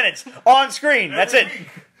 45 minutes on screen. That's it. Every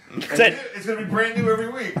week. That's it. It's gonna be brand new every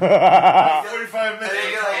week. 45 minutes.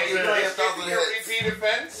 Hey, of Tom's you know, ass. you know, Repeat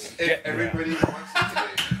offense if everybody wants it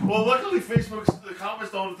to be. Well, luckily, the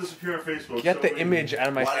comments don't disappear on Facebook. Get so the image out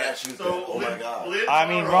of my Why did I face. shoot that? So, Oh my god. Lynn I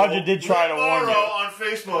mean, Morrow- Roger did try to Lynn warn you. Morrow on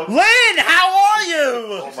Facebook. Lynn, how are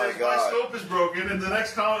you? Oh my My god. scope is broken, and the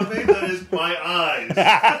next comment thing that is my eyes.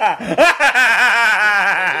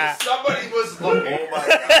 Somebody was looking. Oh my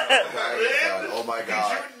god. Oh my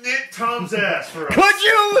god. Could you knit Tom's ass for us?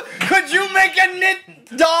 Could you make a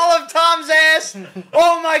knit doll of Tom's ass?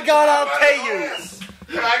 Oh my god, I'll pay you.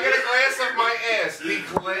 Can I get a glass of my ass? The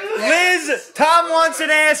glass. Liz, Tom wants an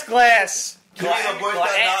ass glass. Can we get a Boy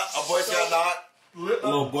Scout knot? A Boy Scout knot? A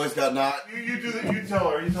little Boy Scout knot? You tell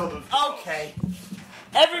her. You tell the. Okay.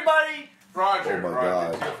 Everybody. Roger, Oh my Roger,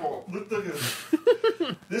 God. it's your fault. Look at this.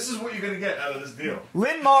 This is what you're gonna get out of this deal.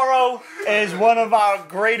 Lynn Morrow is one of our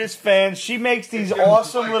greatest fans. She makes these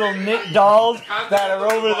awesome little knit dolls that are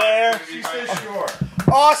over there. She says sure.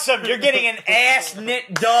 Awesome. You're getting an ass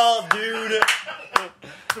knit doll, dude.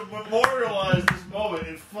 To memorialize this moment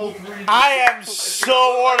in full 3D. I am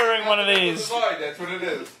so ordering one of these. That's what it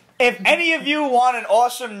is. If any of you want an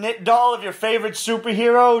awesome knit doll of your favorite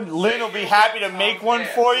superhero, Lynn will be happy to make one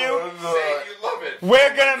for you. Say you love it.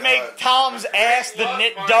 We're gonna make Tom's ass the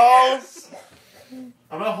knit doll.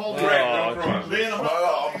 I'm not holding Right, it. no problem. Lynn, I'm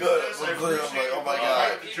No, I'm good. this. I I'm good. I'm appreciate like, oh my the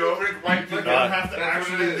god. joke. White You're liquor. gonna have to That's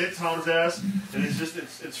what actually it is. knit Tom's ass, and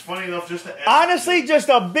it's funny enough just to. Honestly, just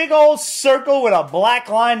a big old circle with a black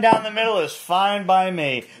line down the middle is fine by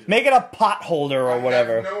me. Make it a pot holder or I have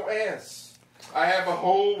whatever. no ass. I have a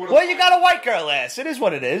hole with a... Well, you got a white girl ass. It is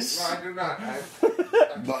what it is. No, I do not.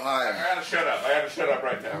 I Behind. gotta shut up. I gotta shut up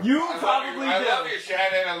right now. You I probably love you. do. I love you,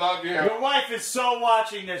 Shannon. I love you. Your wife is so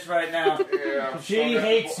watching this right now. Yeah, I'm She so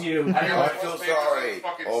hates good. you. I feel sorry.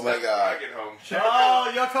 Oh my god. I get home.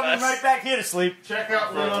 Oh, you're coming right back here to sleep. Check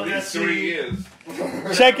out Lynn on For at least 3 Etsy.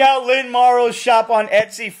 years. Check out Lynn Morrow's shop on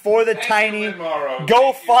Etsy for the Thank tiny. you, Lynn Morrow.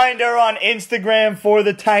 Go Thank you. find her on Instagram for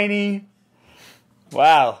the tiny.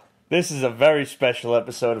 Wow, this is a very special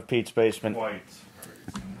episode of Pete's Basement. White.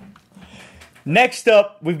 Next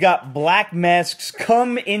up, we've got Black Mask's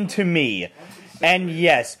Come Into Me. And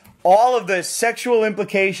yes, all of the sexual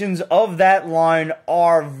implications of that line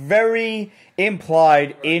are very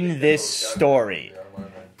implied in this story.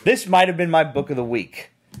 This might have been my book of the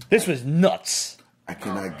week. This was nuts. I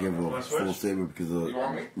cannot give a full statement because You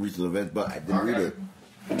want me? of recent events, but I did read it.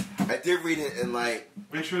 I did read it and like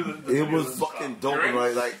Make sure that the it video was doesn't fucking stop. dope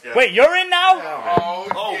and like Yeah. Wait, you're in now? Oh,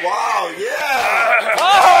 oh wow, yeah.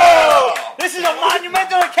 Oh! This is a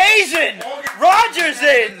monumental occasion! Roger's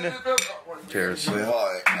in! Cheers. Wait, hold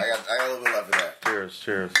on. I got a little bit left of that.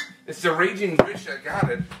 Cheers. It's the Raging Bush that got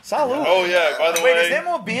it. Salud. Oh, yeah, by the Wait, way. is there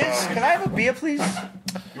more beers? Can I have a beer, please?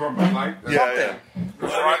 You want my light? Something.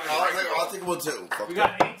 I'll take one too. Fuck We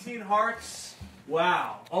that. got 18 hearts.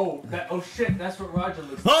 Wow. Oh, shit. That's what Roger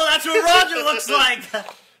looks like. Oh, that's what Roger looks like!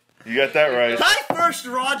 You got that right. Hi, first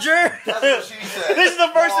Roger! That's what she said. This is the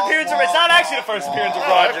first appearance of... It's not actually the first appearance of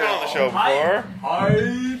I've Roger. been on the show before.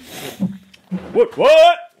 Hi.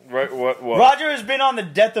 What? Right, what? Roger has been on The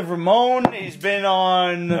Death of Ramon. He's been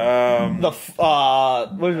on what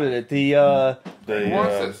was it? Who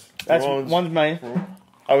wants this? That's Ramon's- one's my.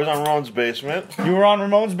 I was on Ron's basement. You were on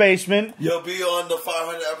Ramon's basement. You'll be on the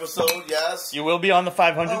 500 episode, yes. You will be on the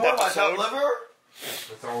 500th Oh, what am I, episode. liver?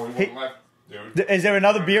 That's all we want left, dude. Is there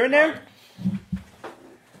another beer in there?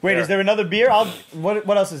 Wait, is there another beer?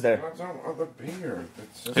 What else is there? What's on other beer?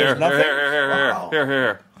 There's nothing. Wow.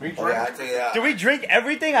 Here. Okay, I take it out. Do we drink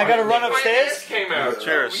everything? I gotta run upstairs. Came out.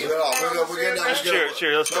 Cheers. We're good now. Cheers.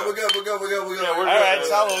 Let's No, go. we're good. All right,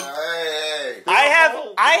 salud. Hey.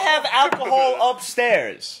 I have alcohol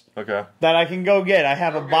upstairs Okay. that I can go get. I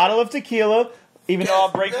have a bottle of tequila, even though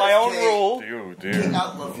I'll break my own rule. Dude.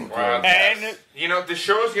 Wow. And You know, the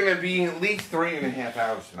show's gonna be at least 3.5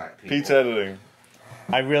 hours tonight, people. Pete's editing.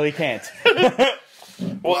 I really can't.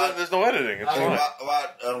 Well, then there's no editing. It's fine.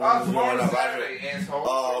 Tomorrow's Saturday, asshole.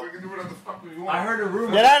 So we can do whatever the fuck we want. I heard a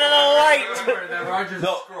rumor. Get out of the light! Rumor that Roger's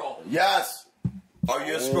No. a scroll. Yes. Are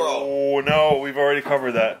you a scroll? Oh no, we've already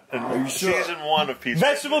covered that. In you sure? season 1 of Pete's.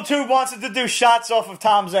 Vegetable Tube wants it to do shots off of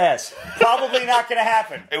Tom's ass. Probably not gonna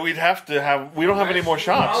happen. And we'd have to have. We don't have any more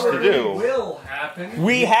shots to Probably do. will happen.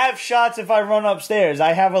 We have shots if I run upstairs.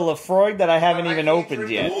 I have a Lafroig that I haven't even opened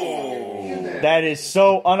yet. That is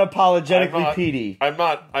so unapologetically Petey. I'm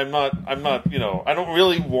not, you know, I don't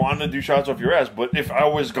really want to do shots off your ass, but if I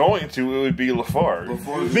was going to, it would be Lafarge.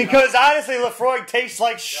 Because honestly, Lafroig tastes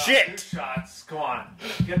like Two shit. shots. Come on.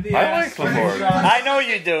 Get the I ass. like Lafarge. Shots. I know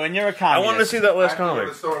you do, and you're a I communist. wanted to see that last I have to go to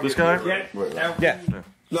comic. the store and This get guy? the- Get every Yeah.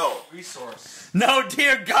 No. resource. No,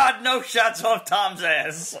 dear God, no shots off Tom's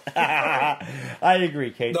ass. I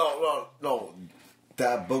agree, Kate. No.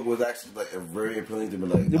 that book was actually like very appealing to me.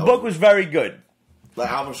 Like The book was very good. Like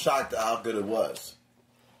I was shocked at how good it was,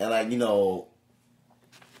 and like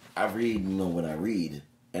I read when I read,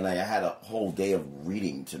 and like I had a whole day of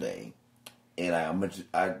reading today, and I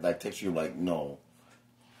like text you like no,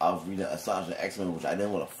 I was reading Assange and X-Men, which I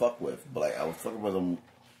didn't want to fuck with, but like I was fucking with them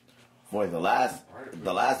for like the last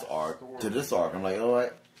arc to this arc. I'm like, you know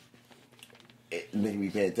what? It made me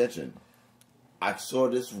pay attention. I saw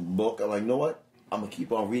this book. I'm like, you know what? I'm gonna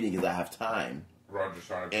keep on reading because I have time.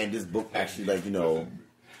 And this book actually, like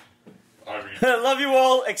Love you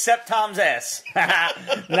all except Tom's ass.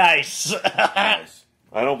 Nice. I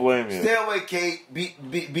don't blame you. Stay away, Kate.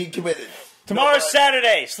 Be committed. Tomorrow's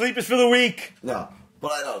Saturday. Sleep is for the week. No,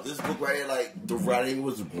 but I know this book right here. Like the writing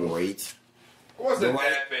was great. Wasn't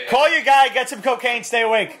that bad? Call your guy. Get some cocaine. Stay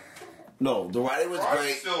awake. No, the writing was I'm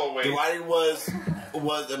great. still awake. The writing was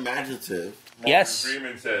imaginative. Yes.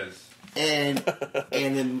 Freeman says. And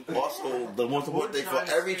then also the most important thing for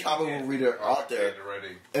every comic book reader out there,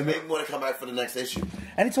 it made me want to come back for the next issue.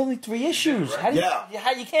 And it's only 3 issues. How do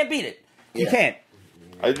you can't beat it. You can't.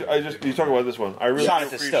 I just you talk about this one. I really Shot it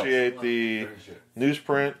to still. appreciate the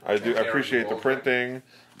newsprint. I appreciate the printing.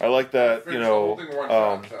 I like that. I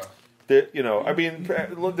mean,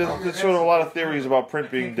 there's sort of a lot of theories about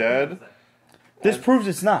print being dead. This proves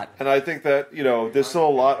it's not. And I think that, there's still a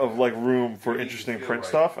lot of like room for interesting print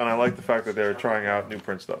stuff, and I like the fact that they're trying out new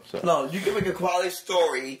print stuff. So No, you can make a quality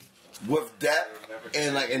story with depth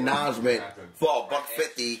and like acknowledgement for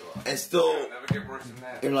 $1.50 and still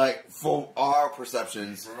and like from our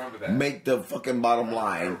perceptions make the fucking bottom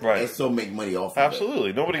line and still make money off of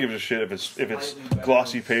absolutely. Nobody gives a shit if it's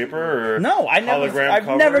glossy paper or No, I've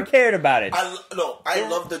hologram never cover. cared about it. I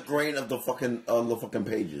love the grain of the fucking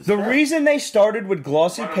pages. The reason they started with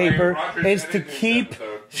glossy paper is to keep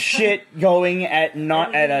shit going at a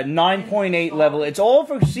 9.8 level. It's all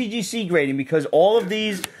for CGC grading because all of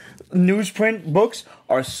these newsprint books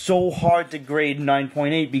are so hard to grade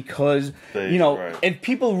 9.8 because if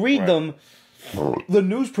people read them, the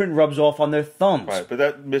newsprint rubs off on their thumbs. Right, but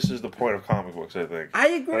that misses the point of comic books, I think. I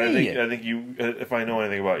agree. I think you, if I know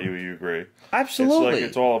anything about you, you agree. Absolutely.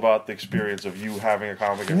 It's all about the experience of you having a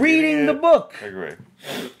comic and reading the book. I agree.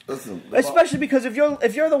 Listen, especially because if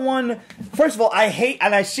you're the one, first of all, I hate,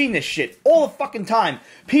 and I've seen this shit all the fucking time.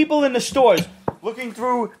 People in the stores looking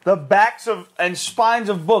through the backs and spines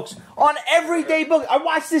of books on everyday book. I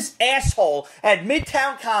watched this asshole at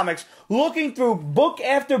Midtown Comics looking through book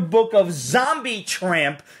after book of Zombie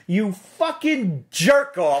Tramp. You fucking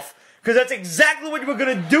jerk off. Because that's exactly what you were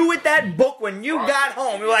going to do with that book when you got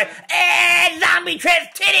home. You were like, Zombie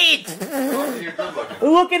Tramp's titties!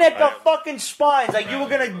 Looking at the fucking spines. Like you were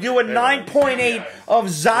going to do a 9.8 of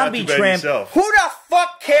Zombie Tramp. Who the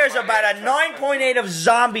fuck cares about a 9.8 of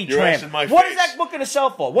Zombie Tramp? What is that book going to sell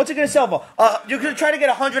for? What's it going to sell for? You're going to try to get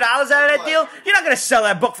 $100 out of that deal? You're not going to sell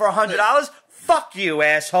that book for $100. Fuck you,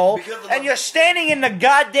 asshole. And you're standing in the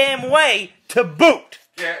goddamn way to boot.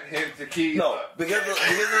 Get him tequila. No, because of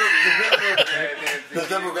the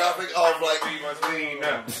demographic of like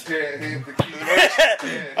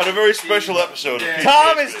on a very special episode.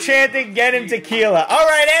 Tom is chanting, "Get him tequila." All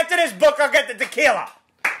right, after this book, I'll get the tequila.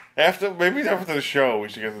 Maybe after the show, we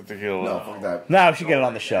should get the tequila. No, fuck that. No, we should get it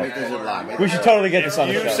on the show. Make this a lie. We should totally get this on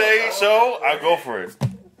the show. You say so, I'll go for it.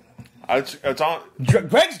 It's on.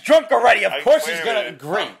 Greg's drunk already. Of course he's gonna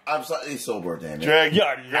agree. I'm slightly sober, damn it. Greg,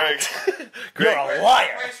 You're not. You're a liar.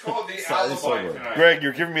 Slightly sober. Greg,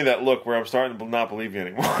 you're giving me that look where I'm starting to not believe you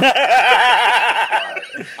anymore. I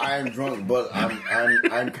am drunk, but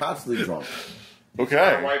I'm constantly drunk.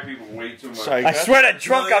 Okay. White people way too much. I swear to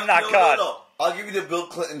drunk, I'm not caught. No. I'll give you the Bill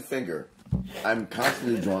Clinton finger. I'm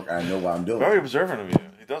constantly drunk. I know what I'm doing. Very observant of you.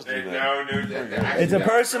 He does do that. It's a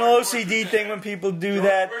personal OCD thing when people do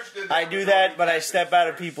that. I do that, but I step out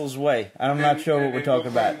of people's way. I'm not sure what we're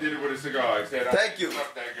talking about. Thank you.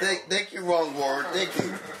 Thank you, wrong word. Thank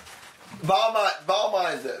you.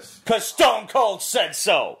 Valmine is this. Because Stone Cold said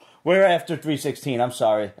so. We're after 3:16. I'm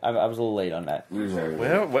sorry. I was a little late on that.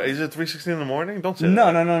 Well, what, is it 3:16 in the morning? Don't say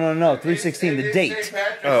No. that. No. 3:16, the date.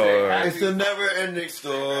 Oh, right. It's a never-ending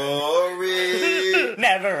story.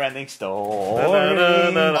 Never-ending story. A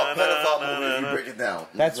pedophile movie, if you break it down.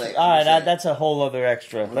 That's all right. That's a whole other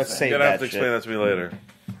extra. Let's save You're gonna that have to explain that to me later.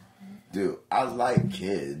 Dude, I like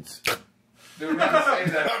kids.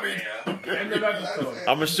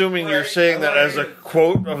 I'm assuming you're saying that as a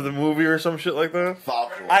quote of the movie or some shit like that?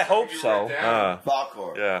 Falcor. I hope so.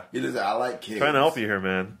 Falcor. Yeah. You just, I like kids. Trying to help you here,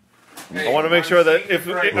 man. I want to make sure that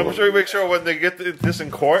I'm sure you make sure when they get this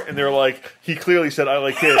in court and they're like, he clearly said I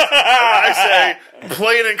like kids. I say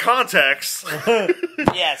play it in context.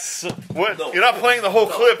 Yes. What? No. You're not playing the whole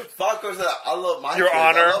clip. Fuck goes up. I love my Your kids.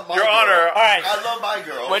 Honor. I love my Your girl. Honor. All right. I love my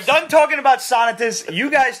girls. We're done talking about Sonatus. You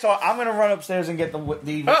guys talk. I'm gonna run upstairs and get the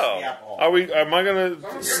whiskey Oh, alcohol. are we? Am I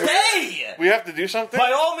gonna? Stay. We have to do something.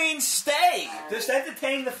 By all means, stay. Just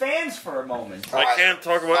entertain the fans for a moment. I can't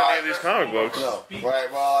talk about any of these comic books. No.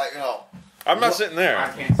 Right, well, you know. I'm not sitting there. I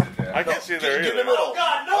can't sit there. I can't see there Get in the either. middle.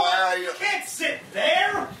 God, no, you you can't sit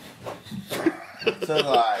there. So,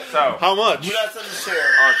 alright. So, How much? You got something to share.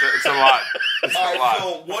 oh, it's a lot. It's a Alright, lot. so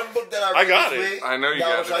one book that I I read got this it. week I know you that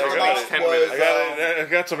got was it. talking I got about it. 10 was, minutes. I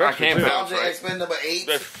got some I extra can't too. bounce. Thousand X-Men number 8.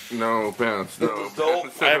 No bounce. No. So,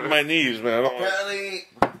 I have my knees, man. I don't want- Apparently,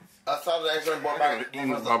 Thousand X-Men brought back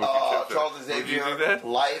Barbecue Charles chips. Would you do Xavier that?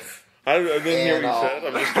 life. I didn't hear what you said.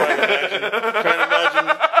 I'm just trying to imagine.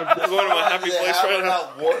 I'm going to my happy place right now.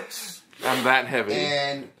 Works, I'm that heavy.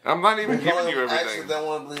 and I'm not even giving you actually everything. don't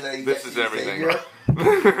want to believe that he's This actually is everything. Xavier.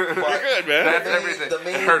 You're good, man. That's everything. the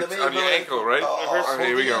main- It hurts the main on your villain- ankle, right? Oh,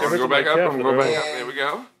 Here we go. hurts Go on back my up. calf, I'm go back right? up. There we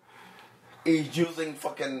go. He's using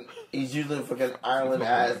fucking Ireland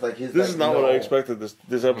as like his. This like, is not what I expected this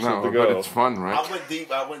episode No, to but go. it's fun, right? I went deep.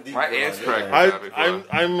 My with ass it. cracked.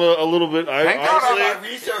 I'm a little bit. Thank God Honestly, I'm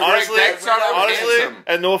Research. honestly, Greg, thanks, son, I'm honestly, handsome.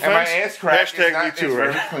 and no And my offense, ass crack hashtag is not, me too, it's very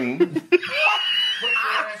right? clean. Put your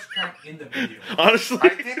ass crack in the video. Honestly, I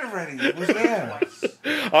did already. It was there.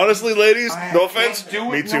 honestly, ladies, I no can't offense, do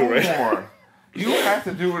me it too, no right? more. You have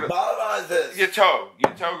to do it. Bottom line is this. Your toe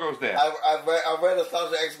goes there. I read a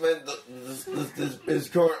Thousand X-Men. This is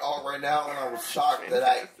current art right now, and I was shocked that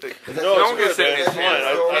I. No, Don't it's get good, man. It's sick. fine.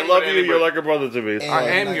 I love you. You're like a brother to me. I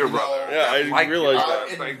am like, your you know, brother. Yeah, I Like, realize I'm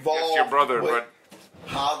that. Like, involved it's your brother, with but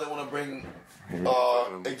how they want to bring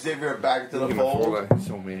Xavier back into the You're gonna fall fold, out. He's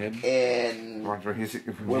so mad. and Watch where he's.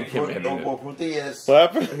 what Pruthi is.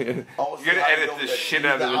 What happened? You're gonna edit the shit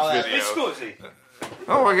out of this video. Scusi.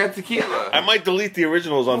 Oh, I got tequila. I might delete the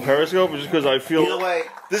originals on Periscope just because I feel Either way,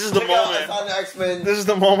 this is the check out moment. Thousand X-Men. This is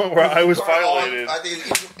the moment where I was Current art, violated. I think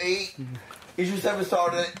it's issue 8. Issue 7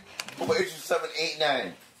 started, but issue 7, 8,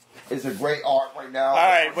 9. It's a great art right now. All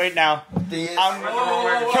right, wait now.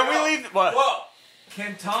 Can we leave? What? Whoa!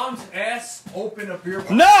 Can Tom's ass open a beer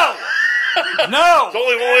bottle? No! No! It's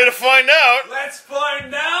only one way to find out. Let's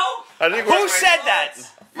find out! I think Who said that?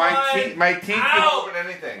 My teeth can Ow. open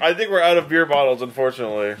anything. I think we're out of beer bottles,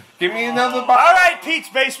 unfortunately. Give me another All bottle. right, Pete's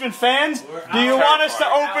Basement fans. Do you want us to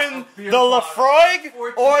open the Lafroig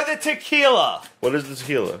or the tequila? What is the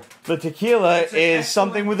tequila? The tequila is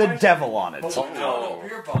something with a devil on it. But without a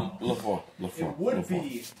beer bottle, LaFleur. it would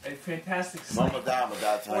be a fantastic Mama sight. died, but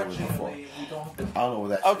that's how it was before. Fortunately, we don't have the I don't know what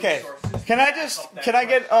that Okay, resources. can I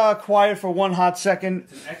get quiet for one hot second?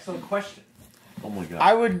 It's an excellent question. Oh my god.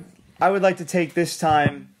 I would like to take this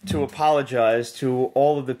time to apologize to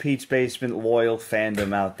all of the Pete's Basement loyal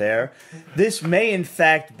fandom out there. This may in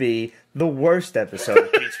fact be the worst episode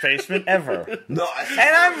of Pete's Basement ever. No, And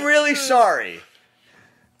I'm really sorry.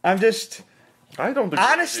 I'm just I don't think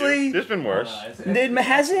Honestly- there's been worse. it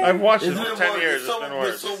hasn't. I've watched it It's for been 10 worse. years. It's It's so- been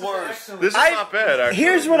worse. it's so worse. This is not bad, actually.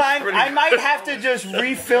 Here's what This is I pretty might good. have to just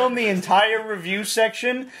refilm the entire review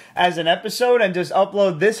section as an episode and just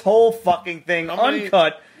upload this whole fucking thing How many-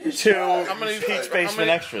 uncut to How many Pete's Basement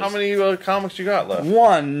Extras. How many comics you got left?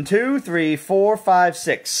 1, 2, 3, 4, 5,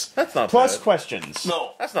 6. That's not Plus bad. questions.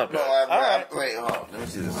 No. That's not No, bad. wait, hold on. Let me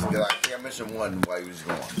see this. I think I mentioned one while you was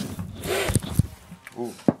going.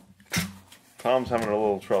 Tom's having a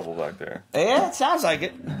little trouble back there. Yeah, it sounds like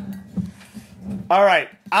it. All right,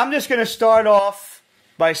 I'm just going to start off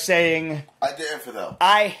by saying I did Infidel.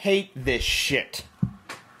 I hate this shit.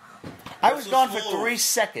 I was This is gone for full. 3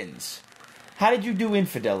 seconds. How did you do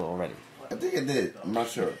Infidel already? I think I did. I'm not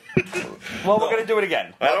sure. Well, we're going to do it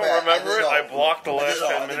again. I don't My bad. remember did it. all- I blocked the I did last all-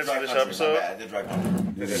 10 I did minutes Dry of this Country. My episode. bad. I did Dry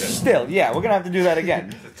Country. Still, yeah, we're going to have to do that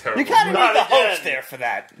again. You kind of Not need the again. host there for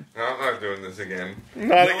that. No, I'm not doing this again. Not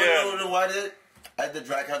No, again. no, what I did? I did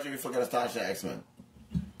Dry Country before I got Astonishing X-Men.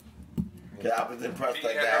 Yeah, I was impressed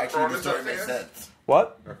like Yeah, that. Actually, the Coronas story up makes there? sense.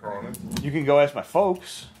 What? A Corona? You can go ask my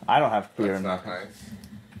folks. I don't have beer. That's not nice.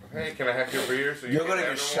 Hey, can I have your beer? So you You're can gonna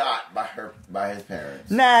have get one? shot by his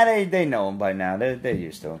parents. Nah, they know him by now. They're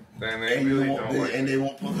used to him. Then they And, you really won't, don't like and they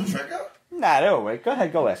won't pull the trigger? Nah, they'll wait. Go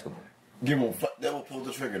ahead, go ask him. They will pull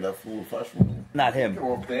the trigger. That fool freshman. Not him.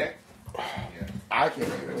 Go up there. I can't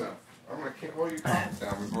Good do it. enough. I'm gonna kick all you comments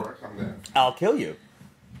down before I come down. I'll kill you.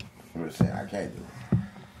 I'm just saying, I can't do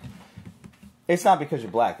It's not because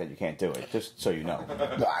you're black that you can't do it, just so you know.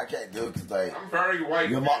 it. No, I can't do it because like I'm very white.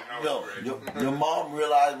 your man. mom. I No, was great. your mom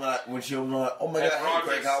realized when she was like, "Oh my And God, hey Roger's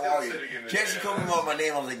Greg, how still are you?" sitting in his She actually chair. called me by my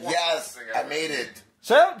name. I was like, "Yes, I made it."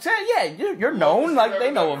 So yeah, you're known. Like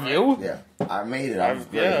they know of you. Yeah, I made it. I was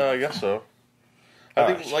great. Yeah, I guess so.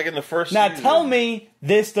 I think like in the first. Now season, tell me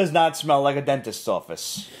this does not smell like a dentist's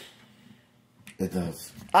office. It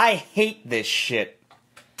does. I hate this shit.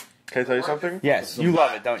 Can I tell you something? Yes, you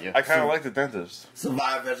love it, don't you? I kind of like the dentist.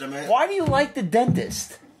 Survive Regiment. Why do you like the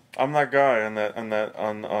dentist? I'm that guy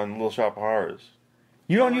on Little Shop of Horrors.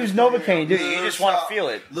 You don't use Novocaine, do you? You just want to feel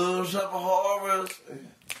it. Little Shop of Horrors.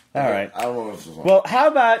 All right. I don't know what this is on. Well, how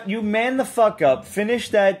about you man the fuck up, finish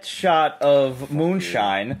that shot of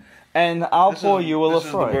Moonshine, and I'll pour you a This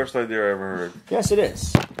is the Lafroy. worst idea I ever heard. Yes, it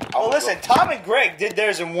is. Well, listen, Tom and Greg did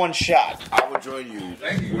theirs in one shot. I will join you.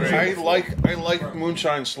 Thank you, I Greg. like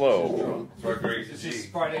Moonshine slow. So great to This see. is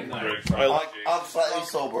Friday night. I like. I'm slightly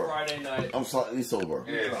sober. Friday night. I'm slightly sober.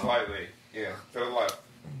 Yeah, slightly. Yeah, to the left.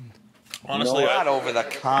 Honestly, Not over the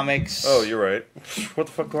comics. oh, you're right. What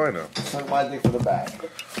the fuck do I know? Suck my dick for the back.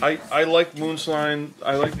 I like Moonshine.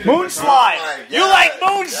 I like Moonslime! You like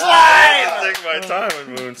I Moonslime! take my time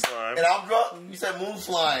with Moonslime. And I'm drunk. You said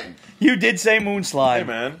moonslime. You did say Hey Moonslime.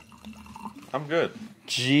 man, I'm good.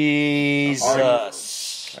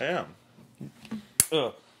 Jesus. I am.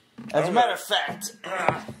 Ugh. As a matter of fact,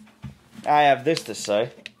 I have this to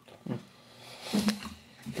say.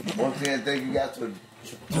 Once again, thank you guys for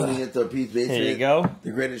tuning into Pete's Basement. Here you go.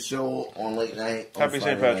 The greatest show on late night. on Happy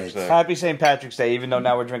St. Friday Patrick's nights. Day. Happy St. Patrick's Day, even though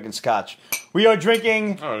now we're drinking scotch. We are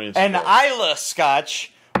drinking Oh, I mean, it's an Scotch. Isla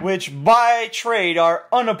scotch, which by trade are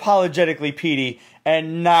unapologetically peaty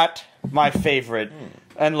and not my favorite.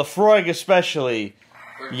 And Lafroig especially.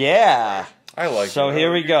 Yeah. I like. So it.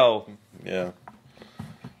 here we go. Yeah.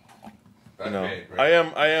 That's You know, big, I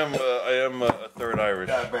right? am a third Irish.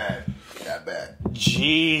 That bad. That bad.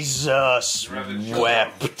 Jesus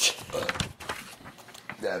wept.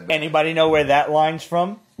 That bad. Anybody know where that line's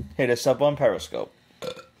from? Hit us up on Periscope.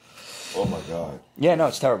 Oh my god. Yeah, no,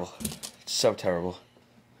 it's terrible. It's so terrible.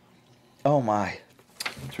 Oh my.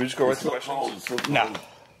 Should we just go right to So questions? cold, so cold. No.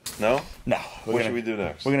 No. No. What should we do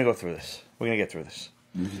next? We're gonna go through this. We're gonna get through this.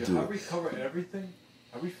 You can Yeah, do have it. we covered everything?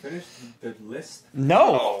 Have we finished the list?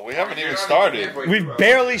 No. Oh, we haven't even started. We've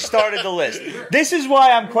barely started the list. This is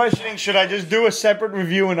why I'm questioning, should I just do a separate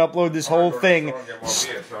review and upload this whole thing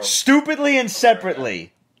stupidly and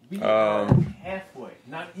separately? We are halfway.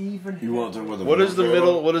 Not even You want to talk halfway. about the What is the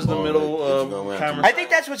middle? What is the Oh, middle it's camera? I think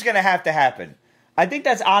that's what's gonna have to happen. I think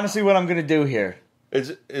that's honestly what I'm gonna do here. Is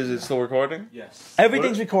it still recording? Yes.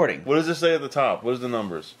 Everything's recording. What does it say at the top? What is the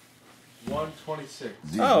numbers? 126.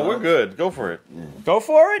 Oh, we're good. Go for it. Go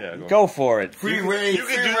for it? Yeah, go for it. Free reign. You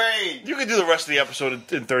Free can do. reign. You can do the rest of the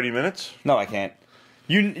episode in 30 minutes. No, I can't.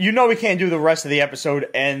 You know we can't do the rest of the episode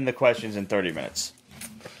and the questions in 30 minutes.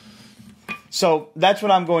 So that's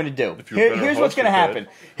what I'm going to do. If you're a better Here's what's host, going to you happen.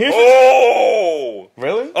 could. Here's Oh!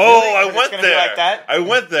 really? Oh, Really? I 'Cause it's went gonna be there. like that? I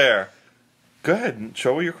went there. Go ahead and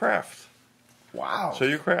show your craft. Wow. Show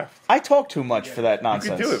your craft. I talk too much for that You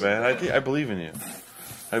nonsense. can do it, man. I believe in you.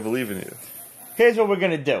 I believe in you. Here's what we're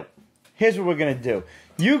going to do. Here's what we're going to do.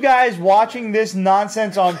 You guys watching this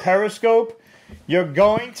nonsense on Periscope, you're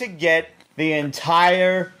going to get the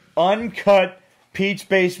entire uncut Pete's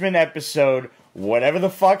Basement episode, whatever the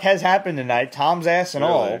fuck has happened tonight, Tom's ass and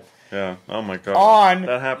all, Really? Yeah. Oh my god. on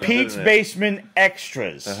That happened, Pete's didn't it? Basement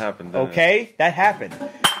Extras. That happened, didn't Okay? That happened.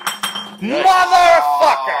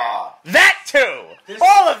 Motherfucker! That too!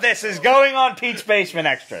 All of this is going on Pete's Basement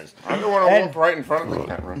Extras. I'm the one who And- walked right in front of the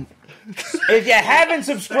camera. If you haven't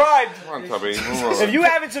subscribed, Come on, Tubby. if you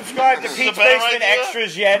haven't subscribed to This is Pete's a better Basement idea.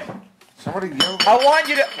 Extras yet, Somebody yell. I want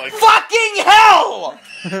you to fucking hell!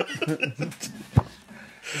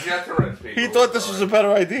 He thought this was a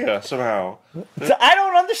better idea somehow. I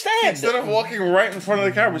don't understand. Instead of walking right in front of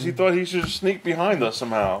the cameras, he thought he should sneak behind us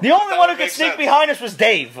somehow. The only That one who would could make sneak sense. behind us was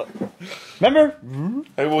Dave. Remember?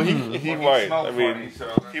 Hey, well, he right. I mean,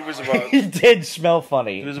 he was about He did smell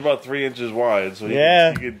funny. he was about 3 inches wide, so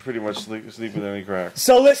Yeah. he could pretty much sleep in any crack.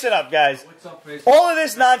 So listen up, guys. What's up, Facebook? All of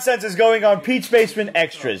this nonsense is going on Pete's Basement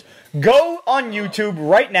Extras. Go on YouTube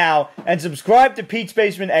right now and subscribe to Pete's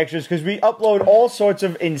Basement Extras because we upload all sorts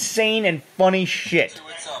of insane and funny shit.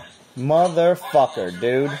 Motherfucker,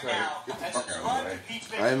 dude.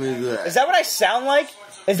 I didn't mean to do that. Is that what I sound like?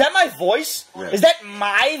 Is that my voice? Yeah. Is that my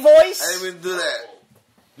I didn't voice? mean to do that.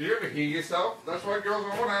 Do you ever hear yourself? That's why girls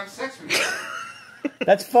don't want to have sex with you.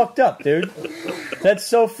 That's fucked up, dude. That's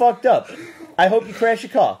so fucked up. I hope you crash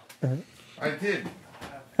your car. I did.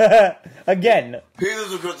 Again.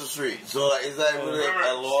 Peter's across the street, so like, is that really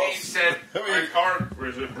a loss? Steve said my car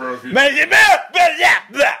was broken.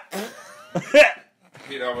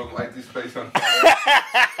 Peter, I would light this place on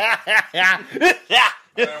fire.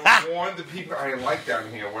 And I warned the people I like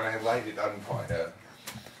down here when I light it on fire.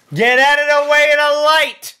 Get out of the way of the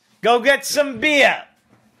light. Go get some beer.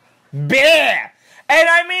 Beer. And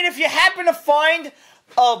I mean, if you happen to find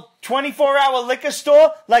a 24-hour liquor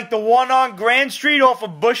store like the one on Grand Street off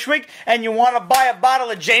of Bushwick and you want to buy a bottle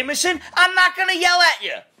of Jameson, I'm not going to yell at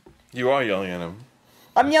you. You are yelling at him.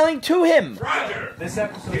 I'm yelling to him. Roger. This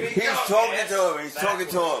episode. He's talking to him. He's talking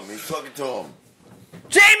to him. He's talking to him.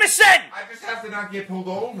 Jameson! I just have to not get pulled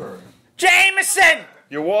over. Jameson!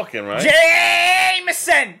 You're walking, right?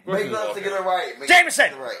 Jameson! Make love to get it right. Make Jameson!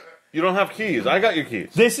 love to get it right. You don't have keys. I got your keys.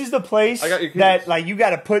 This is the place I got your keys. that, like, you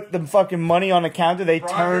got to put the fucking money on the counter. They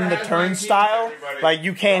Roger turn the has my turnstile. keys, everybody. Like,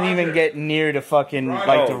 you can't even Roger. get near to fucking, Roger,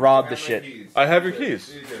 like, to rob have the my shit. keys. I have your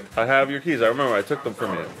keys. You do. I have your keys. I remember. I took them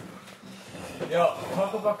from you. Yo,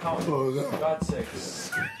 talk about comic books. For God's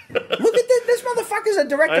sakes. Look at this. This motherfucker's a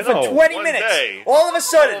director I know, for 20 one minutes. day. All of a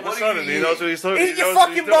sudden, All of a sudden, he knows what he's doing. eat your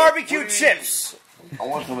fucking barbecue chips. I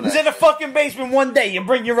want some of He's in that. the fucking basement one day. You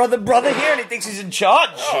bring your other brother here and he thinks he's in charge.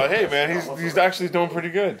 Oh, hey, man. He's actually doing pretty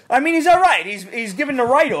good. I mean, he's all right. He's giving the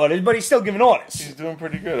right orders, but he's still giving orders. He's doing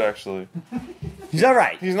pretty good, actually. He's all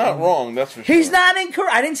right. He's not wrong, that's for sure. He's not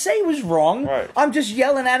incorrect. I didn't say he was wrong. Right. I'm just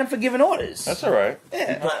yelling at him for giving orders. That's all right.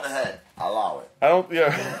 Yeah. Pat in the head. I allow it. I don't,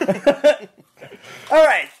 yeah. All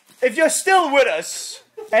right. If you're still with us,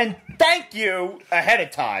 and thank you ahead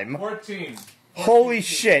of time. 14. Holy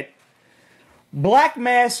shit. Black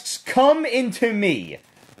masks come into me.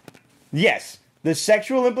 Yes, the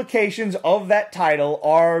sexual implications of that title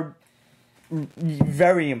are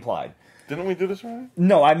very implied. Didn't we do this already?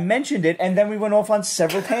 No, I mentioned it, and then we went off on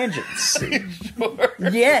several tangents. Sure.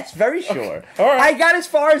 Yes, very sure. All right. I got as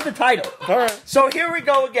far as the title. All right. So here we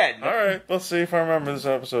go again. All right. Let's see if I remember this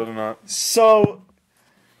episode or not. So,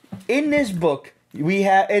 in this book, we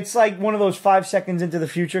have it's like one of those 5 seconds into the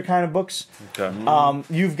future kind of books. Okay.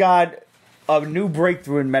 You've got a new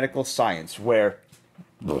breakthrough in medical science where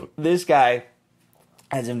this guy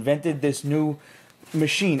has invented this new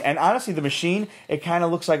machine. And honestly, the machine, it kind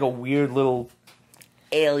of looks like a weird little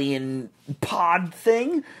alien pod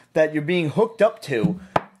thing that you're being hooked up to.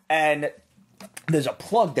 And there's a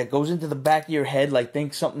plug that goes into the back of your head, like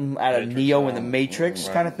think something out of Neo in the Matrix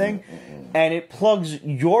kind of thing. And it plugs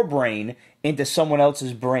your brain into someone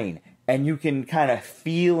else's brain. And you can kind of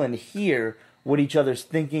feel and hear what each other's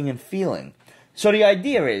thinking and feeling. So the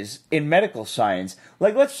idea is, in medical science,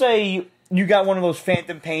 like let's say you got one of those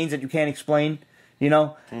phantom pains that you can't explain, you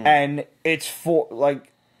know? And it's for,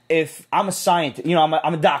 like, if I'm a scientist, you know,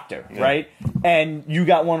 I'm a doctor, right? And you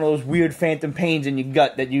got one of those weird phantom pains in your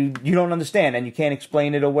gut that you don't understand and you can't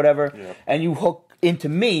explain it or whatever, and you hook into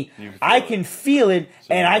me, I can feel it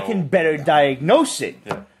and I can better diagnose it.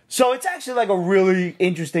 So it's actually like a really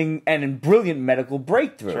interesting and brilliant medical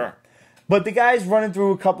breakthrough. Sure. But the guy's running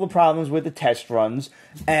through a couple of problems with the test runs,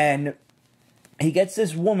 and he gets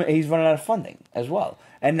this woman, he's running out of funding as well.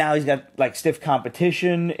 And now he's got like stiff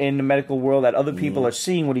competition in the medical world that other people are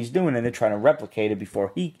seeing what he's doing and they're trying to replicate it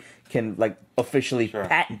before he can like officially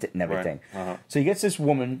patent it and everything. Right. So he gets this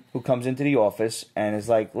woman who comes into the office and is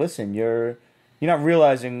like, listen, you're not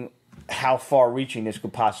realizing how far reaching this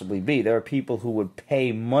could possibly be. There are people who would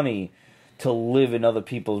pay money to live in other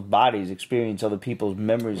people's bodies, experience other people's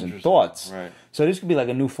memories and thoughts. Right. So this could be like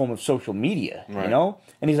a new form of social media, you Right. know?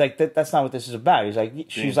 And he's like, that's not what this is about. He's like,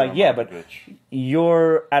 she's Being like, yeah, but drama, bitch.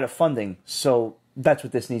 you're out of funding, so that's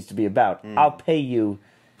what this needs to be about. I'll pay you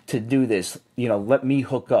to do this, you know, let me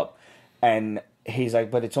hook up. And he's like,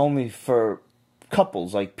 but it's only for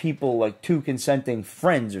couples, like people, like two consenting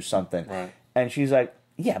friends or something. Right. And she's like,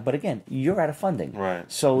 yeah, but again, you're out of funding. Right.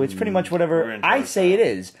 So it's pretty much We're whatever in I charge say now. it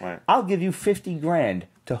is. Right. I'll give you $50,000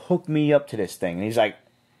 to hook me up to this thing. And he's like,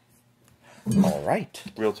 all right.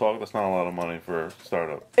 Real talk, that's not a lot of money for a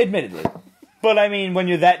startup. Admittedly. But I mean, when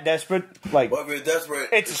you're that desperate, like, Well, if you're desperate,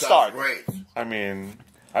 It's a it start. sounds great. I mean,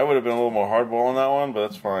 I would have been a little more hardball on that one, but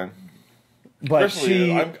that's fine. but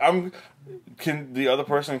Personally, can the other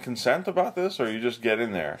person consent about this, or you just get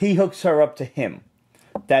in there? he hooks her up to him.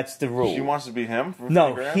 That's the rule. She wants to be him for No,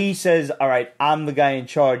 50 grand? he says, all right, I'm the guy in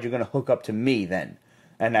charge. You're going to hook up to me then.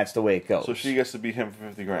 And that's the way it goes. So she gets to be him for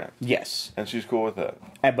 50 grand. Yes. And she's cool with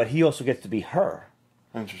that. But he also gets to be her.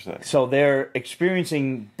 Interesting. So they're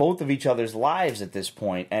experiencing both of each other's lives at this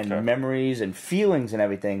point, and Okay. memories and feelings and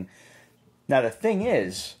everything. Now, the thing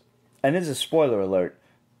is, and this is a spoiler alert,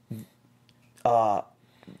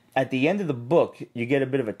 at the end of the book, you get a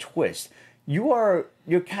bit of a twist. You're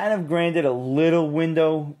kind of granted a little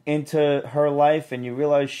window into her life, and you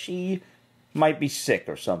realize she might be sick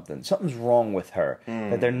or something. Something's wrong with her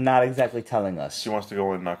that they're not exactly telling us. She wants to go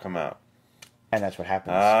in and not come out. And that's what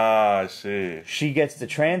happens. Ah, I see. She gets the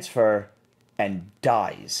transfer and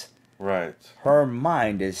dies. Right. her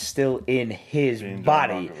mind is still in his Being John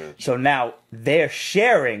body. Malkovich. So now they're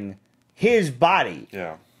sharing his body,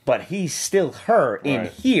 Yeah. but he's still her in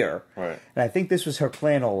Right. here. Right. And I think this was her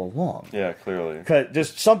plan all along. Yeah, clearly. 'Cause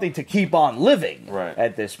just something to keep on living Right.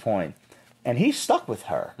 at this point. And he's stuck with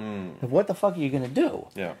her. What the fuck are you going to do?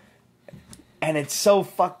 Yeah. And it's so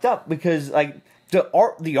fucked up because like the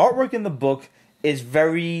artwork in the book is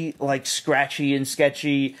very like scratchy and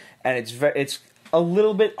sketchy, and it's a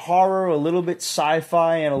little bit horror, a little bit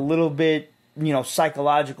sci-fi, and a little bit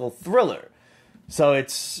psychological thriller. So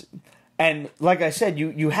it's, and like I said,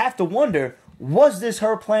 you have to wonder, was this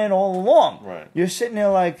her plan all along? Right. You're sitting there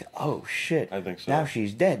like, oh shit, I think so. now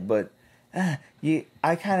she's dead, but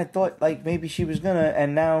I kind of thought like maybe she was gonna,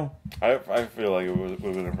 and now I feel like it would have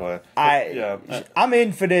been a plan. But, yeah. I'm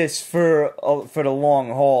in for this for the long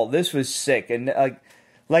haul. This was sick, and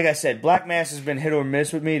like I said, Black Mass has been hit or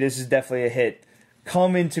miss with me. This is definitely a hit.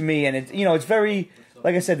 Come into me, and it's very,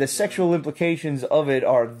 like I said, the sexual implications of it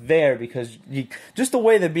are there because just the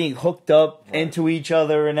way they're being hooked up into each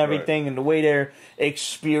other and everything, and the way they're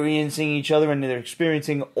experiencing each other, and they're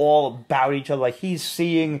experiencing all about each other. Like he's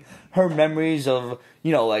seeing her memories of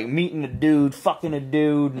like meeting a dude, fucking a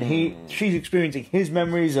dude, and she's experiencing his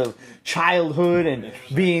memories of childhood and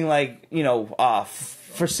being like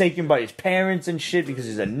forsaken by his parents and shit because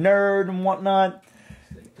he's a nerd and whatnot.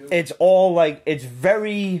 It's all like it's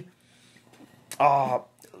very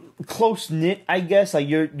close knit, I guess. Like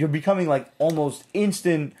you're becoming like almost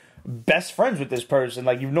instant best friends with this person.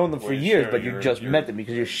 Like you've known them for years, but you just met them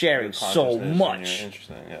because you're sharing so much.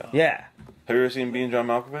 Interesting, yeah. Yeah. Have you ever seen Being John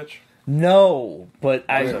Malkovich? No, but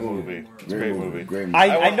It's a movie. It's a great movie. Great movie.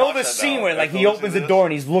 I wanna know watch the that scene now. where like Have he you opens seen the door this?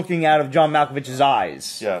 and he's looking out of John Malkovich's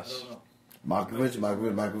eyes. Yes. Malkovich.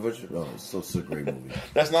 Oh, it's so a great movie.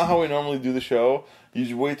 That's not how we normally do the show. You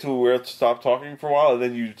just wait till we're to stop talking for a while, and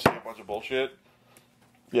then you say a bunch of bullshit.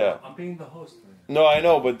 Yeah. I'm being the host, man. No, I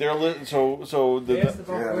know, but they're so They asked the.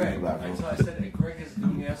 about Yeah, Greg. black So I said, hey, Greg is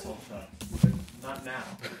doing asshole stuff. But not now.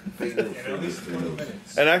 In at least 20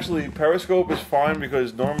 minutes. And actually, Periscope is fine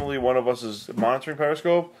because normally one of us is monitoring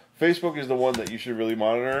Periscope. Facebook is the one that you should really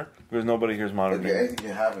monitor because nobody here's monitoring. Okay,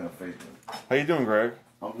 you're having a Facebook. How you doing, Greg?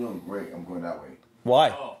 I'm doing great. I'm going that way.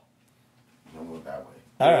 Why? Oh. I'm going that way.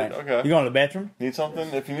 All right. Okay. You going to the bathroom? Need something?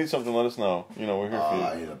 If you need something, let us know. We're here for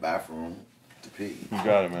I you. need a bathroom to pee. You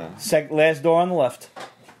got it, man. Last door on the left.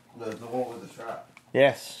 The one with the trap.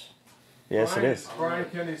 Yes. Yes, it is. Brian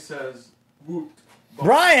Kenny says, woot.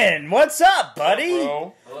 Brian, what's up, buddy?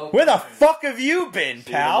 Bro, Hello, Where the Brian. fuck have you been,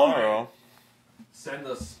 see you pal? tomorrow. Send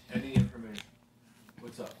us any information.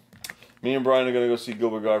 What's up? Me and Brian are gonna go see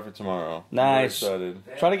Gilbert Gottfried tomorrow. Nice. I'm very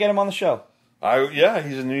excited. Try to get him on the show.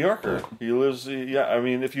 He's a New Yorker. He lives. I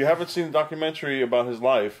mean, if you haven't seen the documentary about his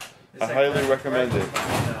life, I highly recommend it.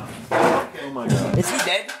 Oh my god. Is he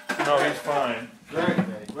dead? No, he's fine. Greg,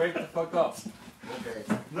 wake the fuck up. Okay.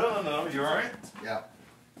 No, you alright? Yeah.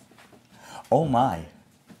 Oh my.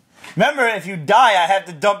 Remember, if you die, I have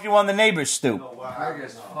to dump you on the neighbor's stoop. Greg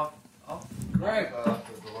is fucked up. Greg,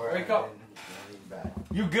 wake up.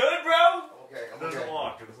 You good, bro? Okay, It doesn't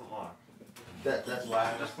lock. It doesn't lock. That's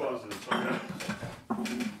why I Just close it.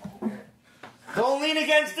 Okay. Don't lean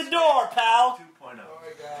against the door, pal. 2.0.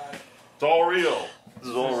 It's all real. This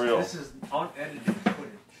is all real. This is unedited footage.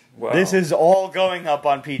 Wow. This is all going up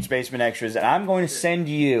on Pete's Basement Extras, and I'm going to send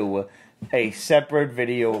you a separate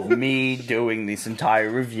video of me doing this entire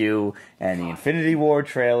review and the Infinity War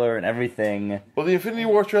trailer and everything. Well, the Infinity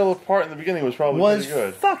War trailer part in the beginning was probably Was pretty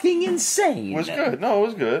good. fucking insane. It was good. No, it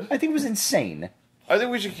was good. I think it was insane. I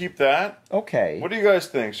think we should keep that. Okay. What do you guys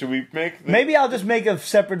think? Should we make the... Maybe I'll just make a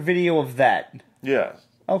separate video of that. Yeah.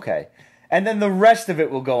 Okay. And then the rest of it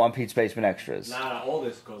will go on Pete's Basement Extras. Nah, all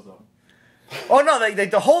this goes up. Oh, no,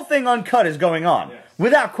 the whole thing uncut is going on. Yes.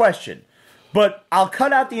 Without question. But I'll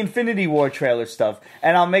cut out the Infinity War trailer stuff,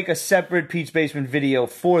 and I'll make a separate Pete's Basement video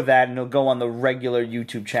for that, and it'll go on the regular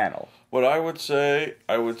YouTube channel. What I would say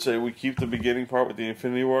we keep the beginning part with the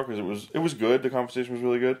Infinity War because it was good. The conversation was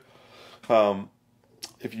really good.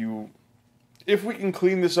 If we can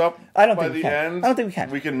clean this up I don't by think we the can. end, I don't think we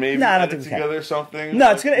can. We can maybe No, I don't edit think we can. together something.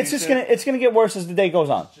 No, like it's gonna get worse as the day goes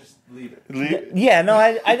on. Just leave it. decent. Yeah, no,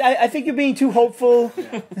 I think you're being too hopeful.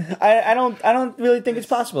 I don't really think it's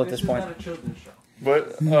possible at this point. This is not a children's show. But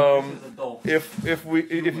This is adult. if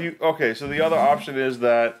you okay, so the other option is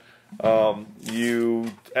that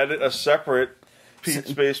you edit a separate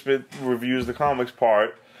Pete's Basement reviews the comics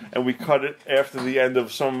part, and we cut it after the end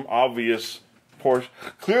of some obvious portion,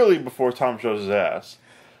 clearly before Tom shows his ass.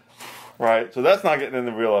 Right, so that's not getting in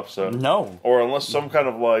the real episode. No. Or unless some kind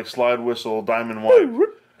of like slide whistle, diamond wipe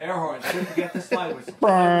Air horns. Don't forget the slide whistle.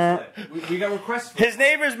 We got requests for His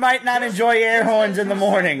neighbors might not enjoy air horns in the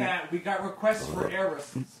morning. that. We got requests for air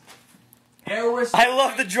whistles. Air whistles. I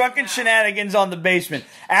love the drunken shenanigans on the basement.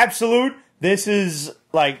 Absolute. This is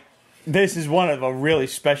one of a really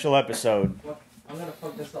special episode. Look, I'm gonna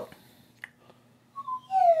fuck this up.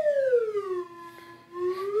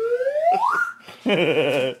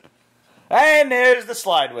 And there's the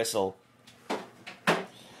slide whistle.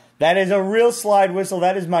 That is a real slide whistle.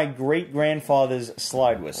 That is my great-grandfather's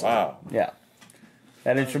slide whistle. Wow. Yeah.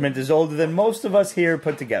 That instrument is older than most of us here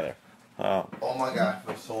put together. Wow. Oh my god,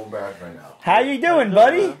 I feel so embarrassed right now. How you doing,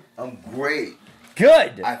 buddy? I'm great.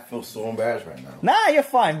 Good. I feel so embarrassed right now. Nah, you're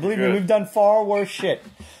fine. Believe me, Good. we've done far worse shit.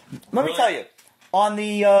 Let me tell you, on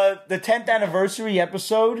the 10th anniversary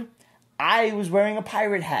episode, I was wearing a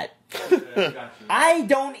pirate hat. I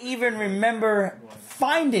don't even remember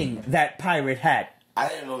finding that pirate hat. I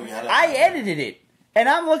didn't know you had a I edited it. And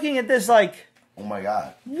I'm looking at this like, Oh my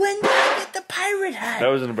god. when did I get the pirate hat? That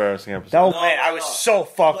was an embarrassing episode. Oh, No, man, I no, was no. so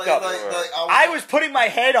fucked up. I I was putting my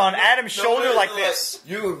head on Adam's shoulder No, like no, this.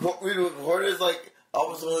 we recorded like I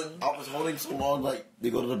was holding so long like to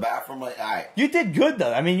go to the bathroom like alright. You did good,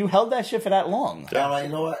 though. I mean, you held that shit for that long. And I'm like,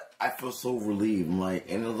 you know what? I feel so relieved. I'm like,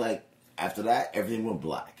 and it was like after that everything went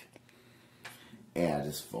black. And I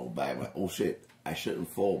just fell back. I'm like, oh shit, I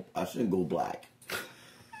shouldn't go black.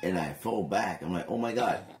 And I fell back. I'm like, oh my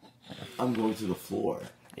god, I'm going to the floor.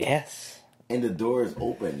 Yes. And the door is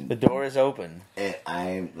open. The door is open. And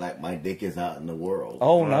I'm like, my dick is out in the world.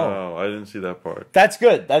 Oh, no. Wow, I didn't see that part. That's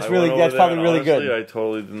good. That's I really, went over that's there probably and really honestly, good. I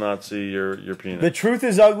totally did not see your penis. The truth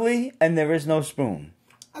is ugly, and there is no spoon.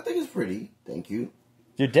 I think it's pretty. Thank you.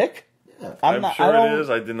 Your dick? Yeah. I'm not, sure I don't, it is.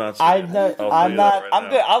 I did not see I'm it. not. I'll I'm tell you not. that right I'm now.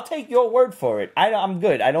 good. I'll take your word for it. I'm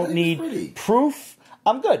good. I don't think need it's pretty. proof.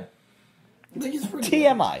 I'm good. I think it's pretty.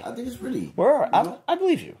 TMI. I think it's pretty. I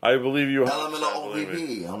believe you. I believe you. Element of 100% believe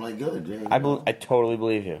me. OVP. I'm like, good, Jay. I totally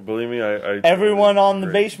believe you. Believe me, I Everyone totally on the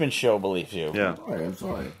agree. basement show believes you. Yeah. I'm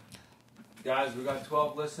sorry. Guys, we got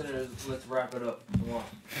 12 listeners. Let's wrap it up. Come on.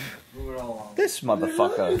 Move it all along. This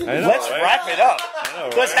motherfucker. I know, Let's right? wrap it up. I know,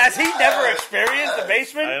 Because right? has he never experienced the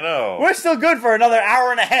basement? I know. We're still good for another hour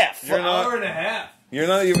and a half. You're not. Hour and a half. You're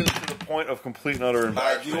not even to the point of complete and utter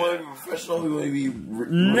Alright, do you want to be professional? You want to be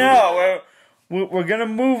No, we're gonna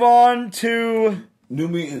move on to. New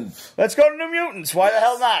Mutants? Let's go to New Mutants. Why the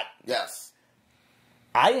hell not? Yes.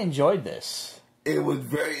 I enjoyed this. It was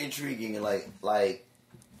very intriguing and I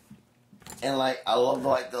love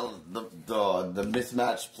like the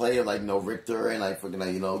mismatched play of like Richter and like fucking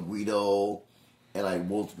like Guido and like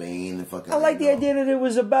Wolfsbane and fucking. I like the idea that it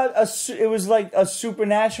was about it was like a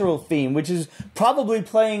supernatural theme, which is probably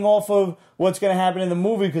playing off of what's going to happen in the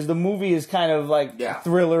movie because the movie is kind of like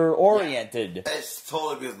thriller oriented. It's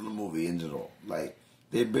totally because of the movie in general. Like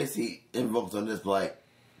they basically invoked on this like,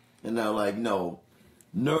 and they're like, no,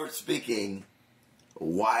 nerd speaking.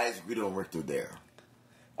 Why is Guido and Richter there?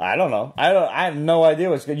 I don't know. I have no idea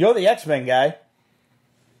what's good. You're the X-Men guy.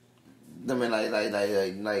 I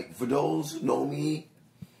mean, like for those who know me,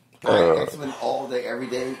 I X-Men all day, every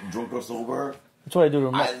day, drunk or sober. That's what I do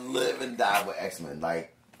to I live and die with X-Men.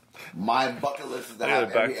 Like my bucket list is to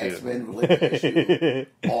have every back to you. X-Men related issue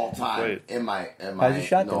all time Great. in my How's your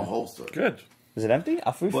shotgun? holster. Good. Is it empty?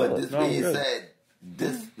 I'll refill But it. this No, being good. said,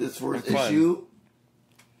 this first It's fine. issue,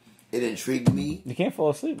 it intrigued me, You can't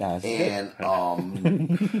fall asleep now. This is good. and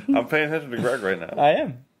I'm paying attention to Greg right now. I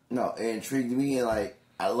am. no, it intrigued me, and like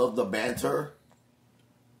I love the banter.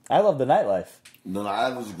 I love the nightlife. The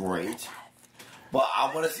night was great, but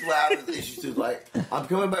I want to see what happens in issue 2. Like I'm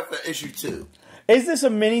coming back for issue 2. Is this a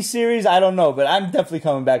mini series? I don't know, but I'm definitely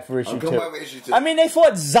coming back for issue I'm 2. coming back for issue 2. I mean, they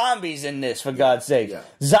fought zombies in this, for God's sake. Yeah.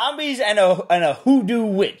 Zombies and a hoodoo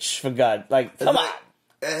witch, for God. Like, come on.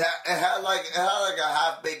 It had like a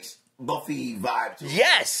half-baked Buffy vibe to it.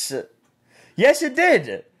 Yes. Yes, it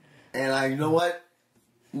did. And you know what?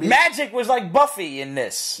 Magic was like Buffy in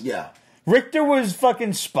this. Yeah. Richter was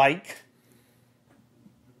fucking Spike.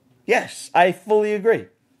 Yes, I fully agree.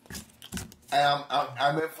 And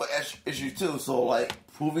I'm in for issue 2, so like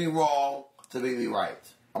proving wrong to make me right.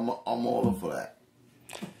 I'm all over for that.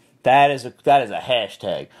 That is a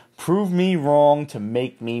hashtag. Prove me wrong to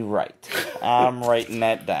make me right. I'm writing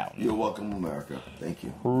that down. You're welcome, America. Thank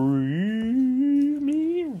you. Prove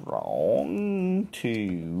me wrong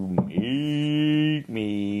to make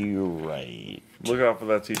me right. Look out for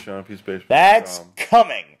that t-shirt on Peace That's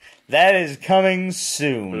coming. That is coming with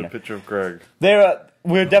soon. a picture of Greg.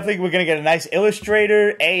 We're gonna get a nice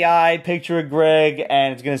Illustrator AI picture of Greg,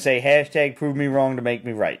 and it's gonna say hashtag prove me wrong to make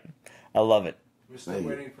me right. I love it. We're still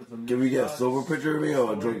waiting for the. Can we get a shots. silver picture of me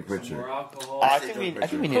or a Still drunk waiting for some picture? more alcohol. I think we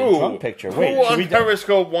need a drunk picture. Wait, Who should on we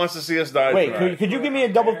Periscope wants to see us die wait, tonight? could you give me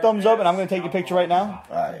a double thumbs up and I'm going to take your picture right now?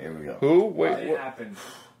 Alright, here we go. Who? Wait, It what? happened.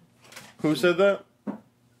 Who said that? All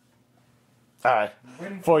right.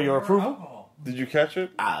 Waiting For your more approval? alcohol. Did you catch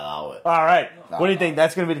it? I allow it. All right. What do you think?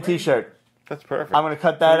 That's going to be the t-shirt. That's perfect. I'm going to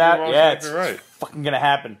cut that You're out. most Yeah, likely it's right. fucking going to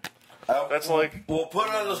happen. That's like We'll put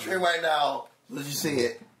it on the screen right now. Let you see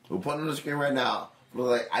it. We'll put it on the screen right now. We're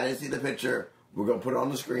like, I didn't see the picture. We're going to put it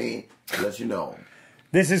on the screen to let you know.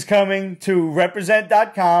 This is coming to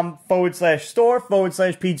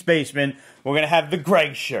represent.com/store/Pete's Basement. We're going to have the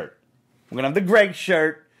Greg shirt. We're going to have the Greg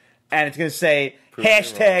shirt, and it's going to say,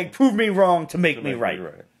 hashtag prove me wrong to make me right.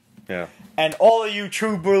 Yeah. And all of you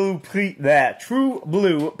true blue Pete's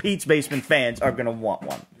Basement fans are going to want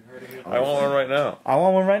one. I want one right now. I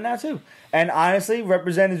want one right now, too. And honestly,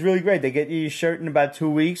 Represent is really great. They get you your shirt in about 2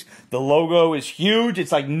 weeks. The logo is huge.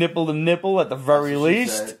 It's like nipple to nipple at the very That's what she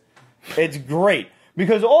least. said. It's great.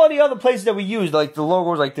 Because all the other places that we use, like, the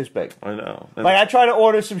logo is like this big. I know. And Like, I try to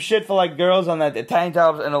order some shit for, like, girls on that, the tank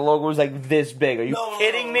tops, and the logo is like this big. Are you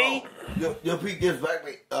kidding me? Your Pete Gives Back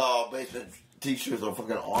Basement t-shirts are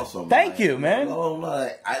fucking awesome. Thank you, man. No,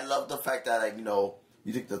 I love the fact that, like,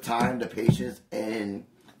 you take the time, the patience, and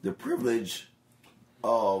the privilege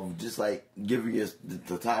of just, like, giving us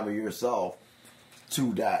the time of yourself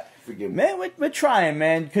to that. Forgive me. Man, we're trying,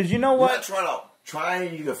 man. Because you know You're what? not trying to.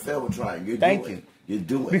 Trying, you can fail with trying. You're Thank doing. you. You're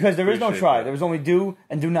doing. Because there is no Appreciate try. that. There was only do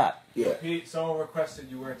and do not. Yeah. Pete, someone requested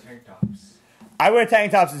you wear tank tops. I wear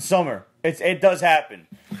tank tops in summer. It does happen.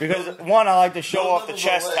 Because, one, I like to show off the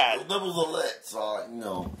chest hat. The nipples are lit,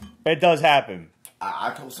 so, It does happen. I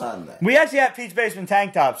co-sign that. We actually have Pete's Basement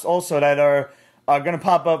tank tops also that are going to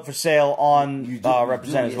pop up for sale on You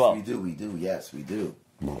Represent as yes, well. We do. Yes, we do.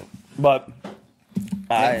 But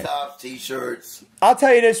Tank tops, t-shirts. I'll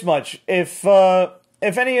tell you this much: if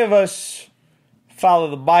any of us follow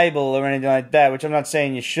the Bible or anything like that, which I'm not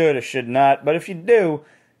saying you should or should not, but if you do,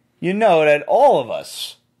 you know that all of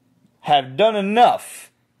us have done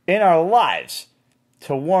enough in our lives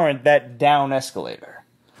to warrant that down escalator.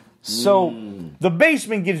 So the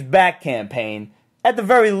Basement Gives Back campaign, at the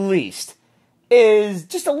very least, is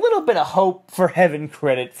just a little bit of hope for heaven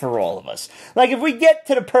credit for all of us. Like, if we get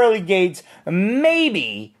to the pearly gates,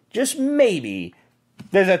 maybe, just maybe,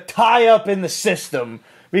 there's a tie-up in the system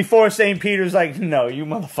before St. Peter's like, no, you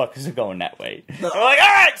motherfuckers are going that way. No. We're like, all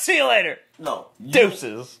right, see you later. No.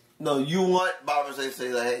 Deuces. No, you want Bob to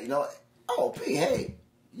say like, hey, you know what? Oh, P, hey,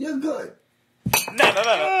 you're good. No.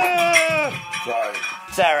 Sorry.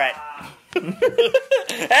 It's all right.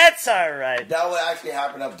 That's all right. That would actually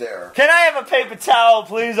happen up there. Can I have a paper towel,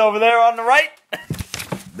 please, over there on the right?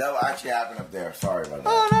 That would actually happen up there. Sorry about that.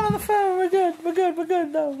 Oh, not on the phone. We're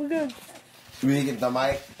good. No, we're good. We didn't get the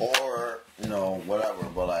mic or, whatever,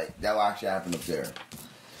 but, like, that would actually happen up there.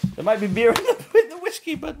 There might be beer in the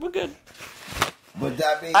whiskey, but we're good. But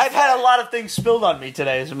that being I've said, had a lot of things spilled on me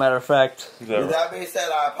today, as a matter of fact. Is that With right? that being said,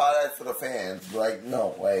 I apologize for the fans. Like,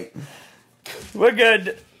 no, like, We're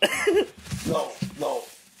good. no.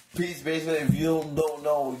 Pete's Basement, if you don't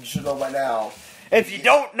know, you should know by now. If you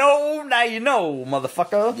don't know, now you know,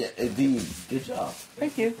 motherfucker. Yeah, indeed. Good job.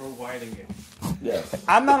 Thank you. For widening it. Yes.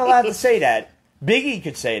 I'm not allowed to say that. Biggie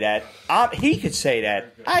could say that. He could say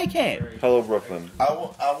that. I can't. Hello, Brooklyn. I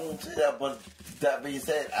won't say that, but that being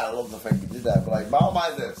said, I love the fact you did that. But, like, bottom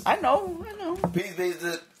line is this. I know. Pete's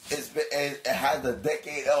Basement it has a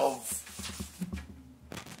decade of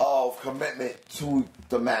commitment to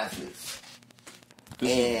the masses.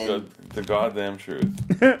 This And- is the goddamn truth.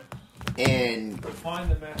 And Define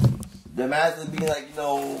the masses. the masses being like,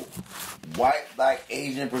 white, black,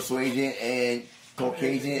 Asian persuasion, and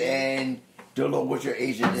Caucasian, and don't know what your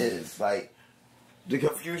Asian is. Like, the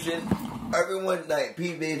confusion, everyone, like,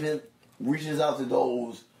 Pete Basement reaches out to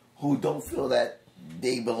those who don't feel that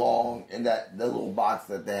they belong in the little box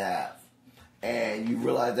that they have. And you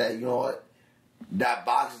realize that, you know what? That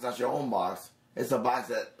box is not your own box. It's a box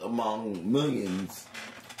that among millions.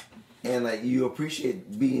 And, like, you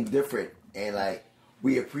appreciate being different. And, like,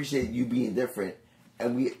 we appreciate you being different.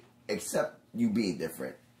 And we accept you being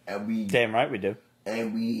different. And we... Damn right we do.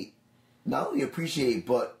 And we not only appreciate,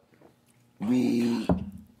 but we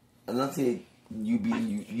enunciate you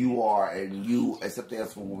being you are, and you accepting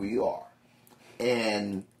us for who we are.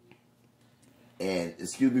 And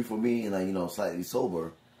excuse me for being, like, slightly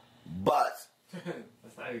sober, but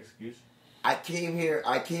That's not an excuse. I came here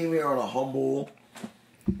on a humble,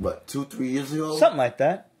 2-3 years ago? Something like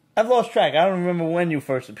that. I've lost track. I don't remember when you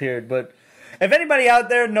first appeared, but if anybody out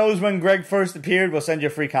there knows when Greg first appeared, we'll send you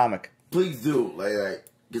a free comic. Please do. Like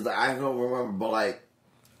because I don't remember, but like,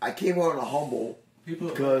 I came on a humble People-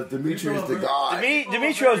 because Demetrius the people God.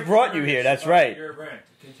 Demetrios brought you here. That's right. Your brand.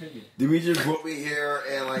 Continue. Demetrius brought me here,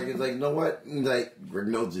 and like, it's like, you know what? He's like, Greg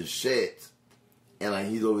knows his shit, and like,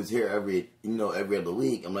 he's always here every other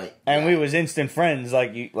week. I'm like, And we was instant friends,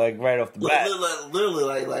 like right off the bat.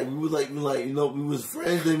 literally, like we was we was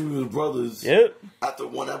friends and we was brothers. Yep. After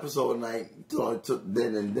one episode, and like, so it took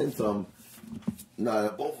then and then some.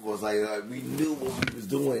 No, both of us like we knew what we was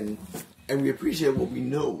doing, and we appreciated what we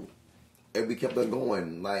knew, and we kept on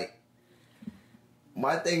going. Like,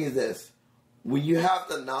 my thing is this: when you have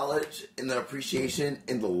the knowledge and the appreciation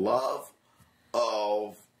and the love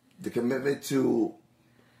of the commitment to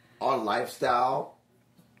our lifestyle,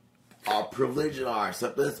 our privilege, and our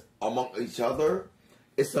acceptance among each other,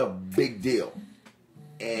 it's a big deal,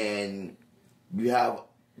 and we have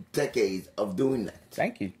decades of doing that.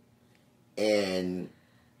 Thank you. And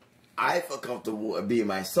I feel comfortable being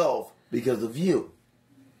myself because of you.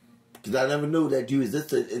 Because I never knew that you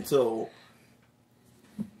existed until,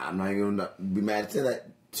 I'm not even going to be mad to say that,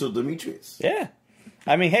 till Demetrius. Yeah.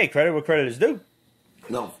 I mean, hey, credit where credit is due.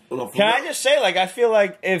 No, Can I just say, like, I feel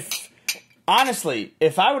like honestly,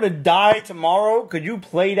 if I were to die tomorrow, could you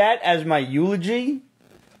play that as my eulogy?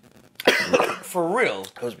 For real.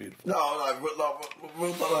 That was beautiful. No, That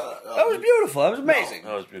was beautiful. That was amazing.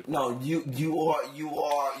 That was beautiful. No, you are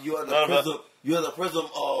No, the prism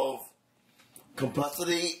of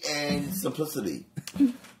complexity and simplicity.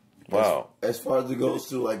 Wow. As far as it goes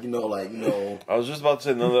to, like, I was just about to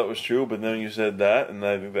say none of that was true, but then you said that, and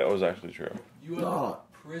I think that was actually true. You are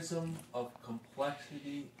the prism of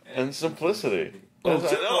complexity And simplicity. Oh,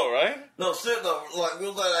 I know, right? No, shit though. Like, we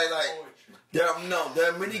was like there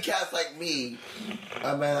are many cats like me.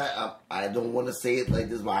 I mean, I don't want to say it like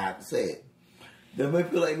this, but I have to say it. There are many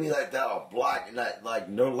people like me like that are black and not like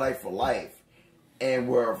no life for life, and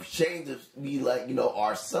we're ashamed to be like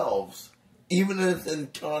ourselves, even in this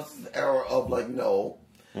constant era of Black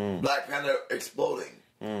Panther exploding.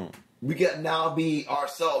 We can now be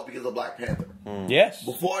ourselves because of Black Panther. Yes.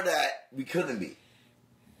 Before that, we couldn't be.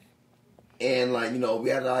 And we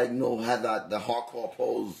had had the hardcore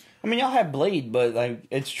pose. I mean, y'all had Blade, but like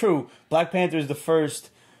it's true. Black Panther is the first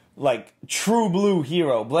like true blue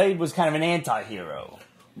hero. Blade was kind of an anti-hero.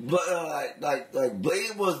 But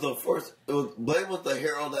Blade was the first. Blade was the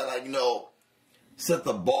hero that set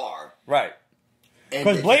the bar. Right.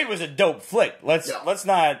 Because Blade was a dope flick. Let's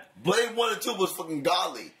not. Blade 1 and 2 was fucking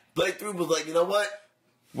godly. Blade 3 was like, you know what?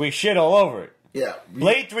 We shit all over it. Yeah.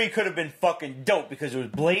 Blade 3 could have been fucking dope because it was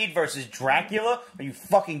Blade versus Dracula. Are you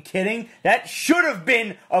fucking kidding? That should have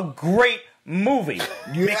been a great movie.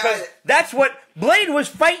 Because that's what Blade was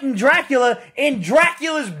fighting Dracula in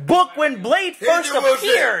Dracula's book when Blade first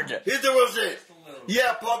appeared. Here's the real shit.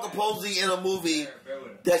 Yeah, Parker Posey in a movie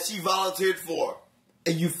that she volunteered for,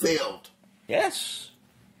 and you failed. Yes.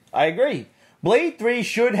 I agree. Blade 3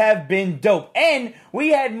 should have been dope. And we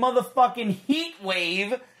had motherfucking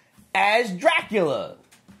Heatwave as Dracula.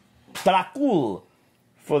 Dracul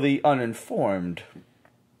for the uninformed.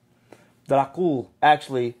 Dracul,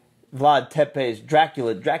 actually, Vlad Tepes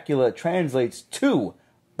Dracula. Dracula translates to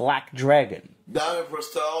Black Dragon. Diamond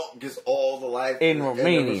Prestel gets all the life in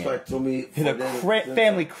Romania. Respect to me. The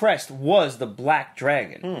family crest was the Black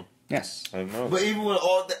Dragon. Yes. I know. But even with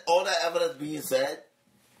all that evidence being said,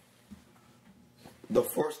 the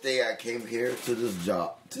first day I came here to this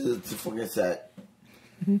job, to fucking set,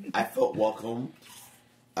 I felt welcome.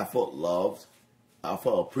 I felt loved. I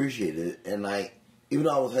felt appreciated. And even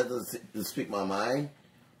though I was hesitant to speak my mind,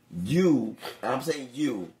 I'm saying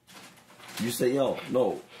you say, yo,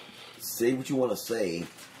 no, say what you want to say,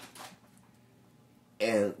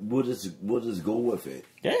 and we'll just go with it.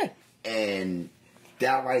 Yeah. And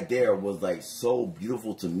that right there was so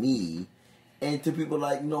beautiful to me, and to people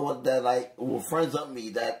that were friends of me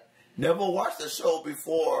that never watched the show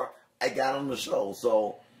before I got on the show.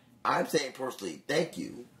 So I'm saying personally, thank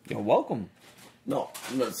you. You're welcome. No,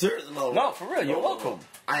 seriously, no. No, for real, you're welcome.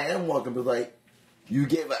 I am welcome because you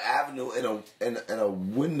gave an avenue and a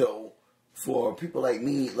window for people like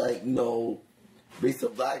me, based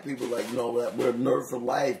on black people, that we're nerds for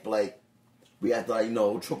life, but we have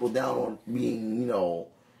to triple down on being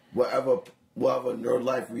whatever nerd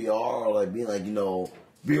life we are, or being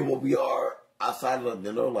being what we are outside of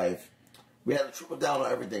the nerd life. We had to triple down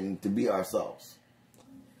on everything to be ourselves.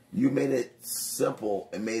 You made it simple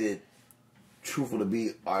and made it truthful to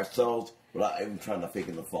be ourselves without even trying to fake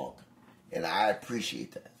in the funk. And I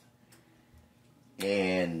appreciate that.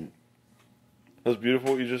 And that's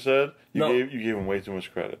beautiful what you just said. You No. gave him way too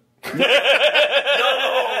much credit. no,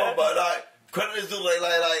 but credit is due.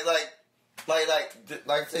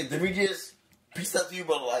 like say Demetrius, peace out to you,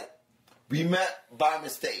 but like we met by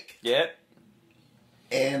mistake. Yep.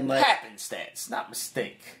 And like Happenstance, not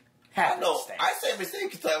mistake. I know Happenstance. I say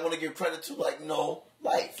mistake because I want to give credit to like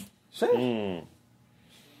life. See?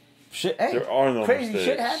 Shit, hey, There are no crazy mistakes.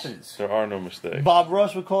 shit happens. There are no mistakes. Bob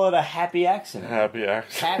Ross would call it a happy accident. Happy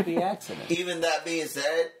accident. Happy accident. Even that being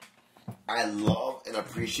said, I love and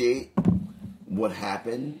appreciate what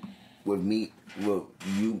happened with me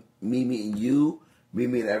meeting you, me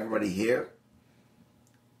meeting everybody here,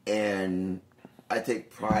 and I take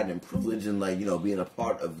pride and privilege in being a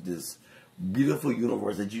part of this beautiful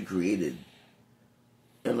universe that you created,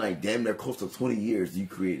 and like damn near close to 20 years you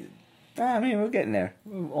created. I mean, we're getting there.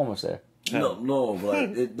 We're almost there. No,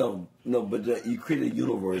 but you created a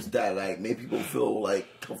universe that like made people feel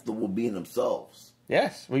like comfortable being themselves.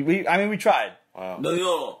 Yes, we tried. Wow.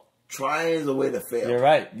 No. Trying is a way to fail. You're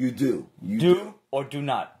right. You do. Do or do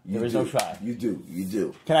not. There is no try. You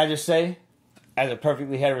do. Can I just say, as a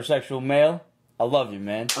perfectly heterosexual male, I love you,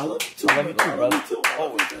 man. I love you too. I love you too, I brother. love you too. I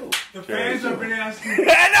love you too. The fans have been asking. I know,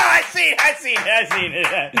 I seen it.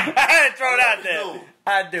 I had to throw it out there. too.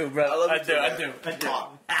 I do, bro. I love you I too, do. man.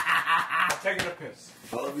 I'm taking a piss.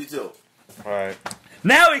 I love you too. All right.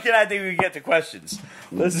 Now I think we can get to questions.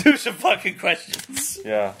 Let's do some fucking questions.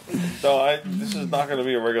 Yeah. So this is not going to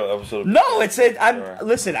be a regular episode. No, Sure.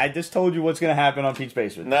 Listen, I just told you what's going to happen on Pete's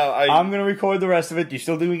Basement. No, I'm going to record the rest of it. Do you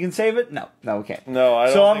still think we can save it? No, we can't. No, I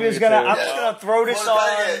don't. So I'm think just we can gonna save it. I'm just gonna throw this Well,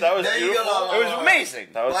 on. That was there you beautiful. go. It was amazing.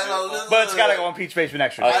 That was Like, beautiful. But it's gotta go on Pete's Basement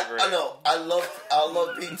Extra. I know. I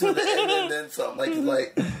love Pete to the end and then some.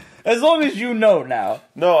 Like As long as you know now.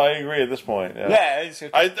 No, I agree at this point. Yeah. Yeah,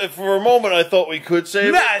 it's, For a moment, I thought we could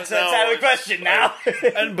save nah, it. it's out of the question now.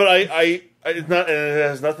 It's not. And it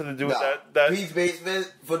has nothing to do with that. Pete's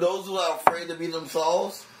Basement, for those who are afraid to be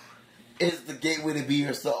themselves, is the gateway to be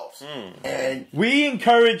yourselves. And We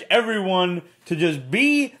encourage everyone to just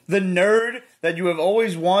be the nerd that you have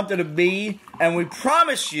always wanted to be, and we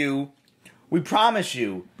promise you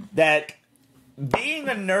that being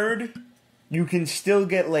a nerd, you can still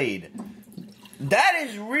get laid. That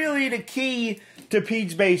is really the key to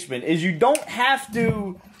Pete's Basement, is you don't have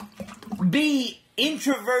to be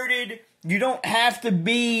introverted, you don't have to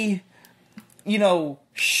be,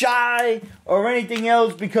 shy or anything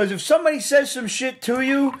else, because if somebody says some shit to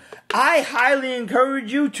you, I highly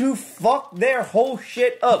encourage you to fuck their whole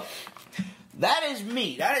shit up. That is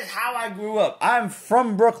me. That is how I grew up. I'm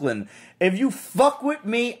from Brooklyn. If you fuck with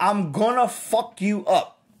me, I'm gonna fuck you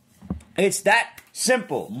up. It's that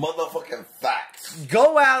simple. motherfucking facts.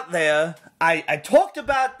 Go out there. I talked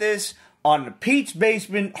about this on the Pete's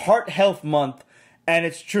Basement Heart Health Month, and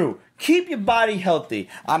it's true. Keep your body healthy.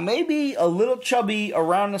 I may be a little chubby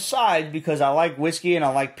around the sides because I like whiskey and I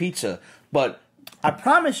like pizza, but I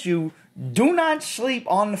promise you, do not sleep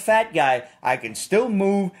on the fat guy. I can still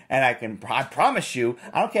move, and I promise you,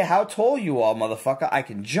 I don't care how tall you are, motherfucker, I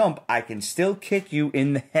can jump, I can still kick you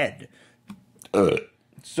in the head.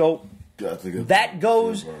 So, that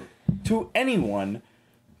goes to anyone.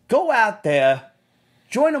 Go out there,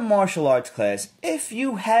 join a martial arts class. If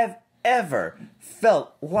you have ever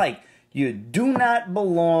felt like you do not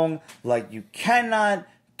belong, like you cannot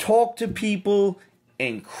talk to people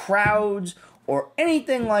in crowds or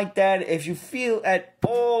anything like that, if you feel at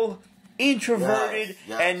all introverted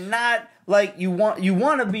and not like you want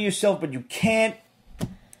to be yourself but you can't,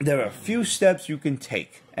 there are a few steps you can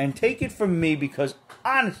take. And take it from me, because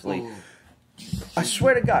honestly, I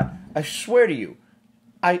swear to God, I swear to you,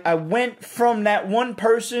 I went from that one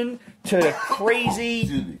person to the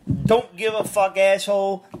crazy, don't give a fuck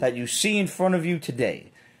asshole that you see in front of you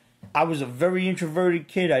today. I was a very introverted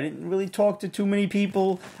kid. I didn't really talk to too many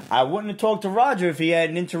people. I wouldn't have talked to Roger if he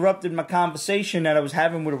hadn't interrupted my conversation that I was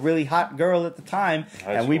having with a really hot girl at the time.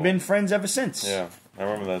 And we've been friends ever since. Yeah, I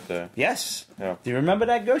remember that day. Yes. Yeah. Do you remember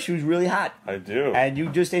that girl? She was really hot. I do. And you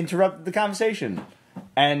just interrupted the conversation.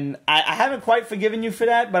 And I haven't quite forgiven you for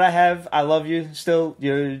that, but I have. I love you still.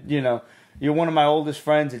 You're one of my oldest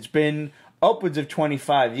friends. It's been upwards of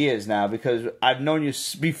 25 years now, because I've known you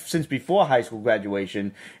since before high school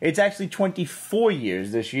graduation. It's actually 24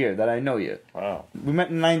 years this year that I know you. Wow. We met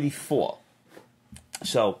in 94.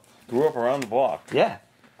 So. Grew up around the block. Yeah.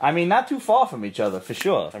 I mean, not too far from each other, for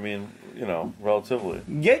sure. I mean, relatively.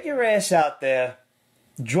 Get your ass out there.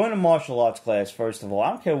 Join a martial arts class, first of all. I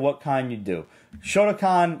don't care what kind you do.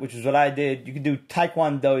 Shotokan, which is what I did. You can do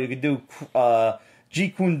Taekwondo. You can do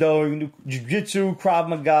Jeet Kune Do. You can do Jiu-Jitsu, Krav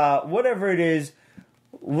Maga, whatever it is.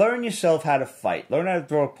 Learn yourself how to fight. Learn how to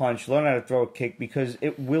throw a punch. Learn how to throw a kick, because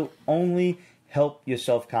it will only help your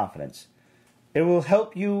self-confidence. It will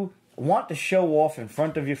help you want to show off in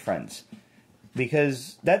front of your friends.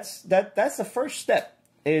 because that's the first step.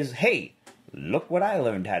 Is, hey, look what I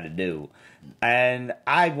learned how to do. And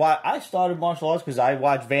I started martial arts because I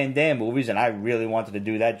watched Van Damme movies, and I really wanted to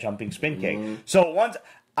do that jumping spin kick. So once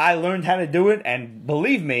I learned how to do it, and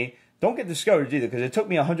believe me, don't get discouraged either, because it took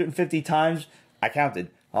me 150 times. I counted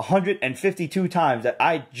 152 times that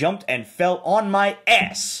I jumped and fell on my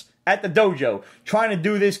ass at the dojo trying to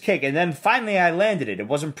do this kick, and then finally I landed it. It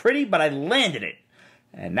wasn't pretty, but I landed it,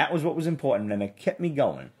 and that was what was important, and it kept me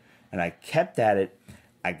going, and I kept at it.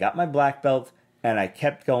 I got my black belt, and I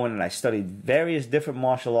kept going, and I studied various different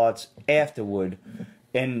martial arts afterward,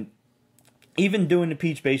 and even doing the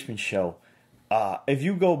Peach Basement show. If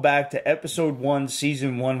you go back to episode 1,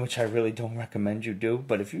 season 1, which I really don't recommend you do,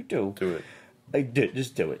 but if you do it.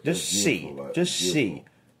 Just do it. Just see. Just see.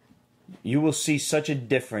 You will see such a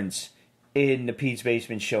difference in the Pete's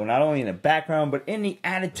Basement show, not only in the background, but in the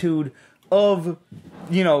attitude of,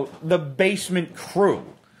 the basement crew.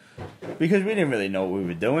 Because we didn't really know what we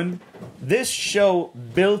were doing. This show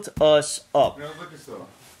built us up. We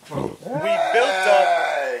built up.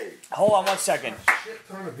 Hold on 1 second.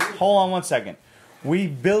 Hold on 1 second. We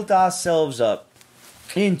built ourselves up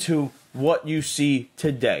into what you see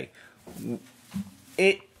today.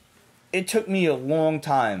 It took me a long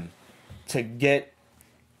time to get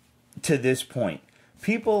to this point.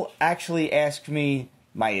 People actually ask me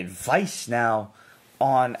my advice now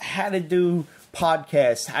on how to do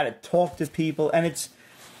podcasts, how to talk to people, and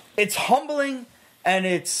it's humbling and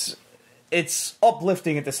it's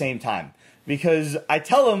uplifting at the same time, because I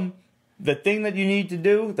tell them the thing that you need to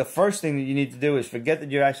do, the first thing that you need to do is forget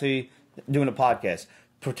that you're actually doing a podcast.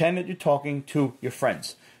 Pretend that you're talking to your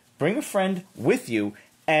friends. Bring a friend with you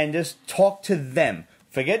and just talk to them.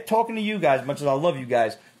 Forget talking to you guys, much as I love you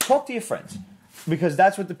guys. Talk to your friends. Because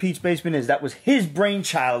that's what the Pete's Basement is. That was his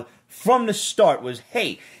brainchild from the start, was,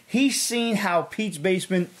 hey, he's seen how Pete's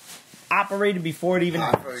Basement operated before it even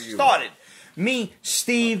started. Me,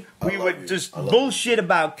 Steve, we would just bullshit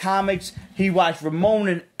about comics. He watched Ramon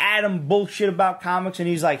and Adam bullshit about comics, and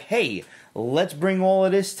he's like, hey, let's bring all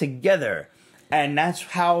of this together. And that's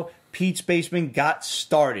how Pete's Basement got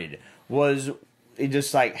started. Was it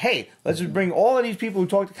just like, hey, let's just bring all of these people who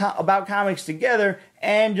talk about comics together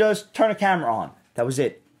and just turn a camera on. That was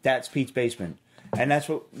it. That's Pete's Basement. And that's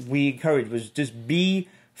what we encourage, was just be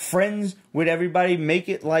friends with everybody. Make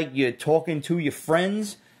it like you're talking to your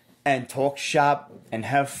friends, and talk shop and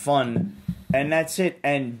have fun. And that's it.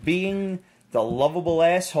 And being the lovable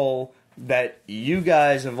asshole that you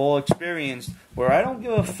guys have all experienced, where I don't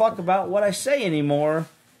give a fuck about what I say anymore,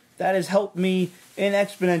 that has helped me in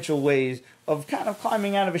exponential ways of kind of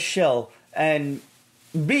climbing out of a shell and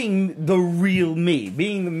being the real me,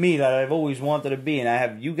 being the me that I've always wanted to be. And I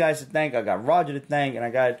have you guys to thank, I got Roger to thank, and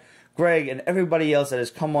I got Greg and everybody else that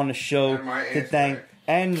has come on the show to thank,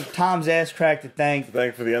 and Tom's ass crack to thank.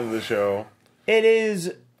 Thank for the end of the show.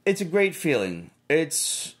 It's a great feeling.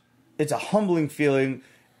 It's a humbling feeling,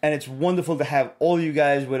 and it's wonderful to have all you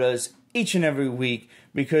guys with us each and every week,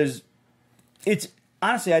 because it's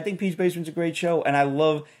honestly, I think Pete's Basement's a great show, and I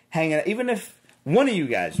love hanging out. Even if one of you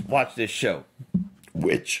guys watch this show,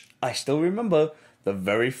 which I still remember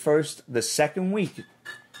the second week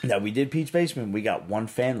that we did Pete's Basement, we got one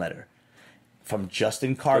fan letter from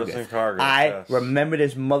Justin Cargill. I remember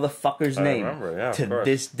this motherfucker's name to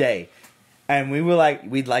this day. And we were like,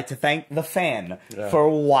 we'd like to thank the fan for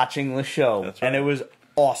watching the show. That's right. And it was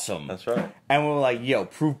awesome. That's right. And we were like, yo,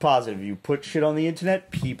 proof positive. You put shit on the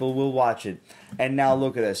internet, people will watch it. And now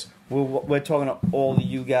look at us. We're talking to all of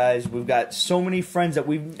you guys. We've got so many friends that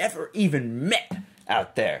we've never even met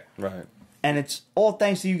out there. Right. And it's all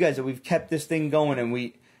thanks to you guys that we've kept this thing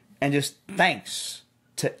going. And just thanks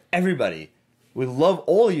to everybody. We love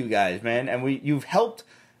all of you guys, man. And you've helped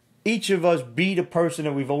each of us be the person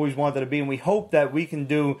that we've always wanted to be. And we hope that we can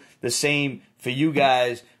do the same for you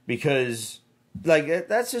guys, because like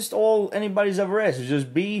that's just all anybody's ever asked, is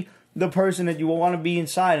just be the person that you want to be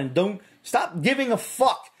inside, and don't stop giving a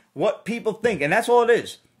fuck what people think. And that's all it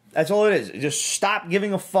is. That's all it is. Just stop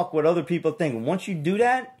giving a fuck what other people think. Once you do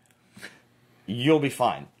that, you'll be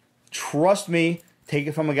fine. Trust me. Take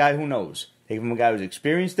it from a guy who knows. Take it from a guy who's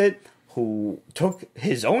experienced it, who took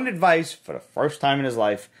his own advice for the first time in his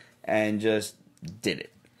life and just did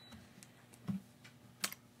it.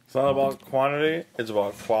 It's not about quantity, it's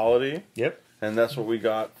about quality. Yep. And that's what we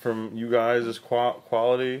got from you guys, is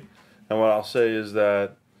quality. And what I'll say is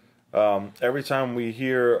that every time we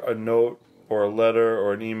hear a note or a letter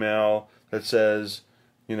or an email that says,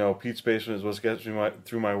 Pete's Basement is what gets me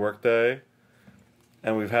through my workday,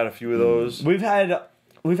 and we've had a few of those. We've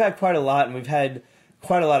had quite a lot, and we've had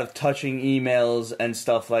quite a lot of touching emails and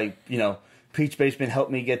stuff like, Peach Basement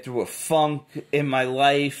helped me get through a funk in my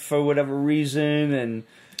life for whatever reason, and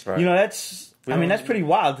you know that's pretty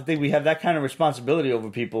wild to think we have that kind of responsibility over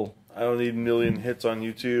people. I don't need a million hits on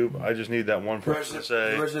YouTube. I just need that one person to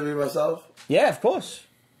say. Person to be myself. Yeah, of course.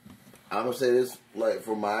 I'm gonna say this like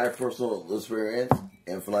from my personal experience,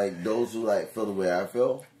 and for like those who like feel the way I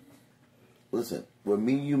feel. Listen, when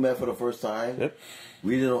me and you met for the first time,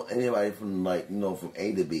 we didn't know anybody from from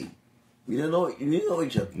A to B. We didn't know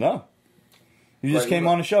each other. No, you just came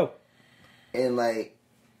on the show, and like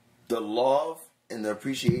the love and the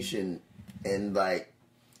appreciation and like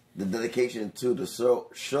the dedication to the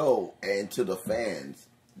show and to the fans.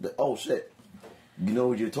 Oh shit, you know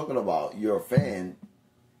what you're talking about. You're a fan.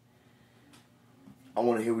 I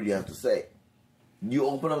want to hear what you have to say. You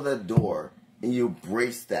open up that door and you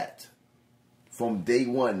embrace that from day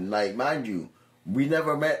one. Like, mind you, we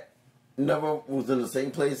never met, never was in the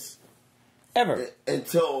same place ever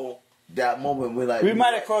until that moment when we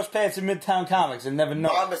might have crossed paths in Midtown Comics and never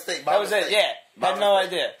known. My mistake. That was it. Yeah, had no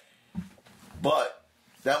idea. But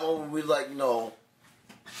that moment we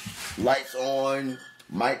lights on,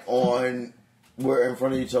 mic on, we're in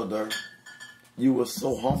front of each other. You were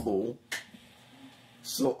so humble,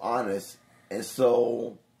 so honest, and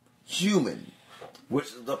so human, which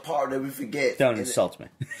is the part that we forget. Don't insult me.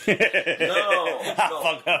 No.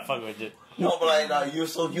 I'll fuck with you. No, but you're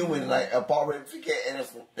so human, like a part that we forget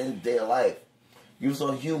in their life. You're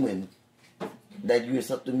so human that you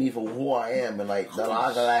accepted me for who I am and like the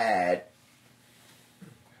lives that I had.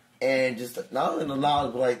 And just not only the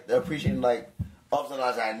knowledge, but like appreciating like ups and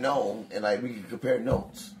downs I know, and like we can compare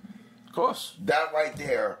notes. Of course. That right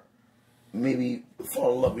there made me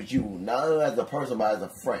fall in love with you, not only as a person, but as a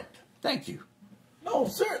friend. Thank you. No,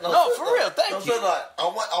 sir. No, for real. Thank you. Sir, I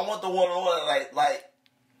want the one-on-one. Like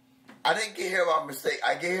I didn't get here by mistake.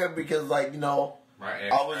 I get here because My ex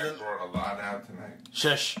brought a lot out tonight.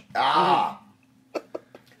 Shush. I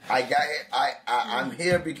got here. I'm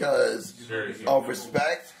here because of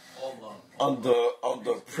respect. On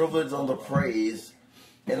the privilege, on the praise,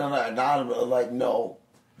 and on the acknowledgement, like, no,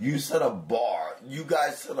 you set a bar. You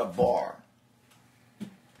guys set a bar.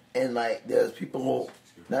 And, like, there's people who,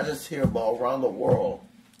 not just here, but around the world,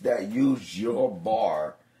 that use your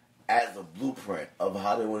bar as a blueprint of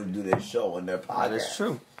how they want to do their show and their podcast. That is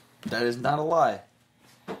true. That is not a lie.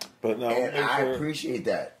 But no, And I appreciate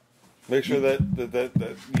that. Make sure that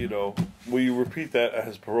will you repeat that at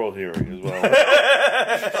his parole hearing as well?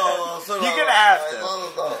 You're gonna have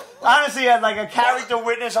to. Honestly, as like a character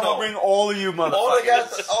witness, I'm gonna bring all of you motherfuckers. All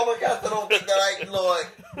the guys that don't think that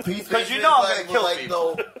because you know I'm gonna kill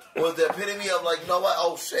people. Was the epitome of like, you know what?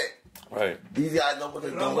 Oh shit. Right. These guys know what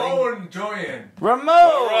they're doing. Ramon Joyan. Ramon.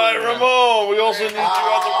 All right, Ramon. We also need you at the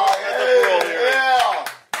parole hearing.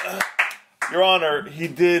 Yeah. Your Honor, he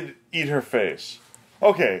did eat her face.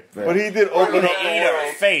 Okay, but he did open up the Eat her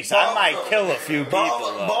world. face. I might kill a few people.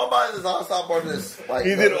 Bob is on top on this. Like,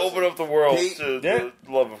 He did open up the world to the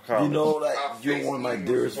love of comedy. You know that you're one of my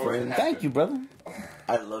dearest friends. Thank you, brother.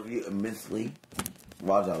 I love you immensely.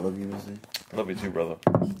 Roger, I love you immensely. Love you too, brother.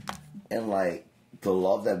 And like the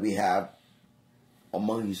love that we have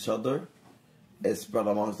among each other is spread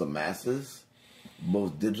amongst the masses,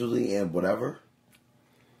 both digitally and whatever.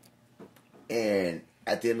 And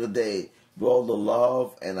at the end of the day, with all the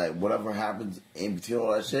love and like whatever happens in between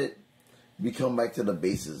all that shit, we come back to the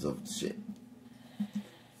basis of shit.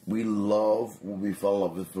 We love what we fell in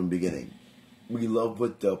love with from the beginning. We love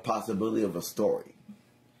with the possibility of a story.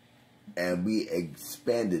 And we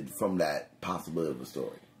expanded from that possibility of a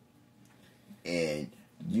story. And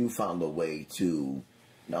you found a way to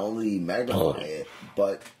not only magnify it,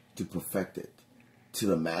 but to perfect it to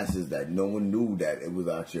the masses that no one knew that it was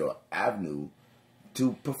out your avenue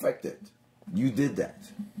to perfect it. You did that.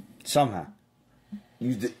 Somehow.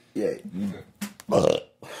 You did, yeah.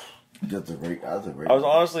 That's a great. I was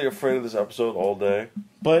honestly afraid of this episode all day.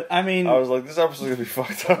 But I mean, I was like, this episode's gonna be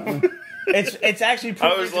fucked up. it's actually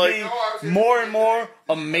proving to be more and more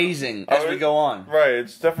amazing as we go on. Right.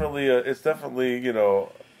 It's definitely I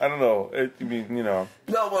don't know.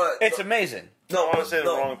 No, but it's amazing. No, I want to say the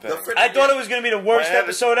wrong thing. I thought it was going to be the worst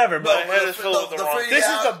episode ever, but my head is filled with the wrong thing. This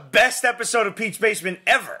is the best episode of Peach Basement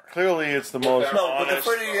ever. Clearly, it's the most No, but the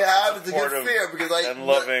freedom you have is a good fear because, like, and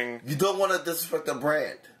loving. You don't want to disrespect the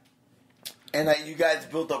brand, and like you guys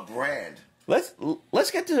built a brand.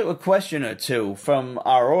 Let's get to a question or two from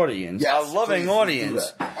our audience, our loving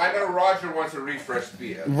audience. I know Roger wants a refresh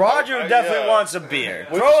beer. Roger definitely wants a beer.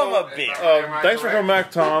 Throw him a beer. Thanks for coming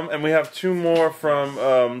back, Tom. And we have two more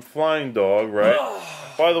from Flying Dog, right?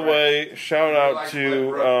 By the way, shout out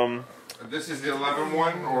to... this is the 11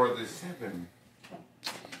 one or the 7?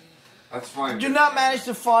 That's fine. Did you not manage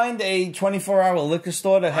to find a 24-hour liquor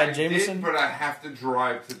store that had I Jameson? did, but I have to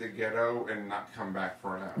drive to the ghetto and not come back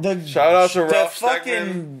for an hour. Shout out to the Ralph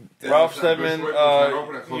fucking Stegman. Ralph Bushwick Stegman, was not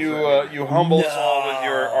open, it closed you humbled us all with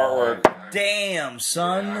your artwork. damn,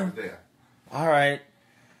 son. Yeah, I was there. All right.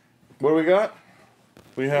 What do we got?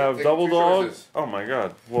 We have Take double two dog. choices. Oh my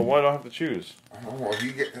god. Well, why do I have to choose? Oh, well,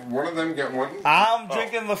 you get one of them. Get one. I'm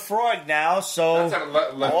drinking Lafroig now, so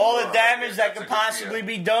all the damage that could possibly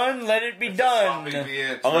be done, let it be done. I'm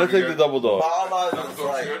gonna take the double dog. Bahamas is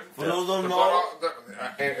like, for those who don't know,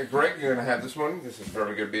 Greg, you're gonna have this one. This is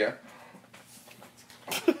very good beer.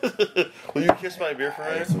 Will you kiss my beer for me?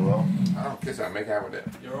 I don't kiss. I make out with it.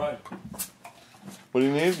 You're right. What do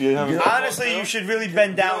you need? You have Honestly, you should really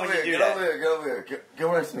bend down when you do get that. over here, get over here. Get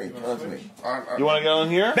over to me, get over to me. You want to get on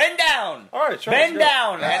here? Bend down. All right, sure. Bend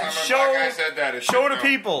let's go. down and show the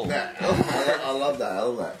people. I love that, I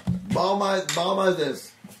love that. Bahamas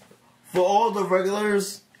is, for all the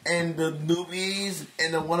regulars and the newbies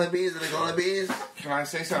and the wannabes and the gonnabes. Can I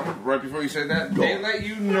say something right before you say that? Go. They let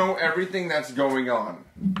you know everything that's going on.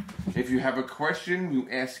 If you have a question, you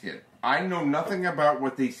ask it. I know nothing about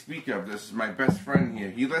what they speak of. This is my best friend here.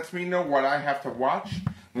 He lets me know what I have to watch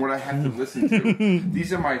and what I have to listen to.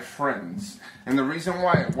 These are my friends. And the reason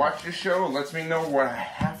why I watch this show lets me know what I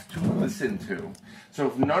have to listen to. So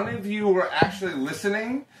if none of you are actually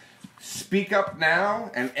listening, speak up now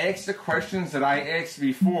and ask the questions that I asked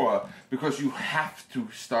before, because you have to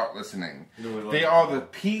start listening. They are the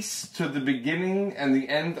piece to the beginning and the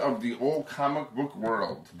end of the old comic book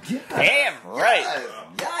world. Damn right.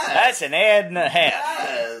 Yes. That's an ad and a half.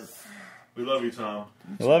 Yes. We love you, Tom.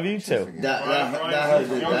 I love you too. That hurts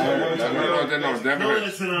it. Killing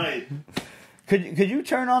it tonight. Could you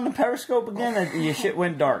turn on the periscope again? Your shit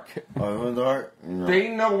went dark. Oh, it went dark? No. They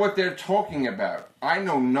know what they're talking about. I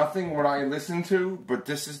know nothing what I listen to, but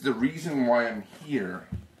this is the reason why I'm here.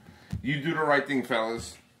 You do the right thing,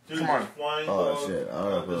 fellas. Dude, Come on. this Flying Oh, dog, shit. All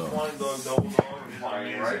right, this bro. flying dog, double dog is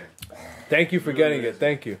Flying, amazing. right? Thank you for getting it.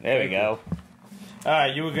 Thank you. There we go. All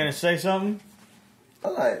right, you were gonna say something?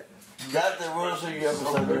 Alright. That's the real shit you ever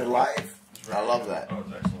said in your life. I love that. Oh,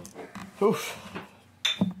 it's excellent. Oof.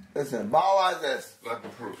 Listen, Bahamas is this. Let the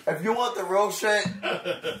proof. If you want the real shit,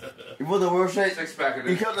 Six pack of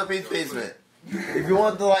you this. come to Pete's Basement. If you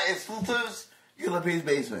want the like exclusives, you come to Pete's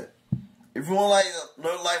Basement. If you want like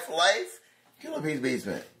learn life for life, you come to Pete's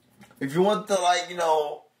Basement. If you want the like, you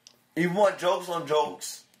know, if you want jokes on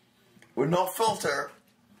jokes with no filter,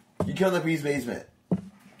 you come to Pete's Basement.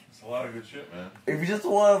 It's a lot of good shit, man. If you just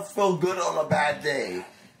want to feel good on a bad day,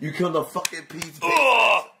 you come to fucking Pete's Basement.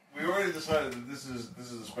 Ugh. We already decided that this is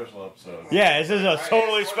a special episode. Yeah, this is a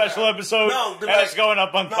totally special episode. No, and it's going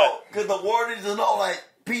up uncut. No, because the word needs to know, like,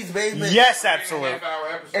 Pete's Basement. Yes, absolutely.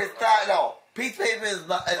 It's not, no. Pete's Basement is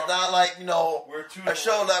not like, you know, We're too a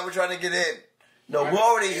show that we're trying to get in. No, we're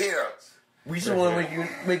already here. We just want to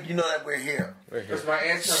make you know that we're here. Because my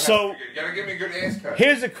ass cut. So- You gotta give me a good ass cut.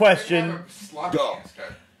 Here's a question. I have a sloppy Go. ass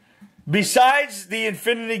cut. Besides the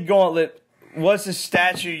Infinity Gauntlet, what's the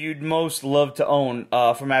statue you'd most love to own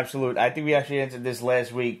from Absolute? I think we actually answered this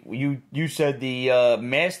last week. You said the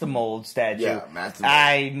Master Mold statue. Yeah, Master Mold.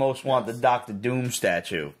 I most want the Doctor Doom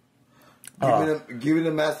statue. Give me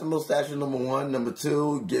the Master Mold statue, number one. Number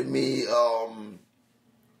two, give me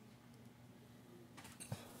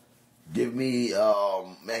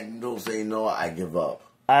Magneto say no, I give up.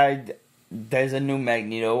 There's a new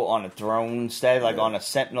Magneto on a throne statue, like on a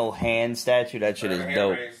Sentinel hand statue. That shit is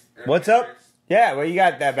dope. What's up? Yeah, well, you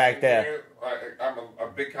got that back there. I'm a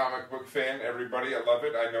big comic book fan, everybody. I love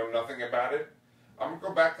it. I know nothing about it. I'm going to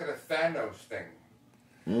go back to the Thanos thing.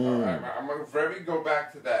 I'm going to very go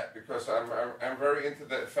back to that because I'm very into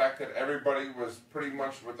the fact that everybody was pretty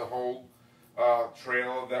much with the whole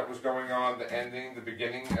trail that was going on, the ending, the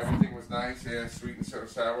beginning, everything was nice, yeah, sweet and so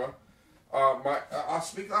sour. I'll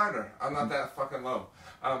speak louder. I'm not that fucking low.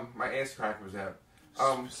 My ass crack was out.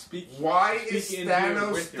 Why is speak in here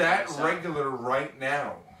Thanos with your that ass out. regular right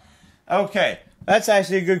now? Okay, that's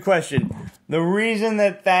actually a good question. The reason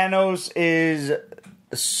that Thanos is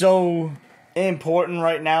so important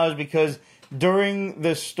right now is because during the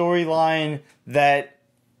storyline that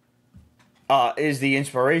is the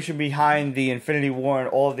inspiration behind the Infinity War and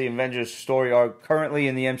all of the Avengers story arc currently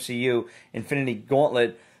in the MCU, Infinity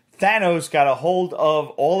Gauntlet, Thanos got a hold of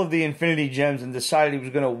all of the Infinity Gems and decided he was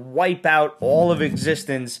going to wipe out all of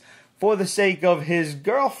existence for the sake of his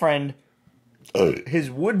girlfriend,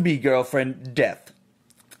 his would-be girlfriend, Death.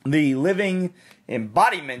 The living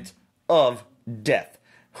embodiment of Death,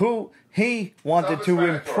 who he wanted to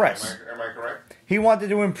impress. Am I correct? He wanted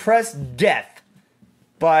to impress Death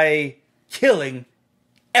by killing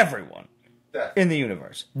everyone. Death. in the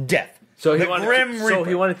universe. Death. So he The wanted Grim to, so Reaper.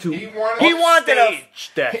 he wanted to He wanted, He wanted a.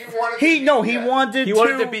 stage death. he wanted He to no. be He death. wanted. He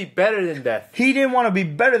wanted to be better than death. He didn't want to be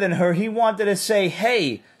better than her. He wanted to say,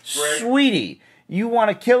 "Hey, Greg. sweetie, you want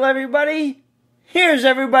to kill everybody? Here's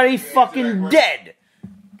everybody fucking dead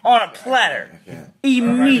on a platter He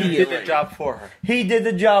immediately." did the job for her. He did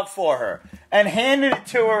the job for her and handed it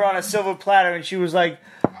to her on a silver platter, and she was like,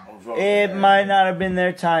 "It might not have been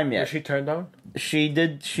their time Was yet." she turned down? She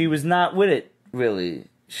did. She was not with it, really.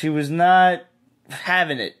 She was not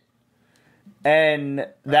having it. And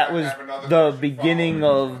that was the beginning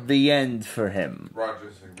of the end for him.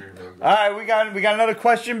 Rogers agreed with it. All right, we got another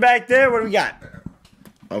question back there. What do we got?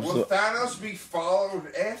 Will Thanos be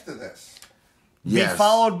followed after this? Be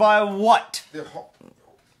followed by what?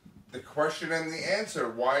 The question and the answer.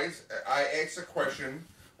 Why is I asked the question?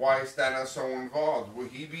 Why is Thanos so involved? Will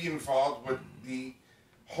he be involved with the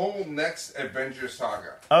whole next Avengers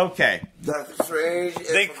saga? Okay. Doctor Strange.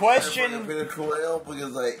 The question-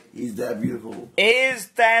 because like he's that beautiful. Is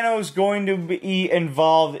Thanos going to be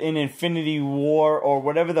involved in Infinity War or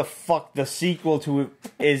whatever the fuck the sequel to it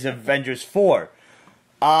is, Avengers 4?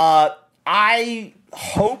 I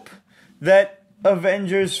hope that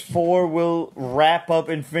Avengers 4 will wrap up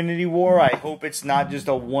Infinity War. I hope it's not just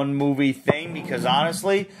a one movie thing, because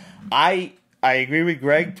honestly, I agree with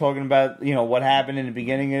Greg talking about, you know, what happened in the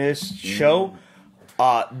beginning of this show.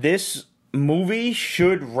 This movie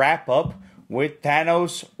should wrap up with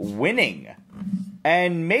Thanos winning.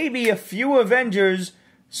 And maybe a few Avengers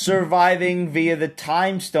surviving via the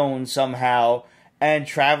Time Stone somehow and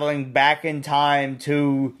traveling back in time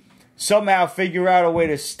to somehow figure out a way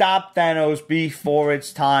to stop Thanos before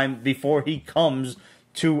it's time, before he comes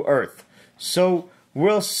to Earth. So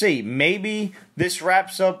we'll see. Maybe this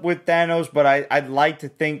wraps up with Thanos, but I'd like to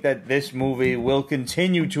think that this movie will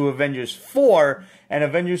continue to Avengers 4, and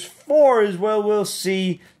Avengers 4 is where we'll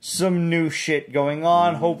see some new shit going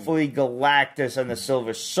on. Hopefully Galactus and the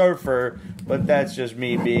Silver Surfer, but that's just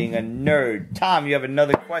me being a nerd. Tom, you have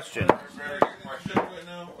another question. Very good question.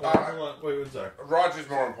 Wait, one sec. Roger's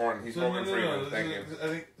more important. He's Morgan No. Freeman. Thank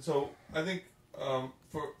you. I think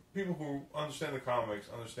for people who understand the comics,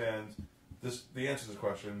 understand the answer to this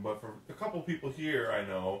question. But for a couple people here, I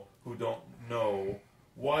know who don't know,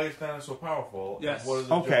 why is Thanos so powerful? And Yes. what are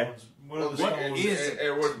the Okay. Jones? What are the What stones? is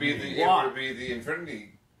It would be the Why? it would be the Infinity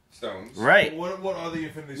Stones. Right. What are the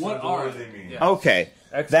Infinity Stones? What and are what do they? they mean? Yeah. Okay.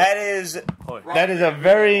 Excellent. That is a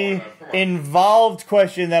very involved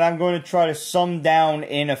question that I'm going to try to sum down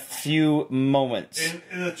in a few moments.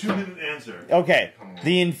 In a 2-minute answer. Okay,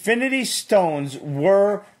 the Infinity Stones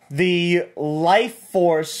were the life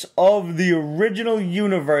force of the original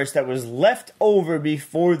universe that was left over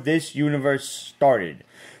before this universe started.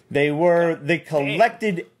 They were the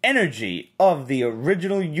collected energy of the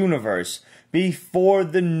original universe before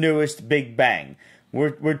the newest Big Bang.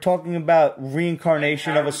 We're talking about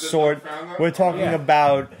reincarnation of a sort. We're talking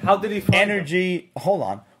about How did he find energy. Hold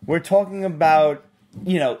on. We're talking about,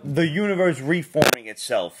 you know, the universe reforming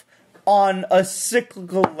itself on a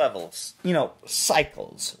cyclical level. You know,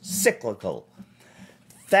 cycles. Cyclical.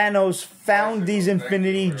 Thanos found these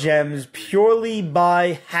infinity gems purely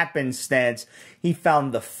by happenstance. He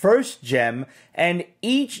found the first gem, and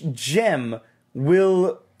each gem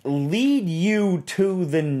will lead you to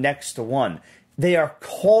the next one. They are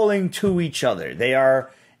calling to each other. They are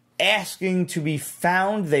asking to be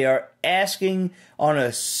found. They are asking on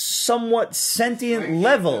a somewhat sentient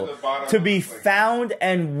level to be found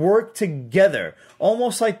and work together.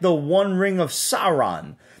 Almost like the One Ring of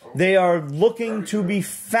Sauron. They are looking to be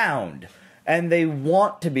found, and they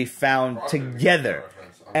want to be found together.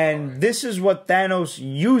 And this is what Thanos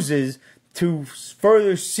uses to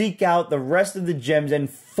further seek out the rest of the gems and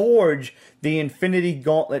forge the Infinity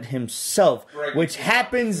Gauntlet himself, which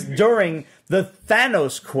happens during the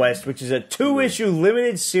Thanos Quest, which is a 2-issue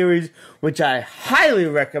limited series, which I highly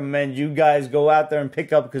recommend you guys go out there and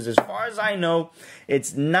pick up, because as far as I know,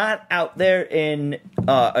 it's not out there in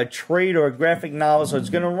a trade or a graphic novel, so it's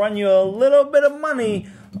going to run you a little bit of money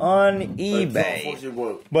on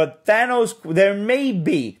eBay. But Thanos, there may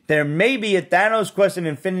be a Thanos Quest and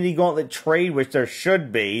Infinity Gauntlet trade, which there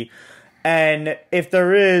should be. And if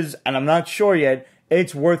there is, and I'm not sure yet,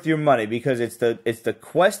 it's worth your money, because it's the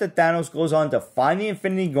quest that Thanos goes on to find the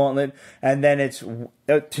Infinity Gauntlet, and then it's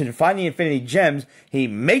to find the Infinity Gems. He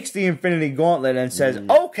makes the Infinity Gauntlet and says,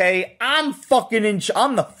 "Okay, I'm the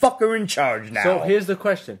fucker in charge now." So here's the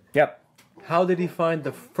question. Yep. How did he find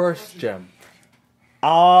the first gem?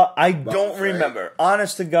 I don't remember.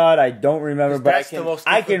 Honest to God, I don't remember. But That's the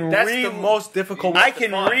most difficult one I to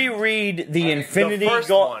can find. reread the Infinity. The first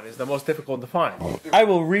one is the most difficult to find. I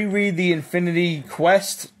will reread the Infinity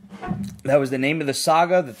Quest. That was the name of the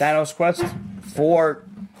saga, the Thanos quest for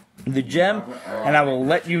the gem, and I will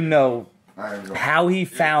let you know how he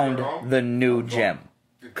found the new gem.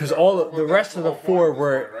 Because all the rest of the four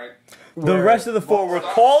were. The rest of the four were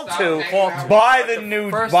called to by the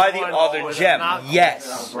other gem.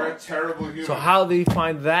 Yes. We're a terrible human. So how do you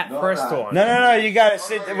find that first one? No. You gotta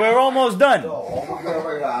sit. We're almost done. He's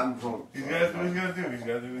gotta do what he's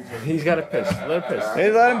gotta do. He's got to piss. Let him piss.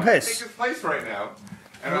 Hey, let him Take piss. his place right now.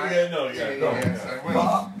 And I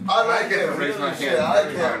get to raise my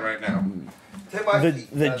hand right now.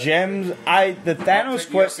 The gems. The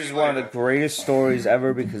Thanos quest is one of the greatest stories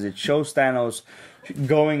ever because it shows Thanos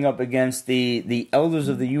going up against the elders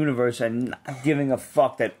of the universe and not giving a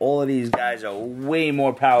fuck that all of these guys are way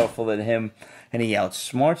more powerful than him, and he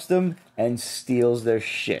outsmarts them and steals their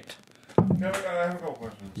shit. I have a couple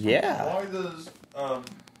questions. Yeah. Why does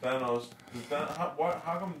Thanos?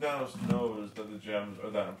 How come Thanos knows that the gems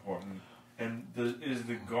are that important? And is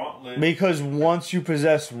the gauntlet? Because once you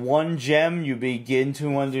possess one gem, you begin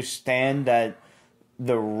to understand that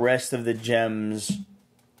the rest of the gems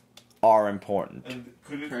are important. And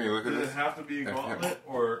could Can you look at does this? it have to be a gauntlet,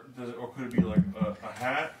 or could it be like a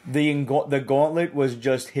hat? The gauntlet was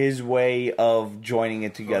just his way of joining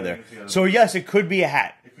it together. Joining it together. So yes, it could be a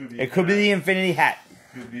hat. It could be the Infinity Hat. It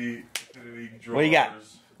could be Infinity Drawers. What do you got?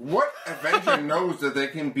 What Avenger knows that they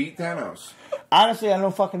can beat Thanos? Honestly, I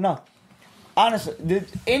don't fucking know. Honestly,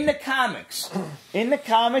 in the comics,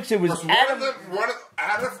 it was Adam.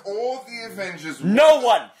 Out of all the Avengers, No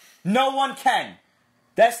one can.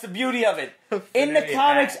 That's the beauty of it. In the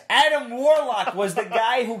comics, Adam Warlock was the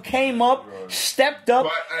guy who came up, stepped up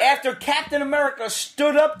after Captain America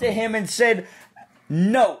stood up to him and said,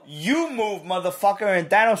 "No, you move, motherfucker." And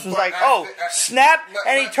Thanos was like, "Oh, snap!"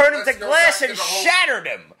 And he turned into glass and shattered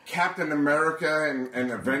him. Captain America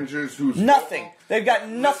and Avengers, who's Nothing. They've got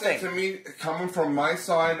nothing. Listen to me, coming from my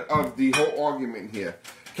side of the whole argument here.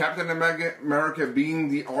 Captain America being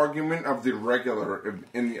the argument of the regular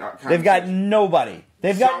in the They've got nobody.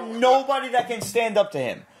 They've got nobody that can stand up to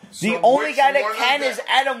him. The only guy that can is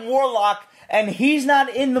Adam Warlock, and he's not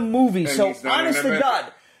in the movie. So, honest to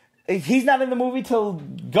God, he's not in the movie till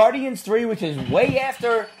Guardians 3, which is way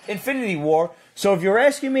after Infinity War. So if you're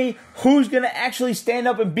asking me who's going to actually stand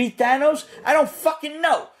up and beat Thanos, I don't fucking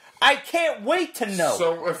know. I can't wait to know.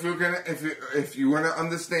 So if you want to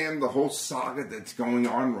understand the whole saga that's going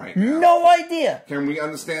on right now, no idea. Can we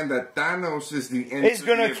understand that Thanos is the end? He's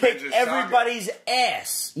going to kick everybody's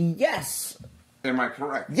ass. Yes. Am I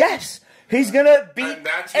correct? Yes. He's going to beat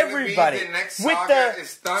everybody the next with saga the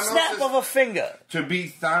is Thanos snap of a finger. To be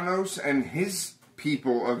Thanos and his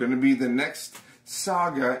people are going to be the next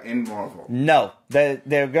saga in Marvel. No. They're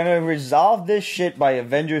going to resolve this shit by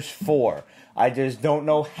Avengers 4. I just don't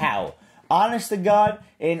know how. Honest to God,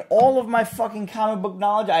 in all of my fucking comic book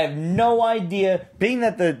knowledge, I have no idea. Being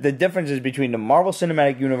that the differences between the Marvel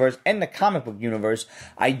Cinematic Universe and the comic book universe,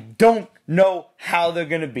 I don't know how they're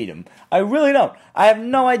going to beat him. I really don't. I have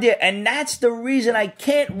no idea. And that's the reason I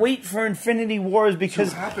can't wait for Infinity Wars,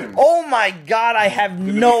 because, oh my God, I have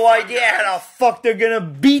no idea how the fuck they're going to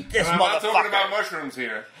beat this motherfucker. I'm not talking about mushrooms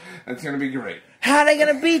here. It's going to be great. How are they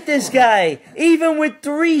going to beat this guy? Even with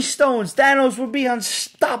 3 stones, Thanos would be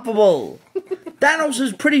unstoppable. Thanos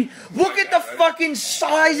is pretty... Look at the fucking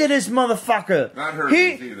size of this motherfucker. Not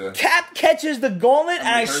Herpes either. Cap catches the gauntlet, and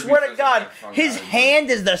I swear to God, his hand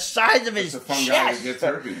is the size of his chest.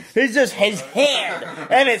 It's just his hand,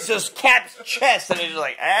 and it's just Cap's chest, and he's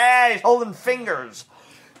like, he's holding fingers.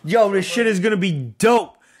 Yo, this shit is going to be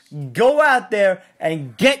dope. Go out there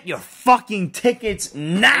and get your fucking tickets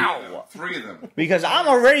now. 3 of them. Because I'm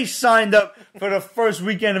already signed up for the first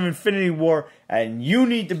weekend of Infinity War, and you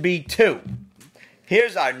need to be too.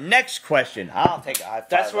 Here's our next question. I'll take a high five.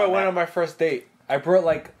 That's where I went on my first date. I brought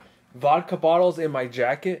like vodka bottles in my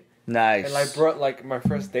jacket. Nice. And I brought like my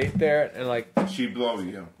first date there, and like she blow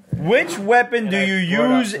you. Which weapon do you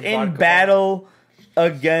use in battle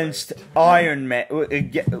against Iron Man?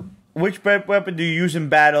 Which weapon do you use in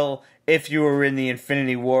battle if you were in the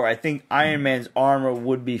Infinity War? I think Iron Man's armor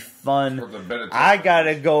would be fun. I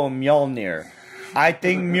gotta go Mjolnir. I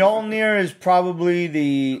think Mjolnir is probably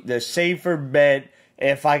the safer bet.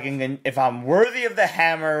 If I'm worthy of the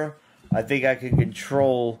hammer, I think I can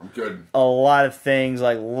control a lot of things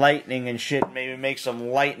like lightning and shit. Maybe make some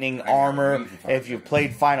lightning armor. If you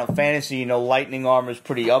played Final Fantasy, you know lightning armor is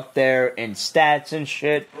pretty up there in stats and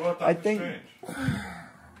shit. I think.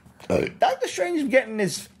 Doctor Strange is getting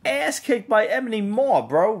his ass kicked by Ebony Maw,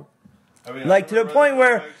 bro. I mean, Like, I to the read point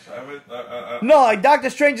where- comics, I haven't, No, like Doctor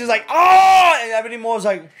Strange is like, oh, and Ebony Maw's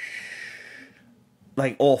like,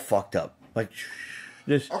 like all fucked up. Like,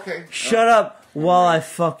 just Okay. shut up while I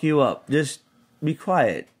fuck you up. Just be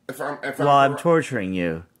quiet If I'm while I'm correct- torturing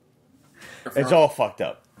you. if It's I'm- all fucked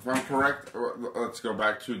up. If I'm correct, let's go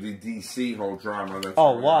back to the DC whole drama. That's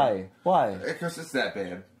Oh, going why? on. Why? Because it's that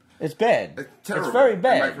bad. It's bad. It's terrible. very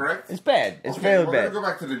bad. Am I correct? It's bad. It's Okay, very we're bad. gonna go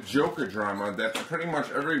back to the Joker drama that pretty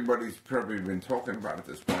much everybody's probably been talking about at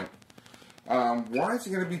this point. Why is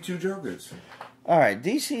it gonna be two Jokers? All right,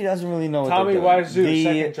 DC doesn't really know what Tommy they're doing. Wiseau,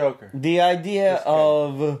 second Joker. The idea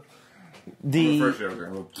of The the first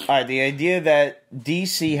Joker. all right, the idea that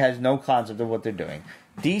DC has no concept of what they're doing.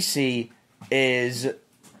 DC is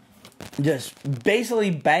just basically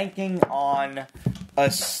banking on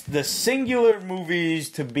the singular movies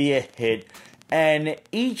to be a hit, and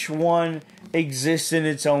each one exists in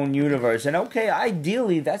its own universe. And okay,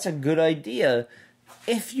 ideally, that's a good idea.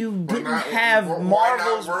 If you didn't have Marvel's Why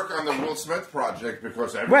not work on the Will Smith project?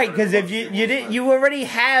 Because right, because if you already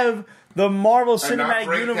have the Marvel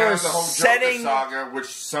Cinematic Universe the whole setting. Joker saga, which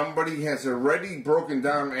somebody has already broken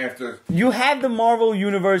down after. You have the Marvel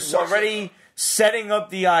Universe already setting up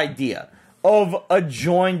the idea of a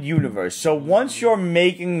joined universe. So once you're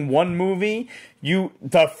making one movie,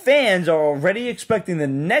 the fans are already expecting the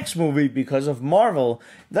next movie because of Marvel.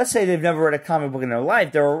 Let's say they've never read a comic book in their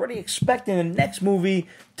life, they're already expecting the next movie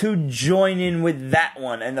to join in with that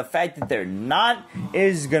one. And the fact that they're not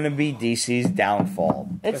is going to be DC's downfall.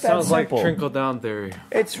 It's That that sounds like simple. trickle down theory.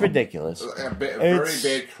 It's ridiculous. A very It's-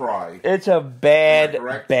 bad cry. It's a Am I bad,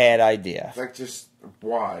 correct? bad idea. Like, just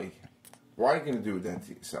why? Why are you going to do that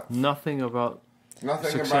to yourself? Nothing about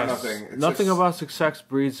Nothing success. about nothing. It's Nothing just- about success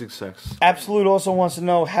breeds success. Absolute also wants to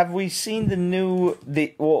know: have we seen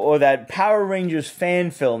or that Power Rangers fan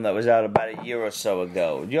film that was out about a year or so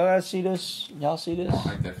ago? Y'all guys see this? Y'all see this?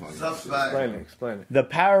 I definitely Explain it. Explain it. The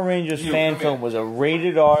Power Rangers You, fan come film here. was a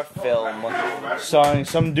rated R film starring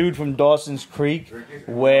some dude from Dawson's Creek,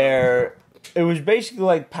 where it was basically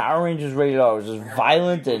like Power Rangers rated R. It was just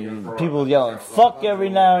violent and people yelling "fuck" every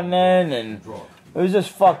now and then, and it was just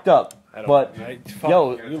fucked up. But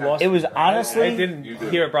yo, You lost it was me. honestly. I didn't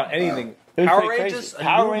hear about anything. It was Power pretty crazy. Rangers? A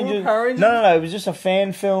Power new Rangers. Power Rangers? No. It was just a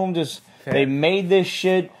fan film. They made this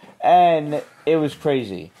shit, and it was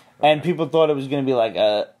crazy. And people thought it was going to be like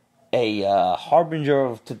a harbinger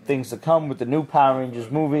of things to come with the new Power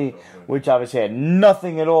Rangers movie, which obviously had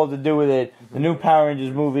nothing at all to do with it. The new Power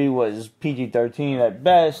Rangers movie was PG-13 at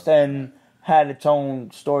best, and had its own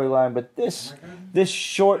storyline. But this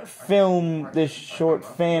short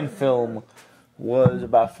fan film, was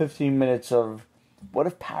about 15 minutes of what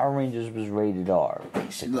if Power Rangers was rated R,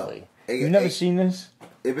 basically. No. You've never seen this?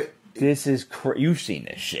 If it, This is you've seen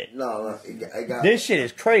this shit. no, I got This shit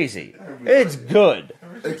is crazy. It's good.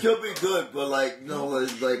 It could be good, but like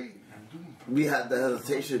it's like we had the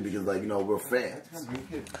hesitation because like we're fans.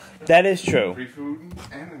 That is true. Free food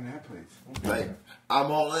and in that place. Like I'm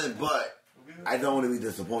all in, but I don't want to be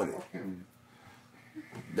disappointed.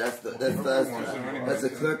 That's a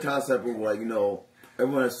clear concept of like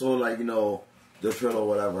everyone that saw like the trailer or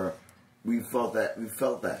whatever. We felt that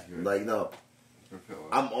like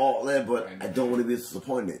I'm all in, but I don't want to be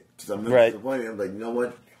disappointed because I'm disappointed. I'm like, you know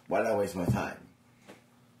what? Why did I waste my time?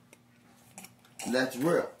 And that's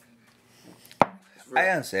real. I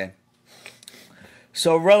understand.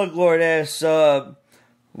 So Relic Lord asks,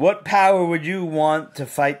 what power would you want to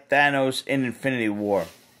fight Thanos in Infinity War?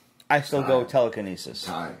 I still go telekinesis.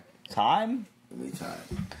 Time. Time? Give me time.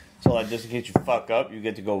 So like just in case you fuck up, you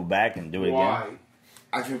get to go back and do it Why? again.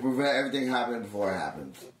 I can prevent everything happening before it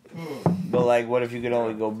happens. But like, what if you could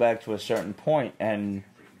only go back to a certain point and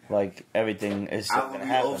like everything is still I would gonna be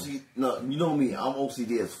happen? No, you know me. I'm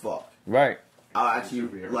OCD as fuck. Right. I'll actually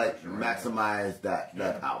like maximize that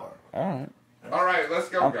power. All right. All right, let's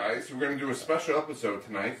go, guys. We're going to do a special episode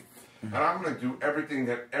tonight, and I'm going to do everything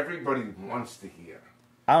that everybody wants to hear.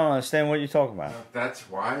 I don't understand what you're talking about. That's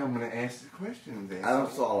why I'm going to ask the questions.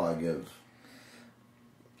 That's all I give.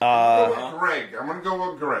 Go with Greg. I'm going to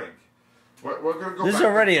go with Greg. We're going to go. This is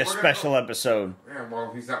back already to, a special episode. Yeah,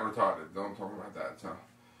 well, he's not retarded. Don't talk about that. So,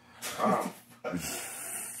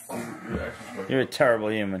 You're a terrible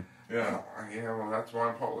human. yeah. Well, that's why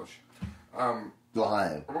I'm Polish.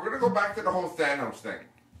 Blind. We're going to go back to the whole Thanos thing.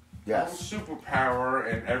 Yes. The whole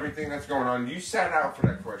superpower and everything that's going on. You sat out for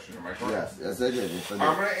that question, am I correct? Yes. Yes, I did. Yes, I did.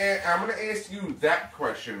 I'm gonna ask you that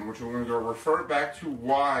question, which we're gonna refer back to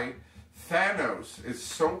why Thanos is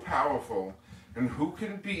so powerful and who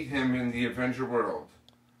can beat him in the Avenger world.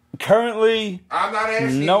 Currently, I'm not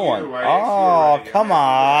asking no you. one. I asked you Oh, already. come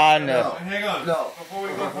on. Hang on. No. Before we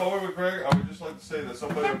go forward with Greg, I would just like to say that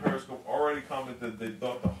somebody on Periscope already commented they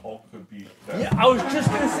thought the Hulk could beat that. Yeah, I was just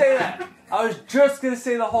gonna say that. I was just gonna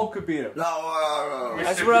say the Hulk could beat him. No.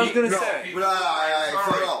 That's what I was gonna say. But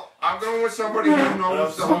no. I'm going with somebody who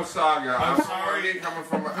knows the whole saga. I'm sorry coming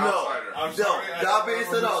from an outsider. I'm sorry. That being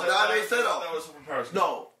said, That was from Periscope.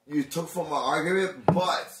 No, you took from my argument,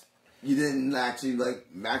 but you didn't actually like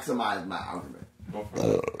maximize my argument. Go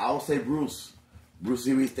for it. I will say Bruce. Bruce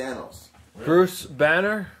Lee Thanos. Bruce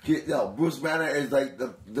Banner. No, Bruce Banner is like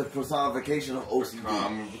the personification of OCD.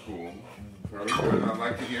 Cool. Very good. I'd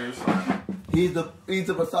like to hear his side. He's the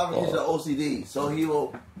personification of OCD, so he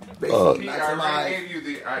will basically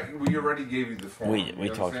maximize. We already gave you the form. We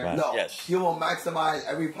talked about it. No, Yes. he will maximize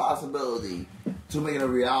every possibility to make it a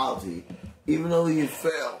reality. Even though he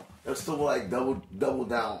fail, they'll still like double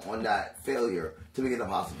down on that failure to make it a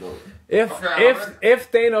possibility.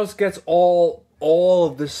 If Thanos gets all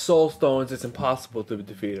of the Soul Stones, it's impossible to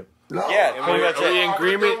defeat him. No, Yeah, Are we in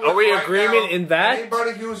agreement? Are we in agreement in that?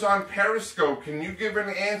 Anybody who's on Periscope, can you give an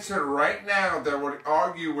answer right now that would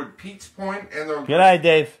argue with Pete's point and the? Good night,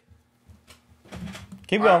 Dave.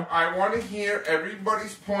 Keep going. I want to hear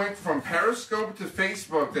everybody's point from Periscope to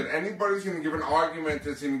Facebook that anybody's going to give an argument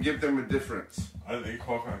that's going to give them a difference. I think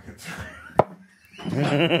Hawkeye could.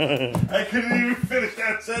 I couldn't even finish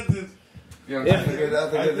that sentence. You know what I'm saying?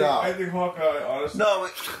 that's a good job. I think Hawkeye, honestly. No,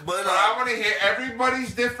 but I want to hear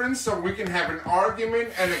everybody's difference so we can have an argument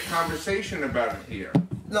and a conversation about it here.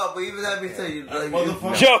 no, but even that being said,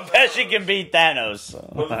 Joe Pesci can beat Thanos.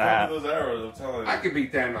 What the fuck are those arrows? I'm telling you. I could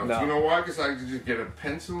beat Thanos. No. You know why? Because I could just get a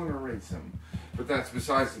pencil and erase him. But that's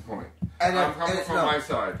besides the point. And I'm coming from my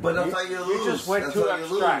side. But that's how you lose. just went That's too how you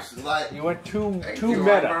abstract. lose. Like, You went too Thank too you, I'm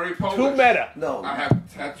meta. very Polish. Too meta. no, I have a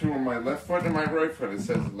tattoo on my left foot and my right foot. It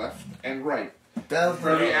says left and right. that's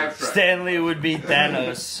Very abstract. Stanley would beat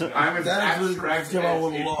Thanos. I'm as That's abstract came out as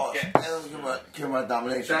with it laws. gets. Came out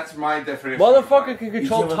domination. That's my definition. Motherfucker can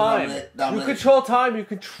control You time. dominate. You control time. You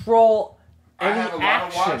control I any have a lot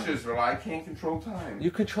action. of watches, but I can't control time. You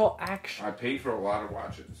control action. I paid for a lot of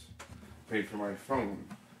watches. Paid for my phone.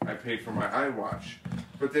 I paid for my iWatch.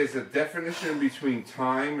 But there's a definition between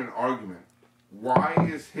time and argument. Why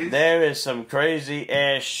is his... There is some crazy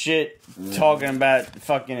ass shit talking about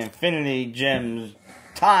fucking infinity gems,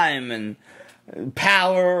 time and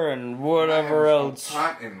power and whatever else.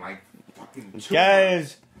 In like fucking 2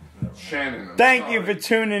 Guys, months. Shannon, I'm thank you sorry. for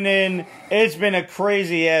tuning in. It's been a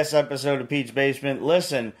crazy ass episode of Pete's Basement.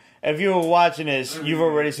 Listen, if you were watching this, you've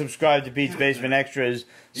already subscribed to Pete's Basement Extras.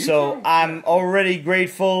 So I'm already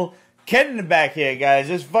grateful. Get in the back here, guys.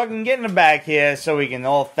 Just fucking get in the back here so we can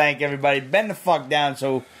all thank everybody. Bend the fuck down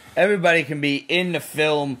so everybody can be in the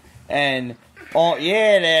film. And, oh,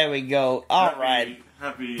 yeah, there we go. All right.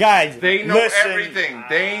 Happy. Guys, They know listen. everything.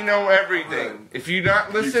 They know everything. If you're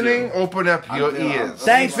not listening, open up your ears.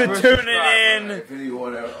 Thanks for tuning in.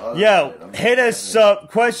 Yo, hit us up.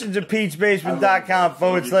 Questions at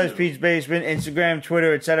Pete'sBasement.com/Pete'sBasement. Instagram,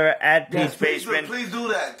 Twitter, etc. at Pete's Basement. Please do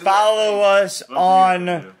that. Follow us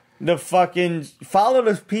on the fucking... Follow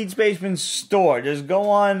the Pete's Basement store. Just go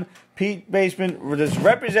on Pete's Basement. Just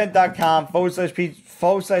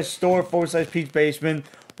represent.com/Pete/store/Pete's Basement.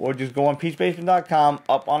 Or just go on Pete'sBasement.com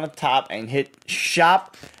up on the top and hit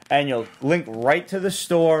shop. And you'll link right to the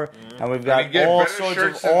store. And we've got you get all better sorts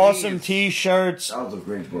shirts of than awesome these. t-shirts. That was a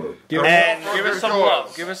great word. Give And- us some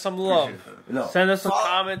love. Give us some love. No. Send us some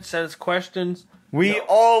comments. Send us questions. We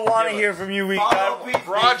all want to hear from you. We got...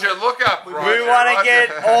 Roger, look up. Roger, We want to Roger.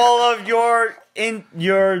 get all of your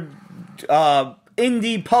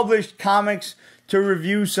indie published comics to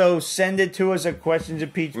review, so send it to us at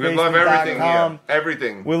questions@peachbasement.com. We love everything. Yeah.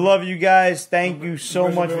 Everything. We love you guys. Thank you so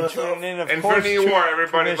much for tuning in. Of Infinity course, War,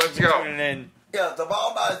 everybody. Let's for go. tuning in. Yeah, the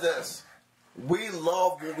bottom line is this. We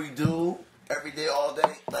love what we do every day, all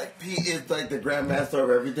day. Like, Pete is like the grandmaster of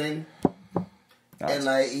everything. And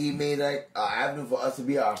like, he made like an avenue for us to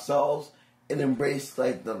be ourselves and embrace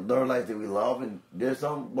like the life that we love. And there's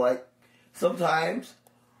some, like, sometimes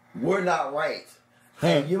we're not right.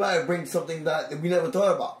 And you might bring something that we never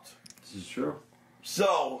thought about. This is true.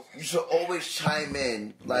 So, you should always chime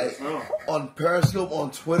in, like, on Periscope, on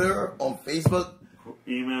Twitter, on Facebook.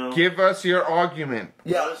 Email. Give us your argument.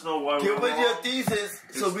 Yeah, Let us know why give we're us your wrong. thesis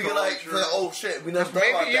so It's we can, like, totally say, true. oh shit, we never thought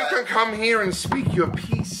about Maybe you that. can come here and speak your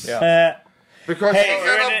piece. Because Hey, he's if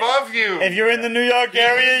you're not in above you. If you're in the New York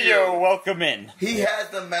area, you. you're welcome in. He has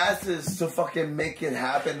the masses to fucking make it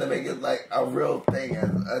happen, to make it, like, a real thing,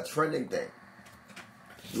 a trending thing.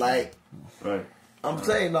 Like, Right. I'm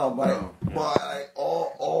saying no, but like,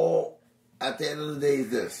 all at the end of the day is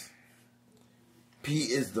this.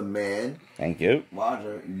 Pete is the man. Thank you.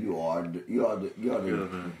 Roger, you are the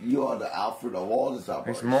Alfred of all this It's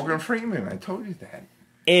operation. Morgan Freeman. I told you that.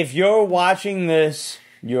 If you're watching this,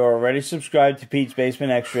 you're already subscribed to Pete's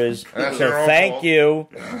Basement Extras. That's So your own thank fault. you.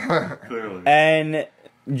 Clearly. And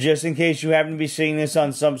just in case you happen to be seeing this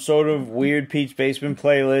on some sort of weird Pete's Basement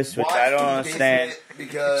playlist, which I don't understand,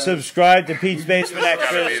 Because subscribe to Pete's Basement Gotta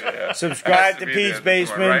be Extras. there. Subscribe Has to to be Pete's there. Am I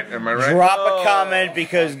Basement. right? Am I right? Drop a comment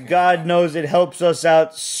because God knows it helps us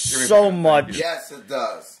out so that. much. yes, it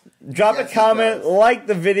does. Drop Yes, a it comment, does. like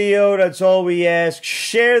the video, that's all we ask.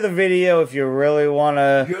 Share the video if you really want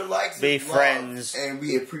to Your likes be is love, friends. and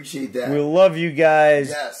we appreciate that. We love you guys.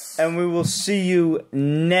 Yes. And we will see you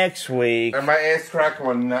next week. And my ass crack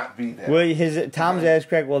will not be there. Tom's ass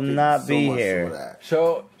crack will not So be much for here. that.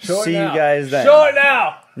 Show it See you now. guys then. Show it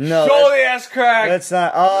now. No, Show that's- the ass crack. Let's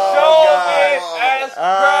not. Show Oh, me God. ass crack.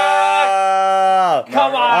 Oh.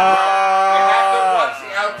 Come on. You have to watch the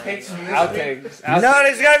outtakes from this week. Outtakes. No,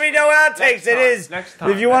 there's gonna be no outtakes. Next It time, is. next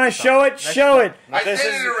time, If you want to next show time, it, next show time. it. I This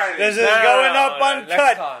did is it already. this is No, no, going no, up no, next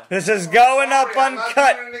uncut. time. This is going up I'm uncut.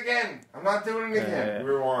 not doing it again. I'm not doing it again.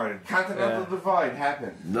 Rewind. Continental divide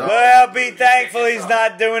happened. No. Well, be thankful he's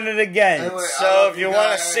not doing it again. Anyway, I So love if you you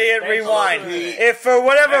want to guys. see it, Thanks a rewind. lot. If for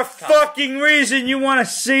whatever Next time. fucking reason you want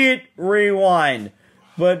to see it, rewind.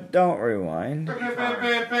 But don't rewind,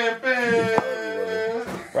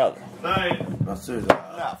 brother. Night. No, seriously.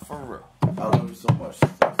 Nah, for real. I love you so much.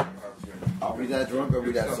 I'll be that drunk or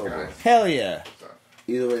be that sober. Hell yeah.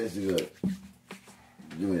 Either way, it's good.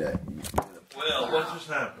 Give me that. Well, what just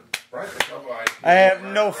happened? I have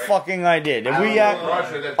no fucking idea. Did we?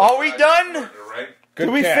 Are we done? Good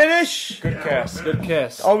Did we cast. finish? Good cast. Good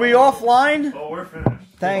cast. Are we offline? Oh, we're finished.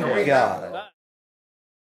 Thank God.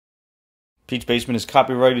 Pete's Basement is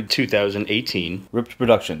copyrighted 2018. Ripped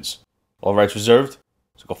Productions. All rights reserved.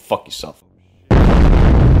 So go fuck yourself.